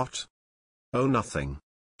 "What? Oh, nothing.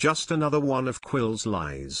 Just another one of Quill's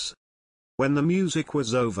lies." When the music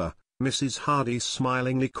was over, Mrs. Hardy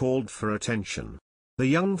smilingly called for attention. The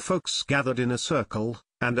young folks gathered in a circle,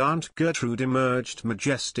 and Aunt Gertrude emerged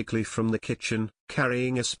majestically from the kitchen,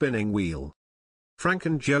 carrying a spinning wheel. Frank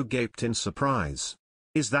and Joe gaped in surprise.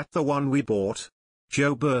 "Is that the one we bought?"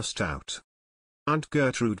 Joe burst out. Aunt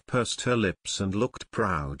Gertrude pursed her lips and looked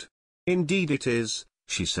proud. "Indeed it is,"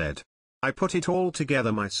 she said. "I put it all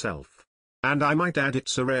together myself. And I might add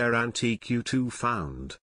it's a rare antique you two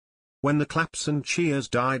found." When the claps and cheers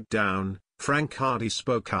died down, Frank Hardy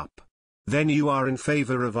spoke up. "Then you are in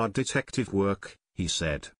favor of our detective work," he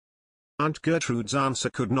said. Aunt Gertrude's answer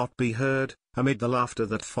could not be heard, amid the laughter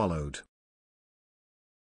that followed.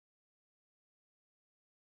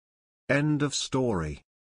 End of story.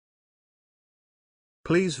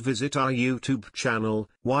 Please visit our YouTube channel,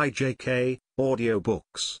 YJK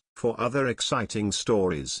Audiobooks, for other exciting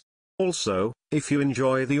stories. Also, if you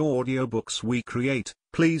enjoy the audiobooks we create,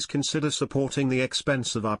 please consider supporting the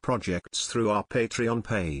expense of our projects through our Patreon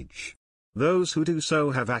page. Those who do so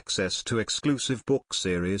have access to exclusive book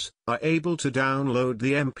series, are able to download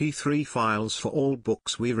the MP3 files for all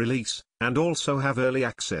books we release, and also have early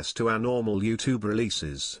access to our normal YouTube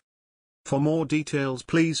releases. For more details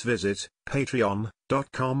please visit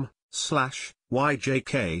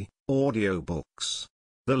patreon.com/YJK Audiobooks.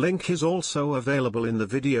 The link is also available in the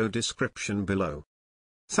video description below.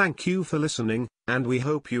 Thank you for listening, and we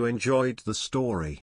hope you enjoyed the story.